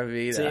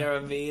 Terravita,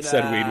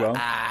 said Weedwo.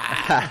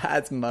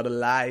 That's mud of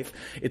life.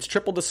 It's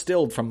triple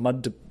distilled from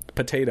mud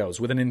potatoes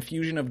with an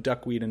infusion of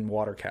duckweed and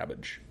water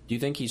cabbage. Do you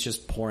think he's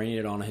just pouring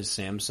it on his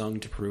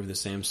Samsung to prove the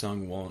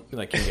Samsung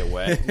can get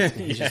wet?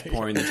 He's just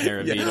pouring the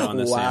Terravita on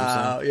the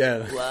Samsung?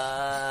 Yeah.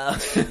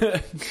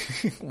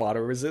 Wow.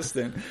 Water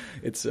resistant.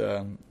 It's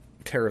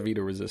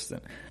Terravita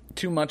resistant.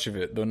 Too much of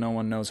it, though no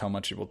one knows how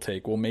much it will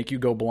take, will make you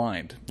go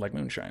blind, like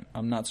moonshine.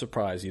 I'm not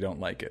surprised you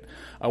don't like it.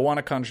 I want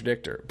to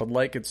contradict her, but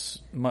like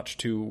is much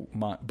too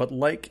mild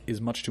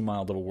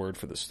of a word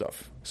for this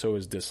stuff. So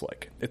is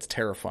dislike. It's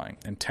terrifying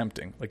and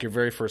tempting, like your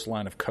very first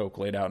line of coke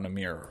laid out in a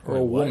mirror, or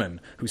a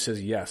woman who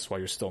says yes while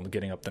you're still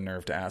getting up the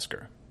nerve to ask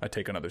her. I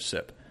take another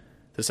sip.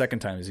 The second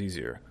time is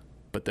easier,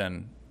 but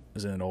then,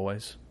 isn't it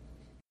always?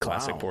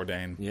 Classic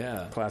Bourdain.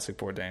 Yeah. Classic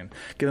Bourdain.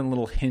 Getting a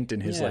little hint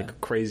in his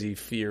crazy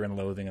fear and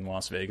loathing in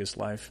Las Vegas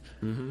life.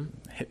 Mm-hmm.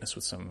 Hitting us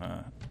with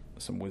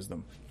some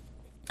wisdom.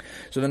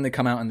 So then they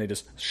come out and they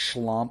just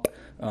schlomp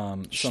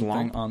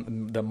something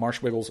on the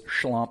Marshwiggles,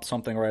 schlomp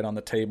something right on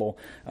the table.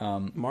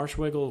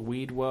 Marshwiggle,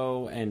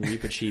 Weedwo, and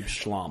Reepacheep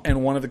schlomp.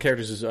 And one of the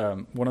characters is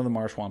one of the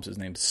Marshwomps is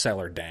named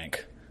Cellar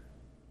Dank.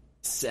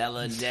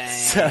 Celladank.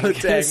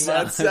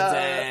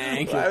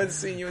 I haven't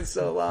seen you in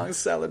so long,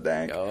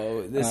 Celladank.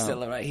 Oh, this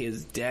cellar right here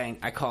is dank.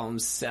 I call him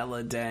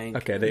Celladank.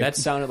 Okay, that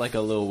sounded like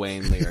a Lil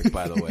Wayne lyric,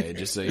 by the way,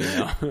 just so you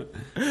know.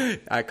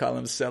 I call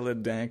him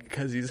Celladank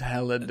because he's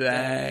hella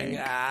dank.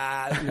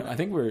 I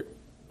think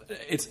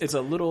it's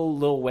a little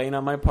Lil Wayne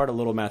on my part, a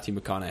little Matthew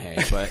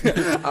McConaughey,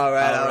 but all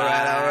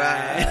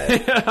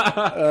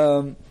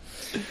right.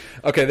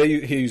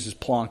 Okay, he uses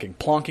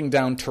plonking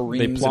down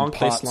tureens and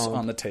pots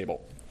on the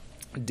table.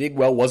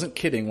 Digwell wasn't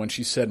kidding when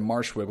she said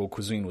Marshwiggle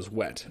cuisine was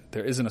wet.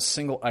 There isn't a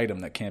single item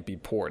that can't be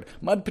poured.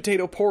 Mud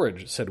potato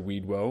porridge, said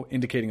Weedwo,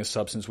 indicating a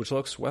substance which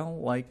looks,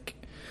 like,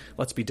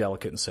 let's be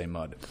delicate and say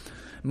mud.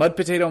 Mud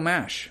potato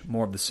mash,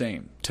 more of the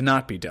same. To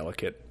not be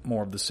delicate,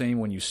 more of the same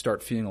when you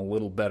start feeling a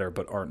little better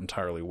but aren't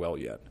entirely well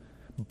yet.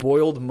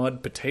 Boiled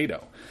mud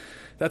potato.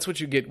 That's what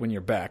you get when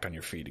you're back on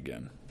your feet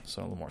again.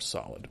 So a little more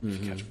solid,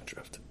 if you catch my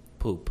drift.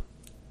 Poop.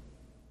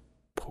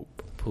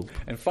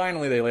 And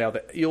finally they lay out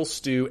the eel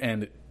stew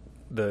and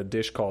the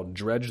dish called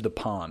Dredge the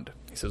Pond.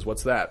 He says,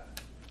 what's that?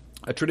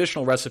 A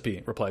traditional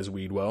recipe, replies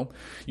Weedwo.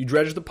 You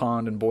dredge the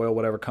pond and boil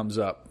whatever comes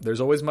up.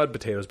 There's always mud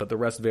potatoes, but the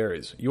rest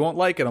varies. You won't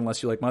like it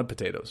unless you like mud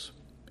potatoes.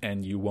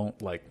 And you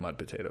won't like mud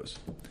potatoes.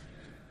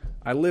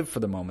 I live for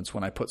the moments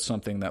when I put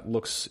something that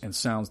looks and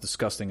sounds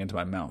disgusting into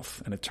my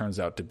mouth, and it turns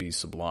out to be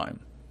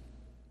sublime.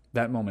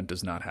 That moment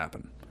does not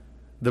happen.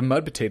 The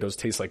mud potatoes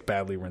taste like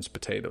badly rinsed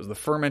potatoes. The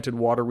fermented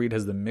waterweed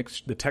has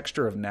the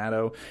texture of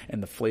natto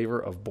and the flavor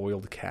of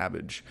boiled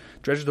cabbage.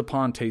 Dredge the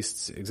pond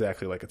tastes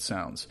exactly like it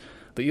sounds.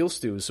 The eel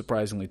stew is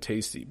surprisingly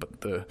tasty,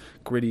 but the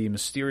gritty,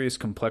 mysterious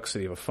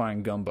complexity of a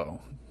fine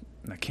gumbo,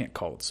 I can't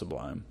call it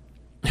sublime.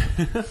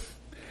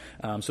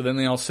 So then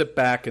they all sit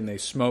back and they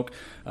smoke.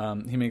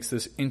 He makes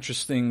this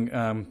interesting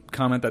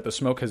comment that the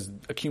smoke has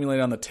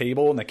accumulated on the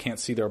table and they can't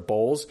see their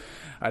bowls.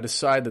 I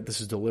decide that this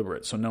is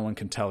deliberate, so no one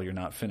can tell you're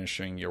not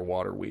finishing your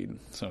water weed.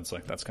 So it's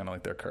like that's kind of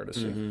like their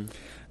courtesy. Mm-hmm.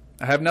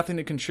 I have nothing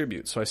to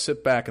contribute, so I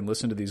sit back and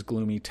listen to these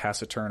gloomy,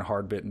 taciturn,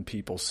 hard-bitten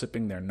people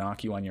sipping their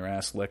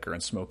knock-you-on-your-ass liquor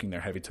and smoking their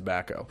heavy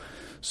tobacco.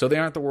 So they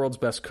aren't the world's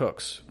best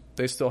cooks.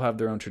 They still have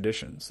their own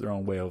traditions, their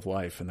own way of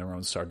life, and their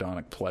own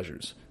sardonic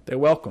pleasures. They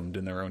welcomed,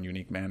 in their own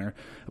unique manner,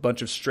 a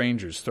bunch of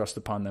strangers thrust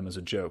upon them as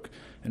a joke,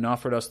 and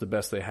offered us the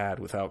best they had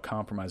without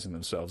compromising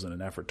themselves in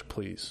an effort to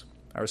please.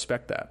 I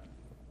respect that.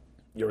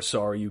 You're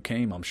sorry you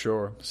came, I'm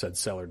sure, said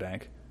Cellar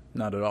Dank.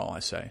 Not at all, I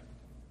say.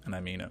 And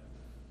I mean it.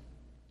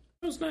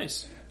 That was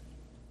nice.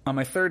 On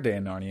my third day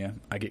in Narnia,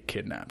 I get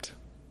kidnapped.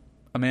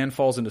 A man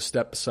falls into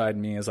step beside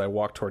me as I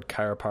walk toward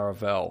Cair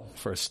Paravel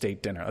for a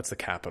state dinner. That's the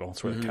capital.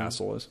 That's where the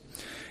castle is.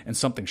 And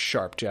something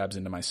sharp jabs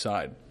into my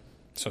side.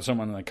 So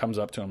someone comes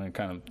up to him and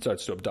kind of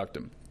starts to abduct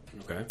him.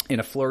 Okay.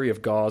 In a flurry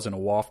of gauze and a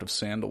waft of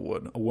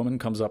sandalwood, a woman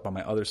comes up on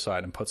my other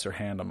side and puts her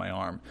hand on my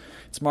arm.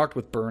 It's marked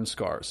with burn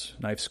scars,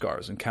 knife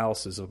scars, and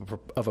calluses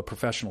of a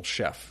professional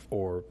chef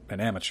or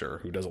an amateur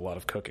who does a lot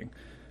of cooking.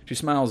 She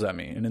smiles at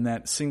me, and in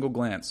that single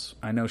glance,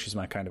 I know she's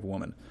my kind of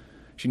woman.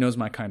 She knows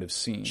my kind of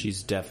scene.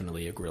 She's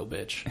definitely a grill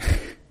bitch.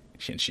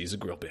 And she's a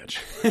grill bitch.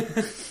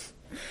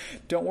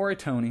 Don't worry,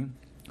 Tony.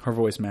 Her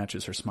voice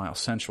matches her smile.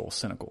 Sensual,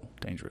 cynical,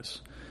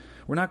 dangerous.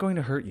 We're not going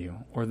to hurt you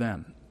or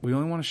them. We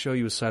only want to show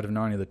you a side of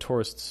Narnia that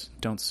tourists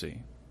don't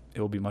see.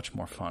 It will be much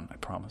more fun, I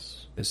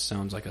promise. This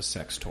sounds like a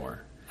sex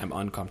tour. I'm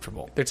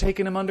uncomfortable. They're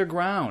taking him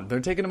underground.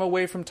 They're taking him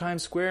away from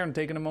Times Square and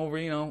taking him over,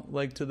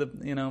 to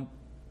the,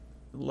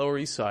 Lower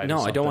East Side. No,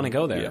 I don't want to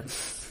go there. Yeah.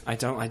 I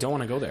don't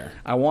want to go there.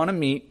 I want to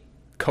meet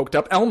coked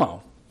up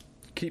Elmo.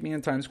 Keep me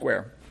in Times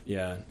Square.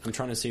 Yeah, I'm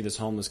trying to see this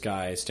homeless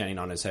guy standing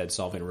on his head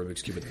solving a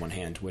Rubik's Cube with one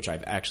hand, which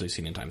I've actually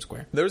seen in Times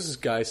Square. There was this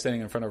guy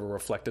standing in front of a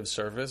reflective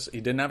surface. He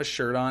didn't have a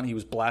shirt on. He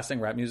was blasting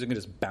rap music and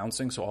just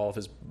bouncing, so all of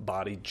his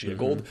body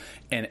jiggled.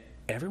 Mm-hmm. And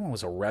everyone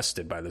was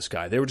arrested by this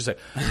guy. They were just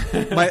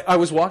like, I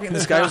was walking,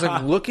 this guy was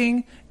like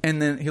looking,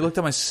 and then he looked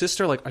at my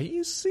sister like, "Are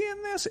you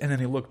seeing this?" And then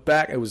he looked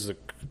back. He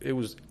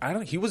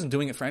wasn't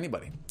doing it for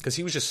anybody because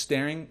he was just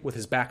staring with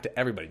his back to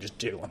everybody, just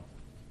jiggling.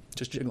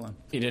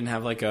 He didn't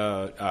have like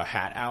a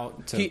hat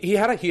out. He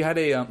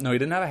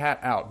didn't have a hat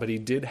out, but he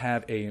did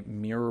have a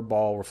mirror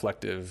ball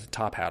reflective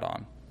top hat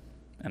on,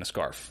 and a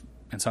scarf,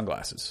 and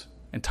sunglasses,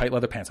 and tight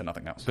leather pants, and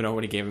nothing else. But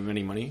nobody gave him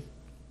any money.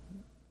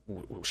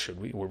 Should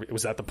we?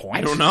 Was that the point?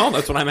 I don't know.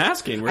 That's what I'm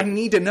asking. I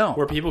need to know.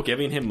 Were people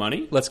giving him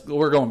money?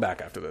 We're going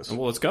back after this.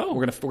 Well, let's go.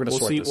 We're gonna sort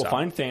this out. We'll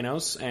find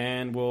Thanos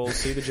and we'll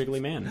see the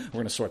jiggly man. We're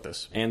gonna sort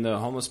this. And the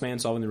homeless man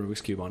solving the Rubik's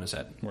Cube on his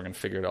head. We're gonna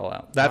figure it all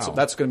out.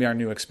 That's gonna be our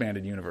new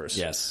expanded universe.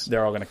 Yes.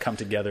 They're all gonna come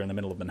together in the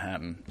middle of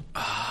Manhattan.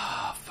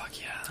 Ah, fuck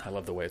yeah. I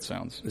love the way it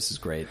sounds. This is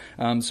great.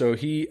 So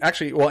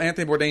Anthony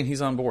Bourdain,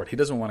 he's on board. He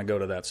doesn't want to go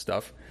to that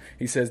stuff.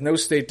 He says, "No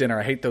state dinner.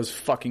 I hate those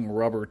fucking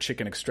rubber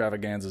chicken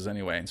extravaganzas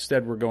anyway.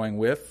 Instead, we're going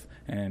with..."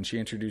 And she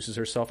introduces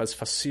herself as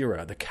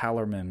Fasira, the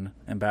Calorman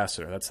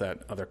ambassador. That's that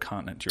other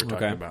continent you were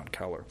talking about,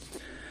 Calor.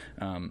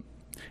 And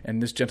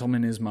this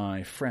gentleman is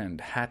my friend,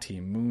 Hattie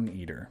Moon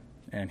Eater,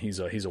 and he's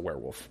a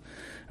werewolf.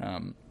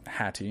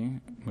 Hattie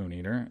Moon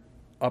Eater,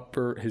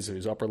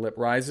 his upper lip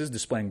rises,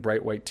 displaying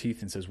bright white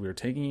teeth, and says, "We are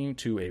taking you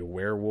to a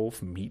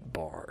werewolf meat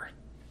bar."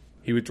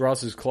 He withdraws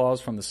his claws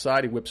from the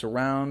side. He whips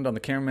around on the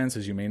cameraman,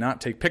 says, "You may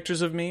not take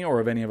pictures of me or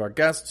of any of our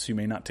guests. You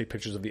may not take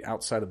pictures of the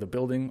outside of the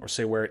building or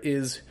say where it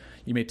is.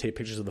 You may take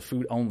pictures of the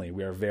food only.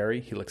 We are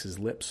he licks his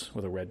lips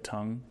with a red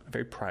tongue,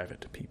 very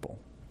private people."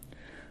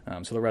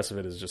 So the rest of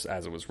it is just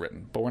as it was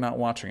written. But we're not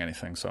watching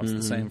anything, so it's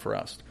the same for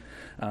us.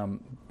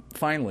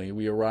 Finally,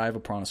 we arrive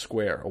upon a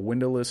square, a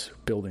windowless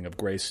building of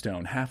gray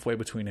stone, halfway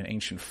between an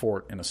ancient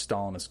fort and a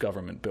Stalinist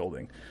government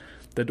building.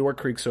 The door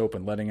creaks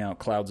open, letting out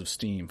clouds of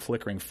steam,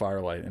 flickering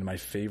firelight, and my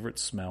favorite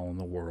smell in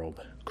the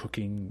world,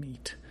 cooking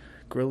meat.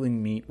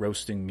 Grilling meat,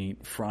 roasting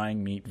meat,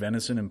 frying meat,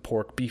 venison and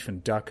pork, beef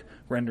and duck,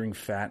 rendering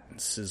fat and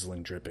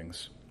sizzling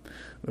drippings.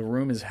 The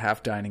room is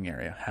half dining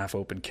area, half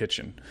open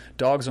kitchen.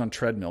 Dogs on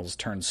treadmills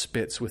turn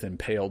spits with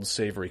impaled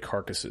savory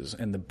carcasses,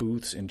 and the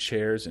booths and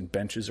chairs and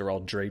benches are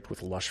all draped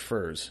with lush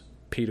furs.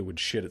 PETA would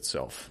shit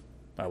itself.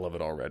 I love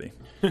it already.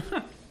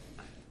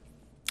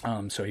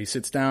 So he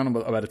sits down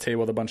about a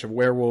table with a bunch of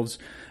werewolves.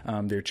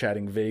 They're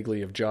chatting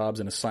vaguely of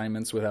jobs and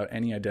assignments without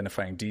any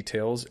identifying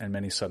details and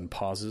many sudden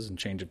pauses and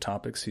change of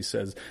topics. He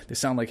says, "They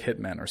sound like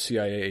hitmen or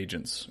CIA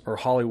agents or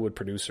Hollywood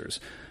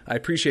producers. I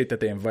appreciate that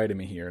they invited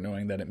me here,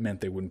 knowing that it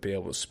meant they wouldn't be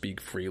able to speak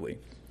freely."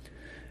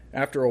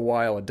 After a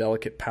while, a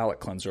delicate palate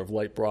cleanser of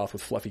light broth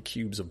with fluffy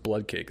cubes of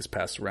blood cake is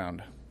passed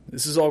around.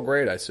 "This is all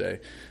great," I say,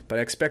 "but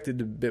I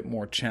expected a bit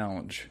more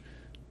challenge.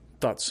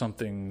 thought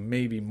something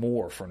maybe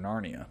more for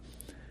Narnia.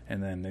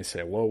 And then they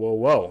say, whoa, whoa,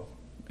 whoa.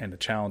 And the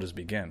challenges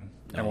begin.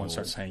 Everyone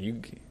starts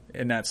saying,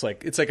 and that's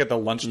like, it's like at the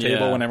lunch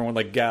table when everyone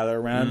like gather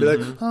around and be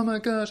like, oh my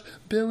gosh,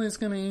 Billy's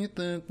going to eat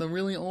the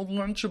really old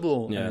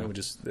Lunchable. Yeah. And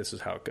this is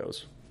how it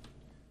goes.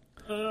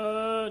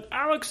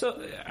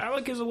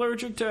 Alec is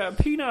allergic to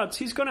peanuts.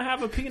 He's going to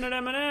have a peanut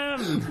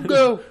M&M.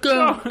 Go.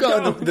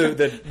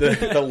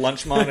 The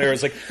lunch monitor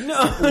is like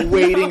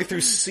wading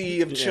through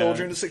sea of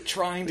children, just like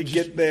trying to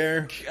get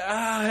there.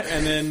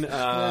 And then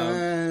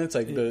it's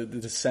like the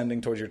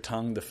descending towards your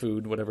tongue, the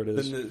food, whatever it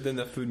is. Then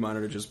the food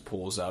monitor just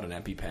pulls out an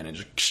EpiPen and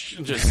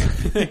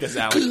just because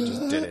Alec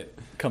just did it.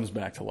 Comes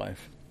back to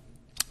life.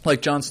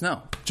 Like Jon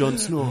Snow.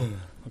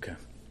 Okay.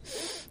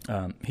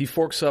 He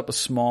forks up a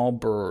small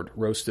bird,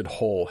 roasted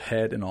whole,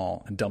 head and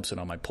all, and dumps it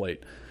on my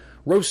plate.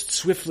 Roast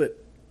Swiftlet.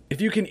 If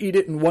you can eat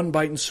it in one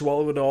bite and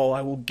swallow it all,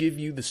 I will give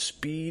you the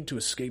speed to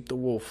escape the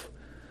wolf.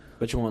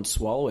 But you won't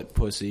swallow it,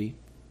 pussy.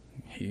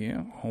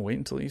 Yeah, I'll wait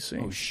until you see.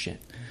 Oh,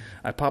 shit.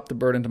 I pop the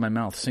bird into my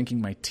mouth,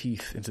 sinking my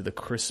teeth into the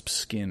crisp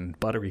skin,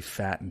 buttery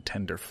fat, and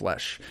tender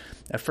flesh.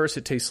 At first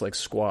it tastes like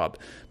squab,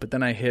 but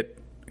then I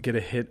get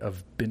a hit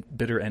of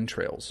bitter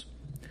entrails.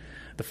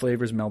 The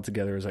flavors meld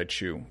together as I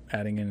chew,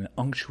 adding in an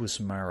unctuous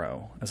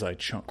marrow as I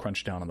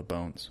crunch down on the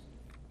bones.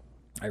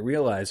 I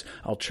realize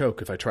I'll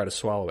choke if I try to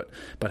swallow it,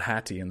 but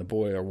Hattie and the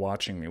boy are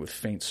watching me with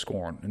faint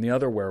scorn, and the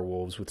other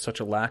werewolves with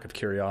such a lack of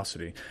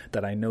curiosity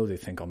that I know they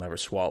think I'll never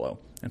swallow,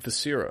 and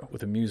Fasira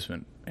with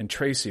amusement, and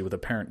Tracy with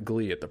apparent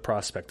glee at the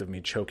prospect of me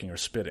choking or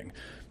spitting.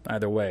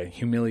 Either way,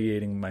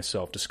 humiliating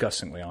myself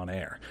disgustingly on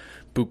air.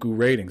 Buku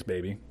ratings,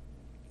 baby.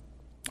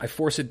 I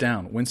force it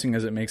down, wincing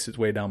as it makes its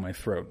way down my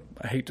throat.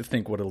 I hate to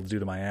think what it'll do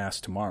to my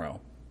ass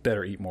tomorrow.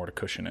 Better eat more to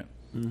cushion it.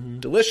 Mm-hmm.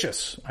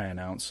 Delicious, I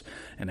announce,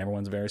 and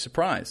everyone's very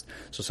surprised.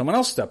 So someone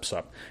else steps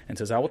up and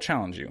says, I will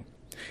challenge you.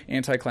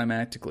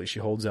 Anticlimactically, she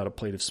holds out a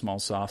plate of small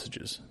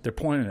sausages. They're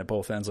pointed at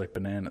both ends like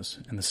bananas,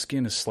 and the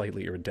skin is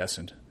slightly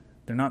iridescent.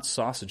 They're not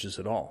sausages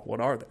at all.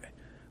 What are they?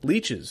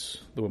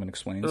 Leeches, the woman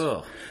explains.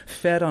 Ugh.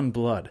 Fed on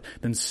blood,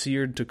 then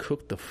seared to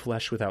cook the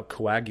flesh without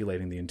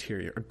coagulating the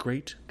interior. A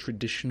great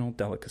traditional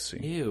delicacy.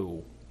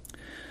 Ew.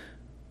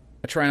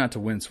 I try not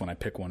to wince when I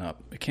pick one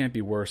up. It can't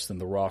be worse than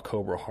the raw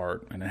cobra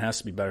heart, and it has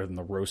to be better than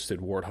the roasted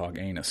warthog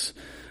anus.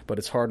 But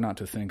it's hard not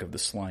to think of the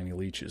slimy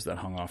leeches that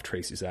hung off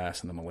Tracy's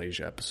ass in the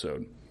Malaysia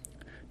episode.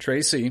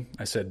 Tracy,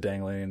 I said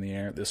dangling in the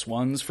air, this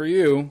one's for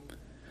you.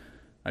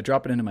 I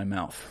drop it into my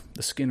mouth.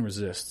 The skin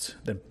resists,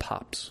 then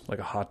pops like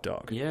a hot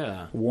dog.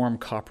 Yeah. Warm,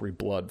 coppery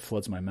blood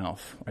floods my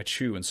mouth. I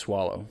chew and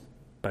swallow,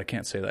 but I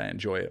can't say that I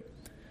enjoy it.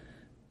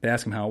 They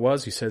ask him how it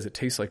was. He says it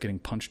tastes like getting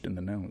punched in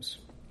the nose.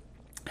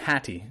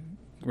 Hattie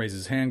raises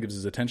his hand, gives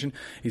his attention.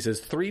 He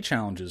says 3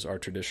 challenges are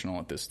traditional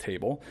at this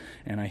table,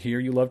 and I hear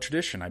you love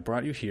tradition. I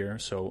brought you here,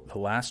 so the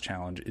last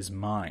challenge is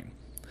mine.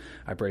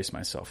 I brace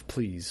myself.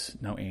 Please,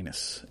 no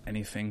anus.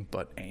 Anything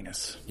but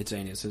anus. It's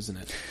anus, isn't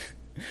it?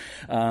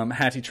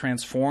 Hattie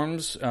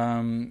transforms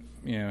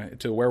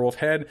to a werewolf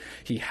head.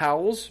 He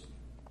howls,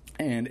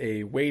 and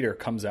a waiter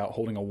comes out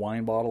holding a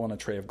wine bottle and a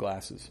tray of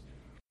glasses.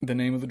 The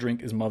name of the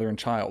drink is Mother and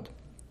Child.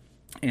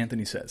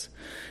 Anthony says,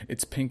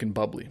 it's pink and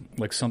bubbly,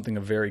 like something a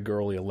very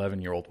girly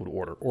 11-year-old would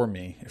order. Or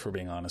me, if we're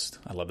being honest.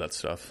 I love that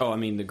stuff. Oh, I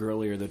mean, the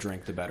girlier the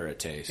drink, the better it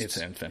tastes.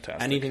 It's fantastic.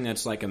 Anything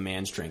that's like a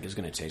man's drink is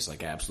going to taste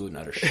like absolute and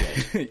utter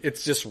shit.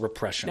 It's just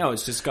repression. No,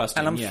 it's disgusting.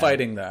 And I'm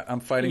fighting that. I'm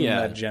fighting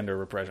that gender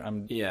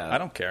repression. I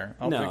don't care.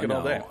 I'll drink it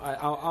all day.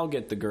 I'll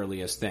get the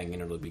girliest thing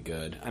and it'll be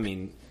good. I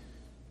mean,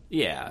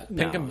 yeah.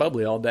 Pink and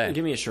bubbly all day.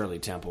 Give me a Shirley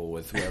Temple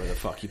with whatever the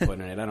fuck you put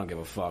in it. I don't give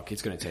a fuck.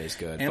 It's going to taste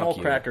good. Animal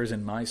crackers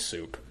in my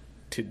soup.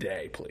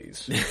 Today,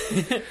 please.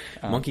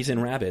 Monkeys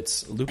and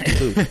rabbits,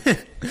 loop-de-loop.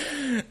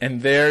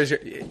 And there's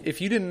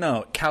if you didn't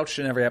know, couched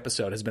in every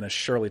episode has been a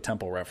Shirley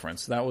Temple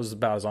reference. That was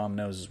about as on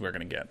nose as we're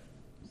going to get.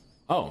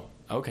 Oh,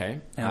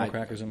 okay. Animal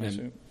crackers in my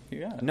soup.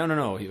 Yeah.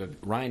 No.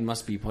 Ryan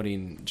must be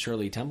putting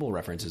Shirley Temple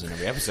references in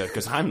every episode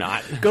because I'm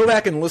not. Go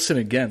back and listen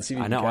again. See if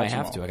you I know, I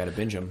have to. I got to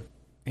binge them.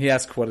 He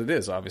asked what it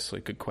is, obviously.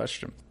 Good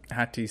question.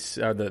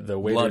 The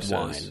waiter Blood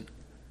says... wine.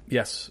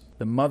 Yes.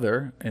 The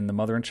mother, in the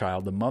mother and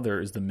child, the mother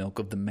is the milk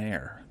of the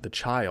mare. The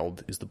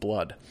child is the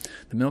blood.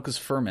 The milk is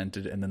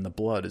fermented, and then the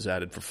blood is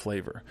added for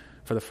flavor.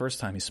 For the first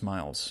time, he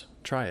smiles.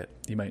 Try it.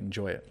 You might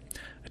enjoy it.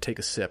 I take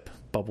a sip.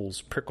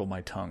 Bubbles prickle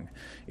my tongue.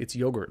 It's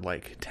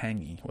yogurt-like,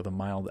 tangy, with a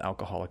mild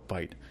alcoholic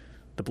bite.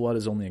 The blood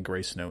is only a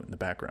grace note in the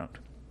background.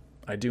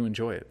 I do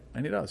enjoy it.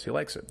 And he does. He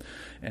likes it.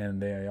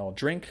 And they all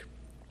drink.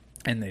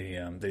 And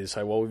they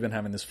decide, well, we've been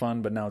having this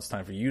fun, but now it's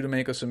time for you to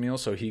make us a meal.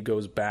 So he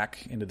goes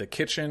back into the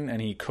kitchen, and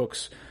he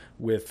cooks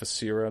with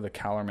Fasira, the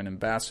Calorman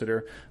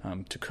ambassador,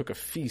 to cook a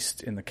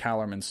feast in the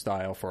Calorman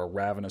style for a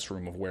ravenous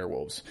room of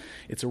werewolves.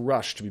 It's a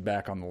rush to be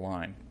back on the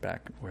line,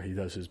 back where he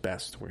does his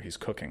best, where he's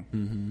cooking.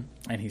 Mm-hmm.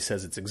 And he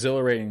says it's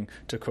exhilarating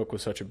to cook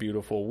with such a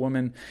beautiful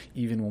woman,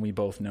 even when we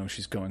both know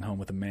she's going home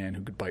with a man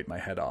who could bite my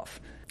head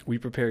off. We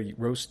prepare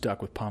roast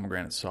duck with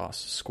pomegranate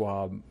sauce,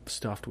 squab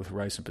stuffed with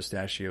rice and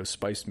pistachios,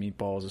 spiced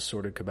meatballs,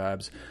 assorted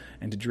kebabs,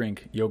 and to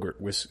drink,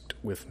 yogurt whisked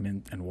with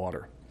mint and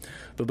water.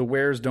 Though the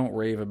wares don't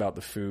rave about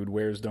the food,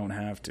 wares don't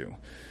have to.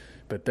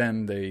 But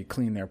then they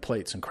clean their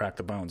plates and crack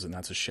the bones, and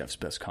that's a chef's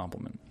best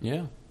compliment.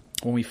 Yeah.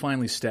 When we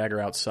finally stagger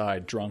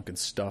outside, drunk and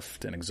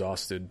stuffed and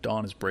exhausted,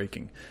 dawn is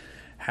breaking.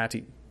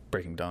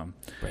 Breaking dawn.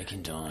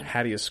 Breaking dawn.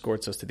 Hattie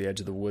escorts us to the edge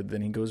of the wood,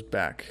 then he goes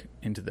back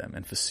into them,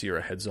 and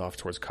Fasira heads off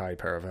towards Kai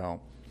Paravel.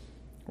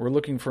 We're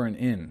looking for an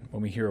inn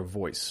when we hear a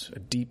voice, a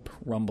deep,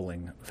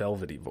 rumbling,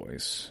 velvety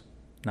voice.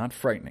 Not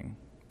frightening,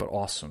 but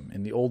awesome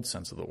in the old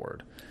sense of the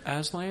word.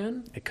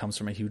 Aslan? It comes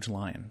from a huge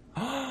lion,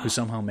 who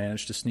somehow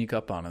managed to sneak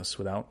up on us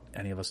without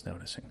any of us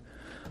noticing.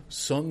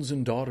 Sons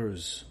and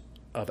daughters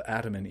of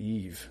Adam and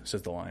Eve,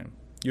 says the lion,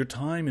 your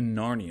time in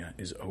Narnia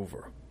is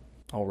over.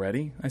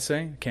 Already, I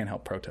say? Can't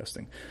help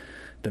protesting.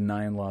 The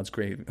Nyan nods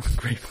gravely.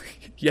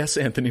 Yes,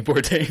 Anthony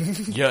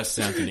Bourdain. Yes,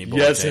 Anthony Bourdain.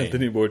 Yes,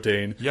 Anthony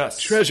Bourdain. Yes.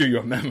 Treasure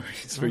your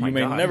memories, for you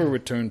may God. never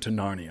return to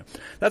Narnia.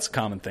 That's a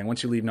common thing.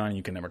 Once you leave Narnia,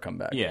 you can never come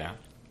back. Yeah.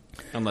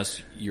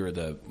 Unless you're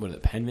the, what are the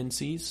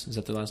Penvensees? Is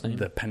that the last name?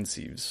 The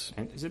Pensives.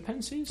 Is it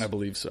Pensies? I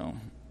believe so.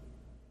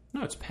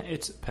 No, it's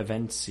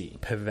Pevensey.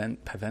 Pevensey?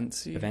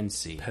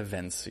 Pevensey.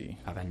 Pevensey.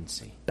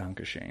 Pevensey.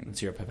 Dankeschön.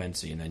 It's your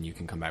Pevensey, and then you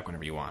can come back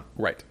whenever you want.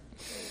 Right.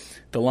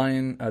 The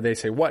lion, they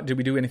say, what? Did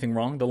we do anything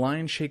wrong? The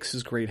lion shakes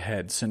his great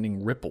head,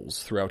 sending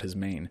ripples throughout his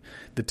mane.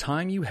 The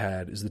time you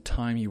had is the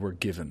time you were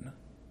given.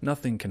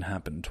 Nothing can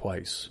happen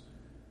twice.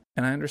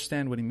 And I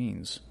understand what he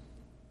means.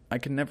 I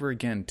can never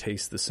again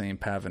taste the same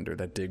pavender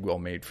that Digwell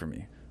made for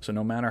me, so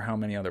no matter how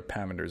many other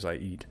pavenders I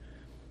eat.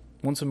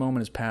 Once a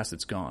moment has passed,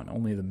 it's gone.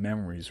 Only the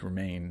memories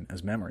remain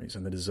as memories,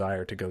 and the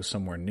desire to go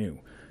somewhere new,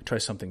 try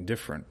something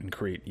different, and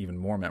create even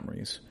more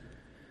memories.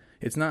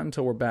 It's not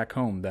until we're back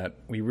home that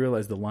we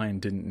realize the lion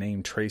didn't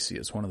name Tracy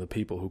as one of the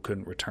people who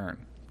couldn't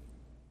return.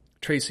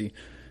 Tracy,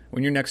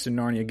 when you're next in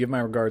Narnia, give my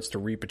regards to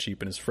Reepicheep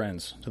and his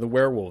friends, to the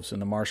werewolves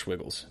and the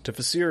marshwiggles, to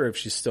Fasira if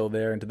she's still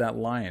there, and to that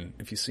lion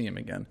if you see him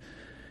again.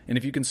 And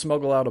if you can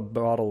smuggle out a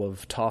bottle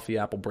of toffee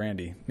apple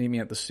brandy, meet me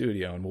at the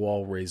studio and we'll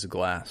all raise a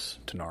glass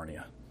to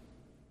Narnia.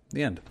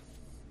 The end.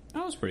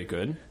 That was pretty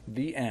good.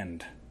 The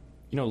end.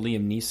 You know,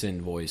 Liam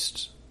Neeson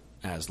voiced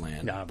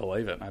Aslan. Yeah, I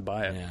believe it. I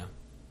buy it. Yeah.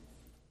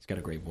 He's got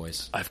a great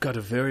voice. I've got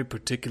a very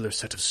particular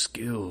set of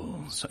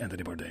skills,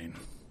 Anthony Bourdain.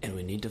 And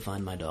we need to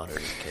find my daughter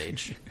in the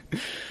cage.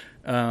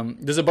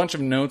 There's a bunch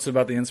of notes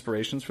about the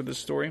inspirations for this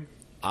story.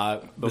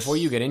 Before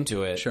you get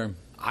into it, Sure.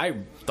 I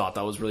thought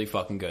that was really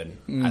fucking good.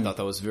 I thought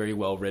that was very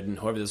well written.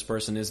 Whoever this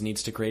person is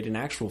needs to create an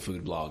actual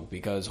food blog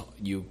because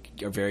you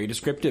are very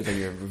descriptive and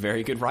you're a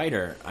very good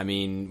writer. I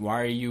mean,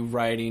 why are you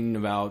writing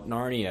about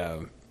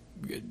Narnia?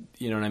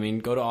 You know what I mean?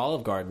 Go to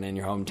Olive Garden in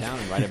your hometown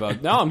and write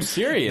about... No, I'm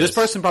serious. This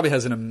person probably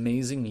has an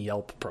amazing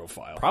Yelp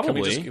profile.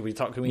 Probably. Can we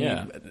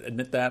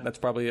admit that? That's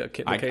probably the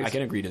case. I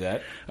can agree to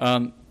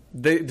that.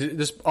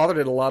 This author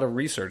did a lot of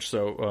research,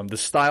 so the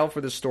style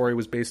for this story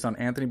was based on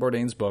Anthony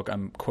Bourdain's book.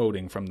 I'm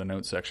quoting from the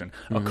notes section,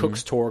 A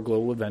Cook's Tour,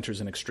 Global Adventures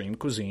in Extreme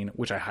Cuisine,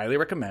 which I highly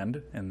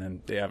recommend, and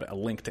then they have a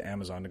link to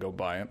Amazon to go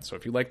buy it. So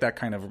if you like that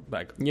kind of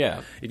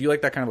if you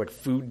like that kind of like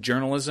food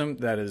journalism,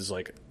 that is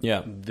like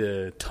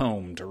the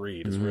tome to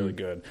read. It's really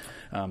good.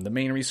 The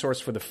main resource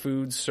for the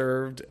food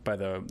served by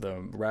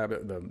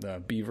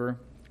the beaver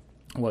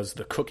was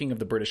The Cooking of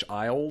the British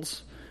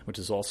Isles, which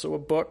is also a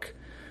book.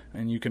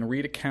 And you can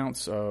read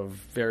accounts of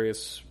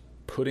various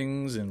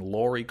puddings in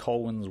Laurie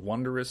Colwin's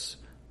wondrous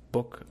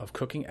book of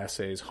cooking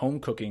essays,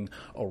 Home Cooking,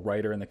 A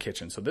Writer in the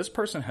Kitchen. So this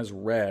person has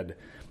read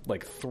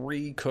like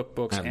 3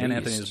 cookbooks and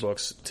Anthony's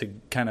books to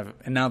kind of,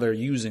 and now they're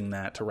using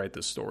that to write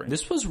this story.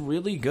 This was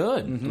really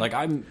good. Like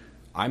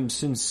I'm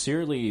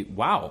sincerely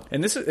wow.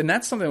 And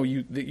that's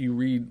something that you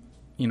read.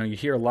 You know, you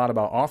hear a lot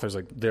about authors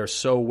like they're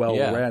so well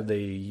read. They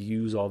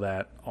use all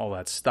that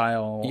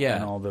style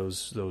and all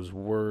those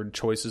word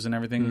choices and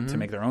everything to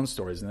make their own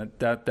stories, and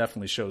that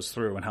definitely shows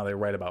through in how they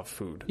write about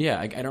food. Yeah,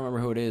 I don't remember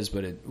who it is,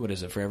 but what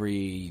is it? For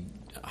every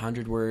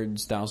 100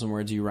 words, 1,000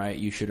 words you write,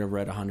 you should have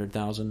read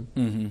 100,000.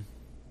 Mm-hmm.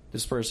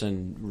 This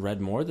person read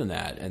more than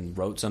that and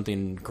wrote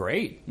something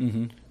great.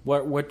 Mm-hmm.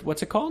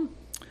 What's it called?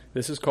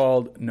 This is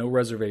called No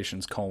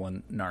Reservations: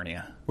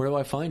 Narnia. Where do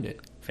I find it?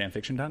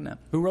 Fanfiction.net.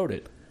 Who wrote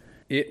it?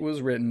 It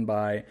was written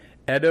by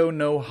Edo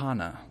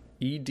Nohana,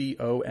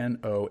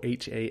 Edonohana,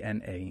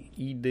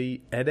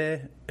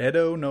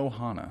 Edo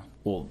Nohana.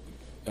 Well,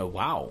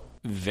 wow.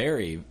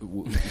 Very,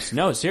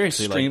 no,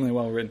 seriously. Extremely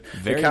well written. The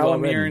Very well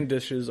Calamiran written.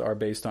 dishes are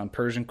based on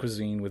Persian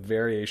cuisine with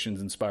variations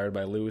inspired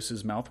by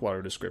Lewis's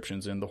mouthwater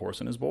descriptions in The Horse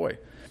and His Boy.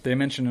 They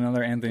mention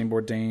another Anthony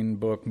Bourdain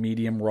book,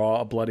 Medium Raw,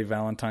 A Bloody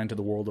Valentine to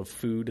the World of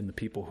Food and the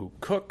People Who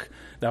Cook.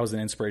 That was an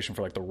inspiration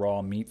for like the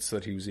raw meats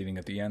that he was eating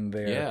at the end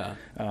there.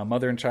 Yeah.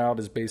 Mother and Child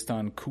is based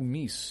on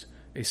kumis,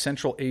 a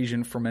Central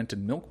Asian fermented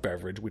milk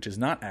beverage, which is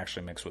not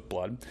actually mixed with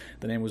blood.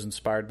 The name was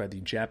inspired by the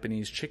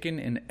Japanese chicken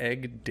and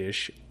egg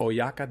dish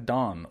Oyaka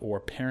Don, or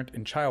parent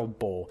and child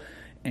bowl.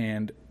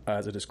 And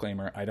as a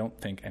disclaimer, I don't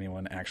think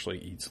anyone actually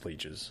eats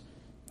leeches.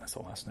 That's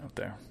the last note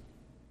there.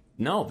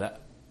 No,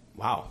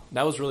 wow,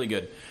 that was really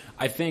good.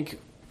 I think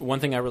one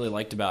thing I really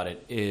liked about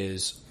it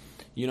is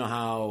You know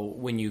how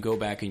when you go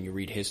back and you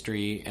read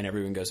history and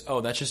everyone goes,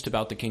 oh, that's just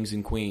about the kings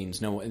and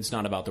queens. No, it's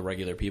not about the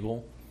regular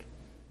people.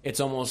 It's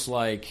almost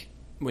like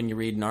when you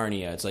read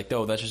Narnia, it's like,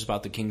 oh, that's just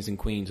about the kings and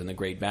queens and the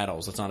great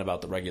battles. That's not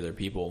about the regular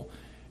people.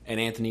 And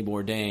Anthony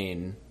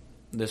Bourdain,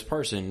 this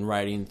person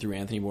writing through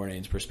Anthony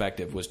Bourdain's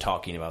perspective, was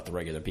talking about the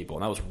regular people.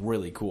 And that was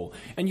really cool.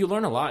 And you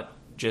learn a lot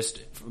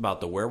just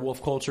about the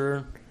werewolf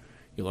culture.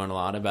 You learn a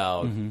lot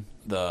about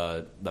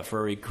the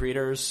furry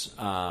creators.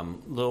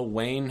 Lil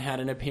Wayne had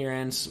an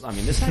appearance. I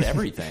mean, this had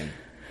everything.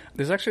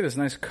 There's actually this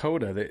nice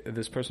coda that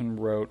this person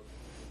wrote.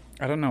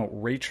 I don't know,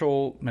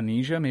 Rachel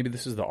Manesia, maybe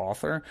this is the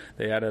author.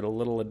 They added a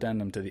little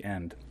addendum to the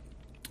end.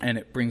 And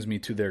it brings me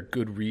to their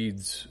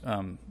Goodreads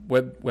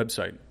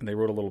website. And they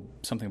wrote a little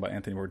something about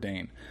Anthony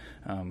Bourdain.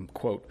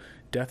 Quote,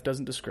 death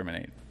doesn't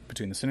discriminate.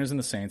 Between the sinners and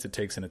the saints, it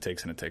takes and it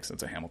takes and it takes.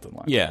 That's a Hamilton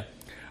line. Yeah.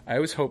 I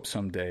always hoped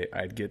someday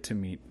I'd get to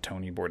meet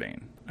Tony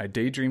Bourdain. I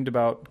daydreamed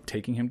about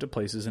taking him to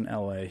places in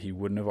L.A. he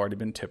wouldn't have already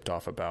been tipped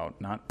off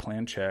about. Not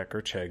Plan Check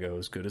or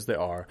Chegos, good as they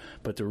are,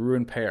 but to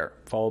Ruin Pear,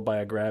 followed by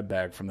a grab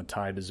bag from the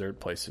Thai dessert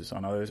places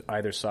on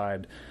either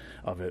side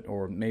of it,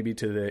 or maybe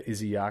to the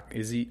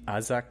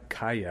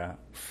Izakaya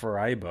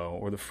Furaibo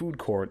or the food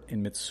court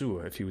in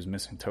Mitsuya if he was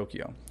missing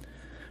Tokyo.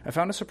 I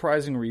found a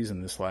surprising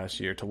reason this last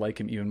year to like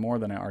him even more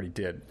than I already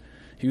did.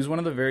 He was one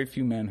of the very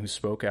few men who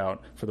spoke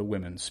out for the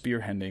women,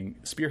 spearheading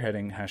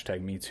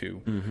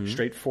 #MeToo,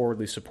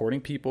 straightforwardly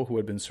supporting people who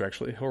had been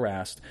sexually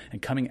harassed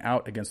and coming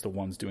out against the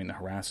ones doing the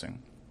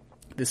harassing.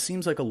 This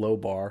seems like a low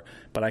bar,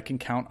 but I can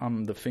count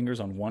on the fingers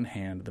on one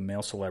hand the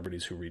male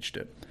celebrities who reached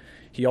it.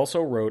 He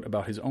also wrote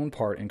about his own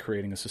part in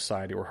creating a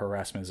society where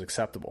harassment is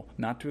acceptable,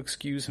 not to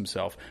excuse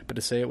himself, but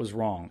to say it was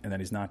wrong and that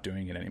he's not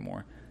doing it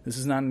anymore. This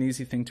is not an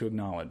easy thing to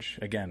acknowledge.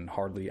 Again,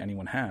 hardly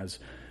anyone has,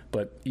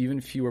 but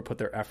even fewer put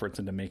their efforts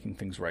into making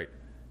things right.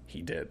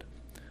 He did.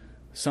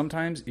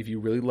 Sometimes, if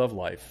you really love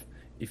life,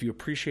 if you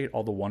appreciate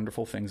all the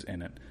wonderful things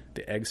in it,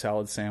 the egg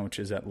salad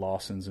sandwiches at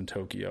Lawson's in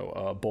Tokyo,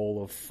 a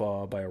bowl of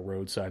pho by a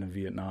roadside in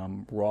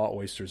Vietnam, raw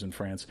oysters in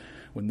France,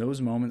 when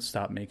those moments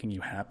stop making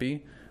you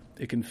happy,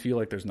 it can feel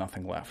like there's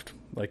nothing left,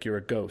 like you're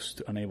a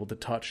ghost, unable to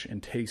touch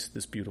and taste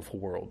this beautiful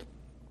world.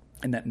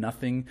 And that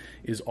nothing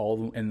is all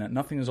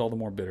the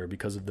more bitter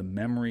because of the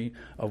memory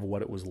of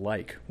what it was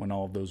like when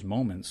all of those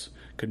moments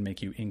could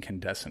make you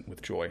incandescent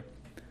with joy.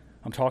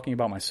 I'm talking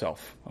about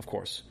myself, of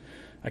course.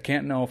 I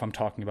can't know if I'm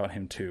talking about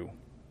him too.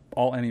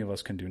 All any of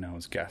us can do now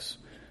is guess.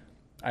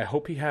 I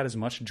hope he had as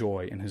much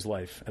joy in his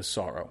life as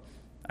sorrow.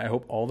 I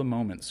hope all the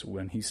moments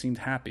when he seemed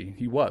happy,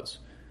 he was.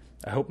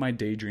 I hope my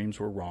daydreams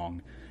were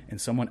wrong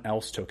and someone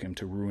else took him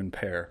to Ruin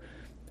Pear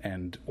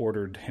and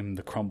ordered him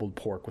the crumbled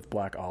pork with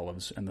black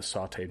olives and the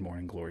sautéed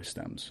morning glory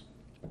stems.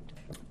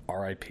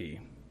 R.I.P.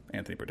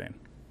 Anthony Bourdain.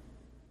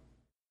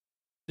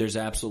 There's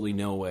absolutely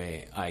no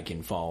way I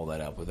can follow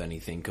that up with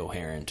anything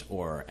coherent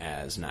or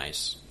as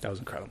nice. That was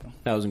incredible.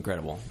 That was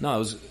incredible. No, it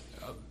was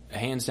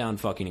hands down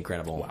fucking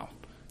incredible. Wow.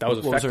 That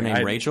was what was her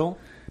name? Rachel?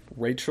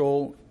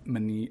 Rachel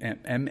Manija.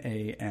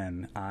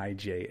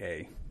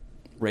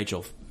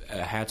 Rachel,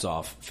 hats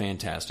off.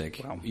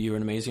 Fantastic. Wow. You're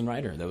an amazing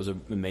writer. That was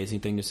an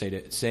amazing thing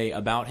to say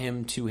about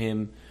him to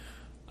him.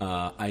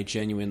 I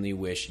genuinely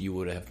wish you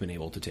would have been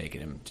able to take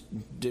him.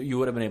 You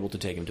would have been able to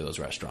take him to those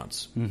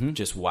restaurants. Mm-hmm.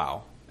 Just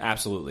wow.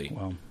 Absolutely.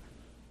 Wow.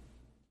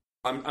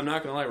 I'm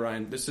not going to lie,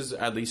 Ryan. This is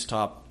at least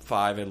top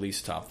 5, at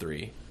least top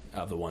 3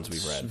 of the ones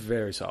we've read. It's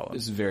very solid.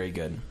 This is very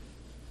good.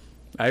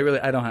 I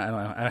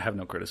have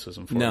no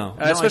criticism for it.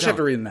 especially Especially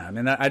after reading that. I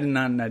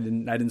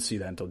mean, I didn't see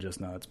that until just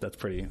now. That's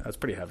pretty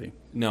heavy.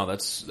 No,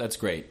 that's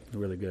great.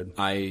 Really good.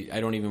 I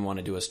don't even want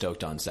to do a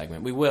stoked on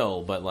segment. We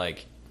will, but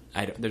like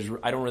I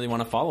don't really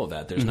want to follow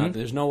that.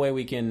 There's no way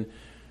we can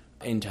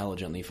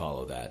intelligently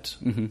follow that.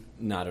 Mm-hmm.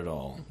 Not at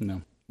all.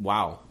 No.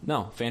 Wow.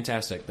 No,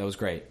 fantastic. That was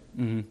great.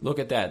 Mm-hmm. Look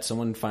at that.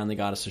 Someone finally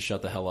got us to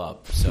shut the hell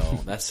up. So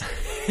that's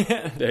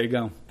there you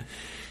go.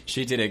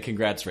 She did it.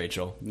 Congrats,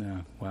 Rachel.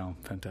 Yeah. Wow.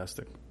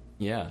 Fantastic.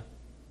 Yeah.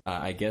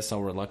 I guess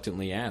I'll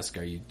reluctantly ask,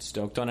 are you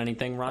stoked on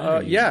anything,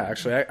 Ryan? Yeah,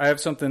 actually. I have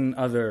something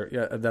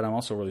that I'm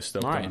also really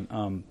stoked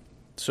on.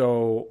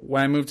 So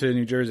when I moved to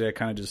New Jersey, I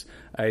kind of just,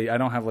 I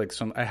don't have like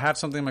I have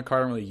something in my car.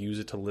 I don't really use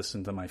it to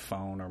listen to my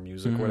phone or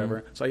music or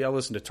whatever. So I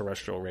listen to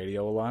terrestrial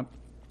radio a lot.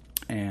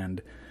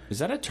 And is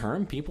that a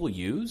term people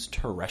use?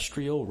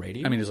 Terrestrial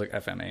radio? I mean, it's like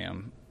FM,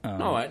 AM.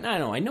 No,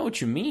 I know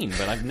what you mean,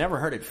 but I've never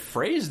heard it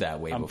phrased that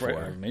way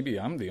before. Maybe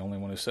I'm the only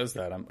one who says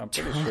that. I'm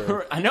pretty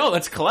sure. I know,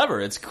 that's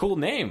clever. It's a cool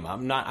name.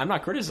 I'm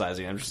not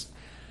criticizing. I've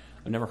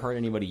never heard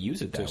anybody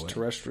use it that way. There's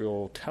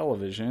terrestrial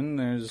television.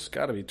 There's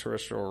got to be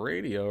terrestrial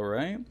radio,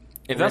 right?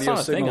 If that's not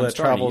a thing, I'm that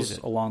starting travels to use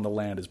it. along the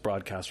land is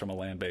broadcast from a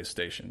land-based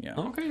station. Yeah.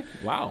 Okay.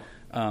 Wow.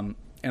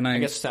 And I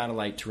guess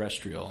satellite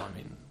terrestrial. I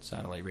mean,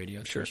 satellite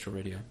radio, terrestrial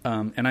radio.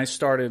 And I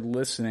started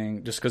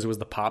listening just because it was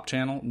the pop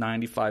channel,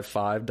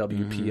 95.5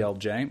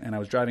 WPLJ. And I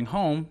was driving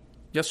home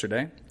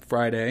yesterday,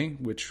 Friday,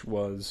 which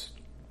was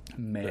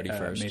May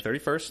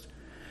 31st.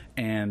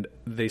 And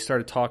they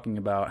started talking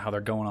about how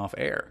they're going off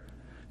air.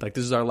 Like,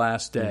 this is our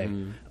last day.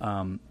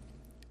 And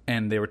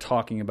and they were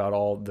talking about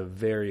all the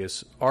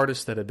various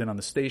artists that had been on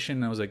the station.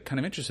 And I was like kind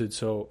of interested,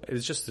 so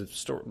it's just a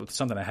story,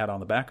 something I had on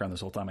the background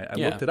this whole time. I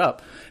looked it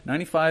up.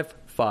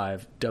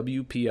 95.5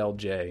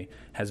 WPLJ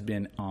has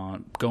been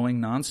going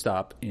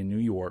nonstop in New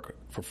York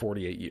for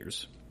 48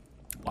 years.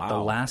 Wow. The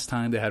last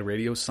time they had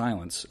radio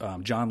silence,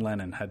 John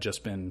Lennon had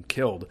just been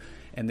killed,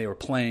 and they were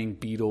playing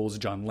Beatles,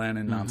 John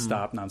Lennon,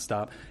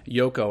 nonstop.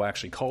 Yoko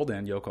actually called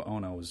in. Yoko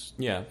Ono was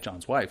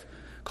John's wife.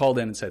 Called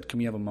in and said, "Can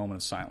we have a moment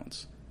of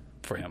silence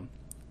for him?"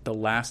 The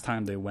last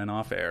time they went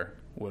off air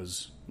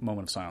was a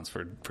moment of silence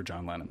for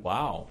John Lennon.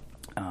 Wow.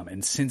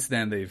 And since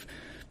then, they've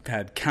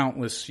had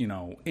countless,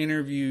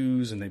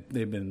 interviews, and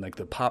they've been like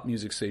the pop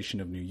music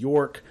station of New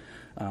York.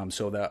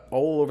 So that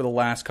all over the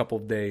last couple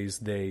of days,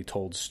 they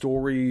told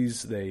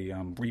stories. They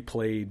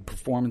replayed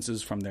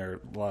performances from their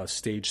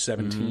Stage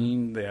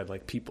 17. They had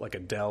like people like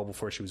Adele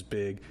before she was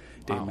big,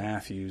 Dave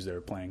Matthews. They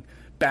were playing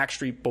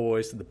Backstreet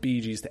Boys to the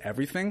Bee Gees to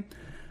everything.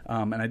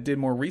 And I did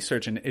more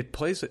research, and it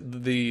plays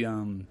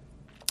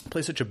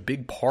such a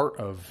big part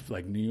of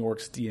like New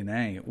York's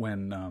DNA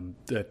when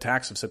the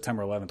attacks of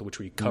September 11th, which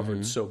we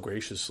covered so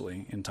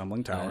graciously in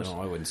Tumbling Towers.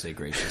 I wouldn't say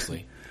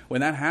graciously.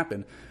 When that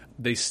happened,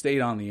 they stayed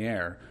on the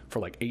air for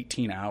like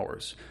 18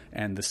 hours,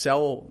 and the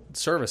cell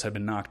service had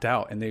been knocked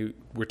out, and they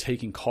were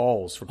taking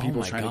calls for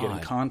people trying to get in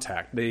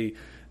contact. They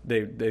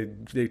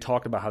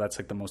talked about how that's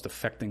like the most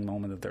affecting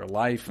moment of their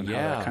life, and how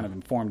that kind of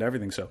informed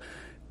everything. So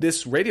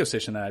this radio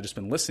station that I've just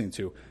been listening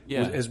to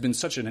has been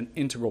such an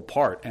integral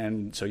part.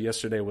 And so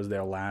yesterday was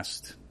their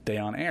last day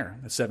on air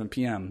at 7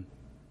 p.m.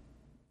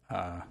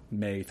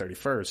 May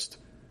 31st.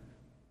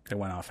 They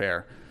went off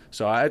air.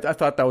 So I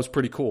thought that was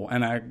pretty cool.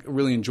 And I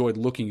really enjoyed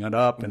looking it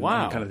up and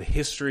kind of the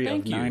history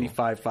of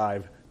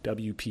 95.5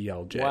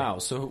 WPLJ. Wow.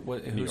 So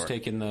who's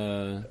taking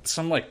the...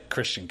 Some like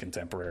Christian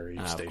contemporary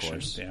station. Of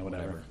course. Yeah,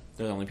 whatever.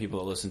 They're the only people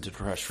that listen to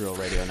terrestrial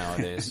radio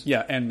nowadays.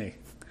 Yeah, and me.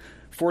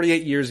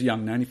 48 years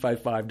young,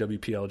 95.5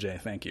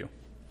 WPLJ. Thank you.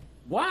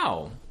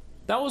 Wow.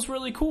 That was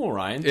really cool,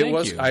 Ryan.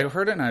 Thank you. I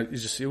heard it, and it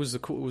was really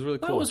cool.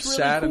 That was really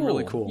sad cool. and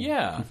really cool.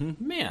 Yeah.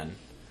 Man.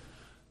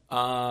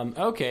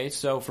 Okay,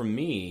 so for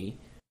me,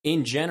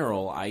 in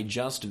general, I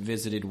just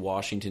visited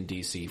Washington,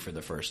 D.C. for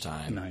the first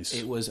time. Nice.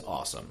 It was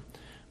awesome.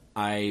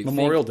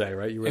 Memorial Day,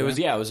 right? You were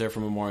I was there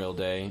for Memorial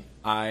Day.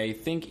 I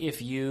think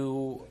if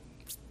you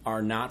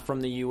are not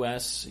from the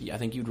U.S., I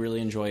think you'd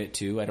really enjoy it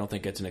too. I don't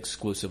think it's an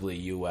exclusively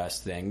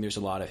U.S. thing. There's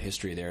a lot of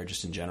history there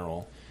just in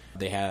general.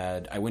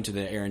 I went to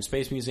the Air and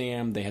Space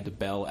Museum. They had the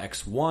Bell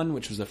X-1,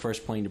 which was the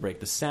first plane to break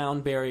the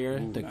sound barrier.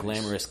 Nice.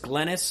 Glamorous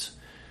Glennis,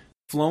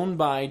 flown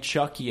by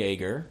Chuck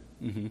Yeager.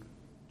 Mm-hmm.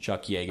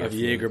 Chuck Yeager. Of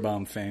Jaeger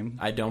bomb fame.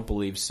 I don't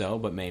believe so,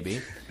 but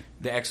maybe.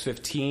 The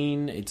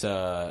X-15, it's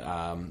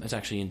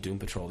actually in Doom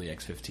Patrol, the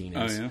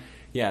X-15 is. Oh, yeah?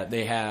 Yeah,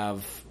 they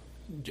have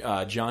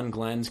John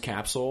Glenn's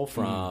capsule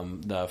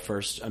from the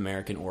first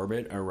American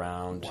orbit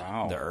around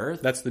the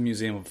Earth. That's the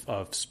Museum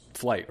of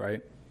Flight,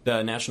 right?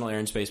 The National Air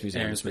and Space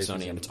Museum in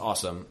Smithsonian. It's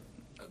awesome.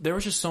 There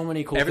was just so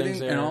many cool things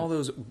there. And all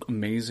those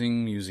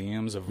amazing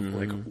museums of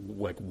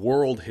like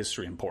world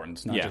history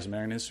importance, not just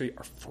American history,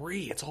 are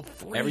free. It's all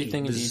free.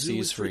 Everything in DC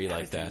is free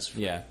like that.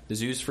 Yeah, the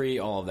zoo's free,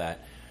 all of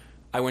that.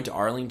 I went to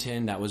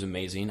Arlington. That was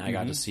amazing. I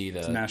got to see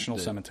the National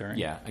Cemetery.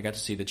 Yeah, I got to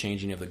see the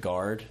changing of the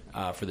guard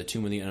for the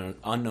Tomb of the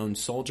Unknown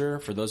Soldier.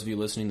 For those of you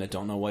listening that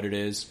don't know what it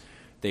is,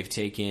 they've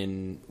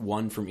taken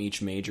one from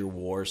each major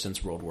war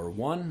since World War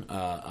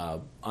I,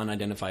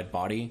 unidentified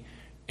body,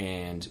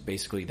 and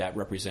basically that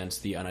represents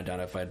the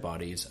unidentified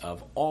bodies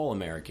of all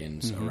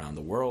Americans around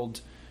the world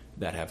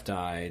that have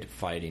died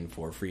fighting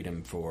for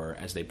freedom for,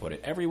 as they put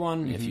it,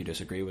 everyone. If you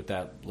disagree with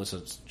that, let's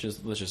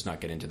just not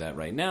get into that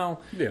right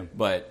now. Yeah,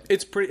 but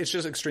it's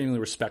just extremely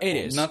respectful. It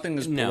is. Nothing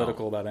is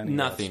political about any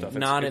nothing, of that stuff.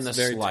 Not it's in the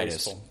very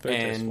slightest. Tasteful. Very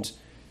and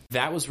tasteful.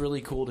 That was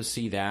really cool to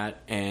see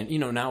that. And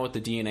now with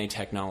the DNA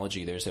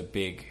technology, there's a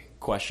big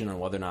question on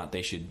whether or not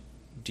they should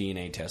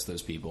DNA test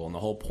those people, and the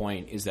whole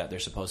point is that they're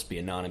supposed to be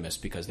anonymous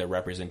because they're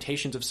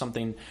representations of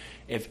something.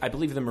 If I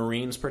believe the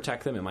Marines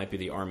protect them, it might be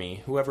the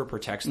Army. Whoever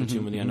protects the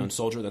Tomb of the Unknown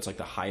Soldier, that's like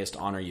the highest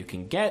honor you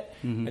can get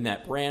in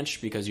that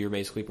branch, because you're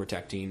basically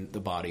protecting the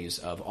bodies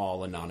of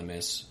all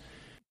anonymous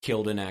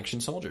killed in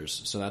action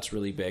soldiers. So that's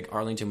really big.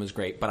 Arlington was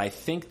great, but I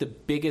think the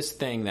biggest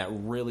thing that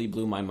really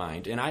blew my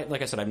mind, and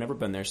like I said, I've never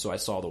been there, so I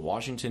saw the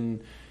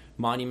Washington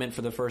Monument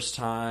for the first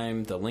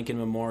time, the Lincoln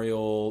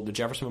Memorial, the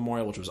Jefferson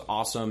Memorial, which was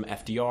awesome,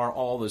 FDR,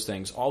 all those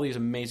things, all these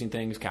amazing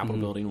things, Capitol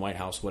Building, White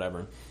House,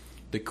 whatever.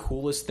 The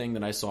coolest thing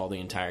that I saw the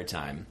entire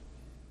time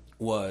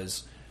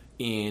was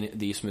in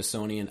the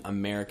Smithsonian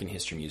American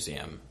History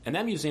Museum. And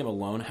that museum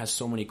alone has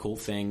so many cool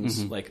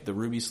things, like the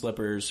ruby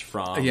slippers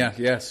from...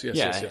 Yes.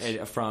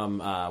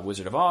 From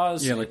Wizard of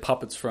Oz. Yeah, like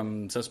puppets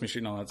from Sesame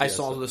Street and all that. I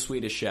saw the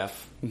Swedish Chef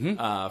from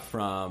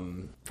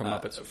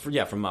Muppets.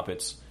 From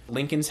Muppets.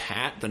 Lincoln's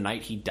hat the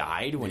night he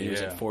died when he was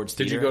at Ford's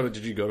Theater.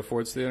 Did you go to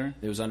Ford's Theater?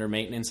 It was under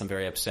maintenance. I'm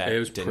very upset. It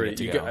was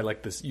pretty. I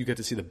like this. You get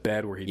to see the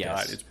bed where he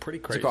died. It's pretty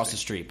crazy. It's across the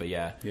street, but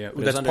yeah. But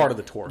that's part of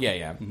the tour.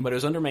 Yeah. But it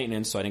was under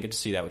maintenance, so I didn't get to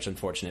see that, which is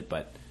unfortunate,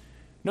 but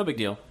no big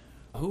deal.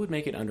 Who would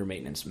make it under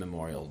maintenance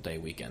Memorial Day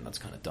weekend? That's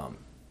kind of dumb.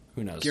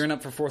 Who knows? Gearing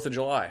up for 4th of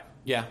July.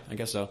 Yeah, I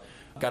guess so.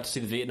 Got to see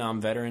the Vietnam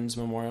Veterans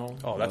Memorial.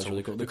 Oh, that was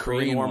really cool. The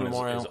Korean War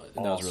Memorial.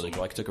 That was really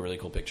cool. I took a really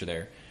cool picture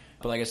there.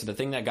 But like I said, the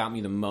thing that got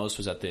me the most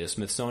was at the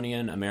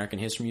Smithsonian American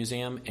History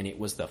Museum, and it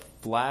was the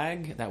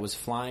flag that was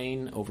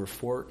flying over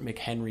Fort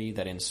McHenry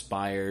that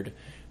inspired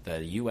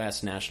the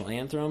U.S. national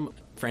anthem.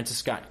 Francis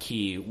Scott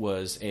Key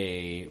was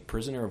a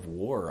prisoner of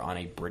war on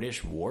a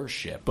British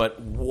warship.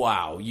 But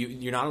wow,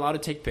 you're not allowed to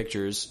take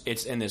pictures.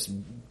 It's in this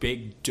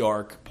big,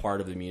 dark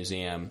part of the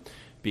museum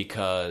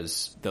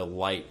because the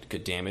light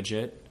could damage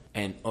it.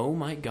 And oh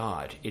my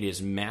God, it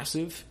is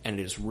massive, and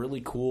it is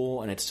really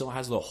cool, and it still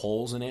has the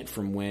holes in it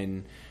from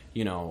when,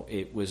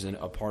 it was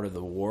a part of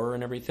the war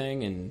and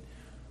everything. And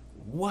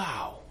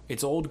wow,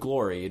 it's old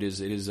glory. It's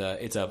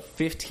a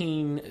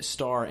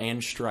 15-star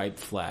and striped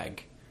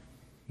flag.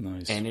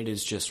 Nice. And it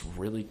is just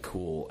really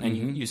cool.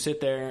 And you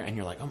sit there and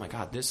you're like, oh my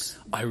God, this...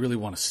 I really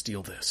want to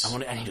steal this.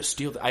 I need to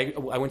steal... I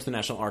went to the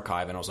National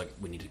Archive and I was like,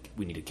 we need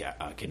to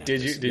kidnap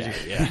Did this. Did you?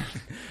 Yeah.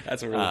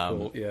 That's a really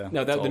cool... Yeah.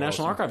 No, the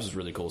National Archives is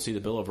really cool. See the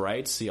Bill of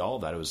Rights, see all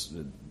of that. It was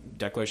the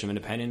Declaration of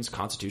Independence,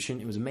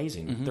 Constitution. It was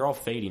amazing. They're all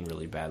fading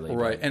really badly.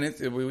 Right. And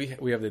we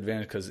have the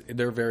advantage because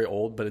they're very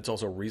old, but it's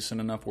also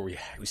recent enough where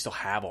we still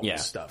have all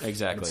this stuff.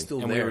 Exactly. And it's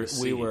still and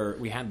there.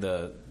 we had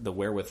the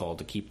wherewithal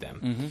to keep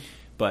them.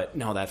 But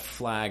no, that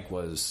flag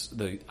was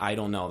I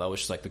don't know, that was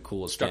just like the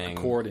coolest Struck thing. A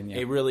chord in you.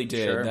 It really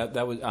did. Sure.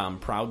 That was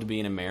Proud to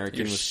Be an American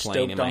You're was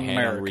playing in my stoked on head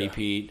on America.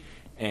 repeat.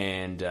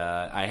 And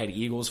I had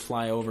eagles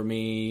fly over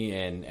me,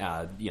 and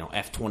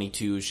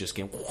F-22s just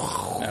getting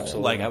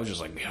Absolutely. like I was just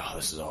like, yeah,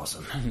 this is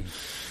awesome.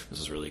 This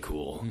is really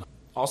cool.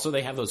 Also,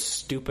 they have those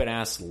stupid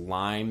ass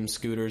Lime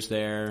scooters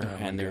there,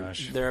 and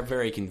they're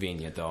very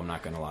convenient though. I'm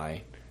not gonna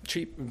lie.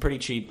 Pretty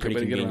cheap, pretty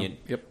convenient.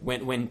 Yep.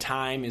 When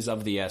time is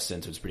of the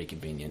essence, it's pretty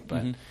convenient,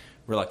 but.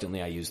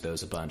 Reluctantly, I use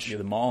those a bunch. Yeah,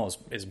 the mall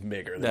is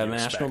bigger than the you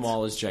National expect.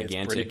 Mall is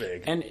gigantic. It's pretty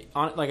big. And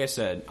like I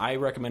said, I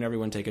recommend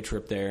everyone take a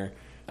trip there.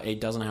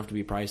 It doesn't have to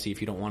be pricey if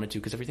you don't want it to,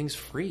 because everything's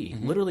free.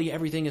 Literally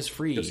everything is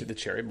free. Go see the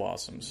cherry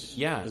blossoms.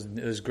 Yeah.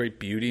 There's great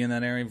beauty in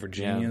that area.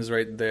 Virginia's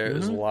right there.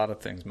 There's a lot of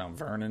things. Mount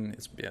Vernon.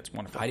 It's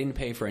wonderful. I didn't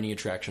pay for any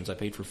attractions. I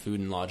paid for food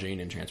and lodging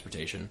and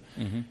transportation.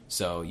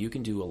 So you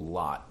can do a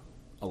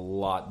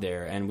lot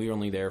there. And we were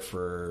only there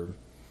for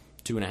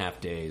 2.5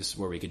 days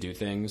where we could do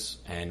things,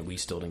 and we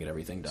still didn't get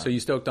everything done. So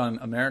you stoked on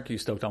America? You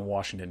stoked on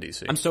Washington,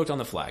 D.C.? I'm stoked on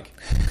the flag.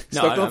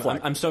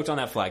 I'm stoked on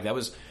that flag. That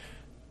was...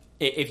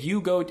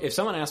 If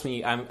someone asked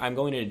me, I'm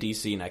going into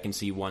D.C. and I can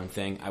see one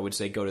thing, I would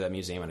say go to that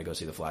museum and go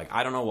see the flag.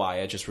 I don't know why.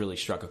 It just really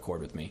struck a chord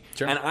with me.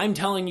 Sure. And I'm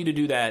telling you to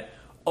do that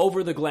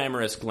over the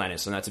glamorous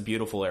Glennis, and that's a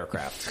beautiful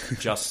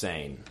aircraft. Just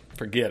saying.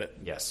 Forget it.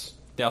 Yes.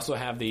 They also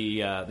have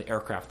the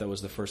aircraft that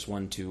was the first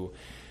one to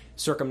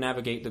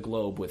circumnavigate the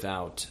globe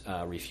without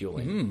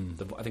refueling.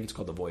 I think it's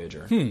called the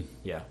Voyager.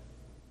 Yeah.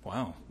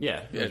 Wow.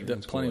 Yeah.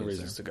 There's plenty of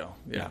reasons to go.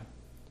 Yeah.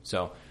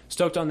 So,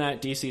 stoked on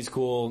that. DC's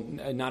cool.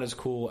 Not as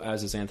cool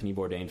as this Anthony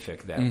Bourdain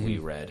fic that we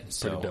read.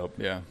 So, pretty dope,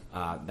 yeah.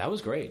 That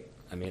was great.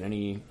 I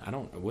mean,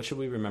 what should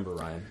we remember,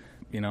 Ryan?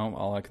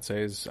 All I could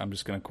say is I'm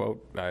just going to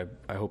quote, I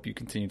hope you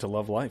continue to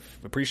love life.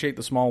 Appreciate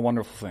the small,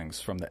 wonderful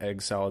things, from the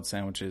egg salad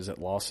sandwiches at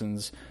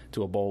Lawson's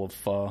to a bowl of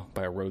pho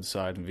by a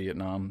roadside in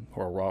Vietnam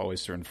or a raw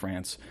oyster in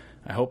France.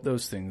 I hope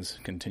those things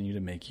continue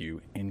to make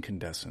you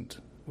incandescent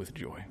with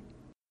joy.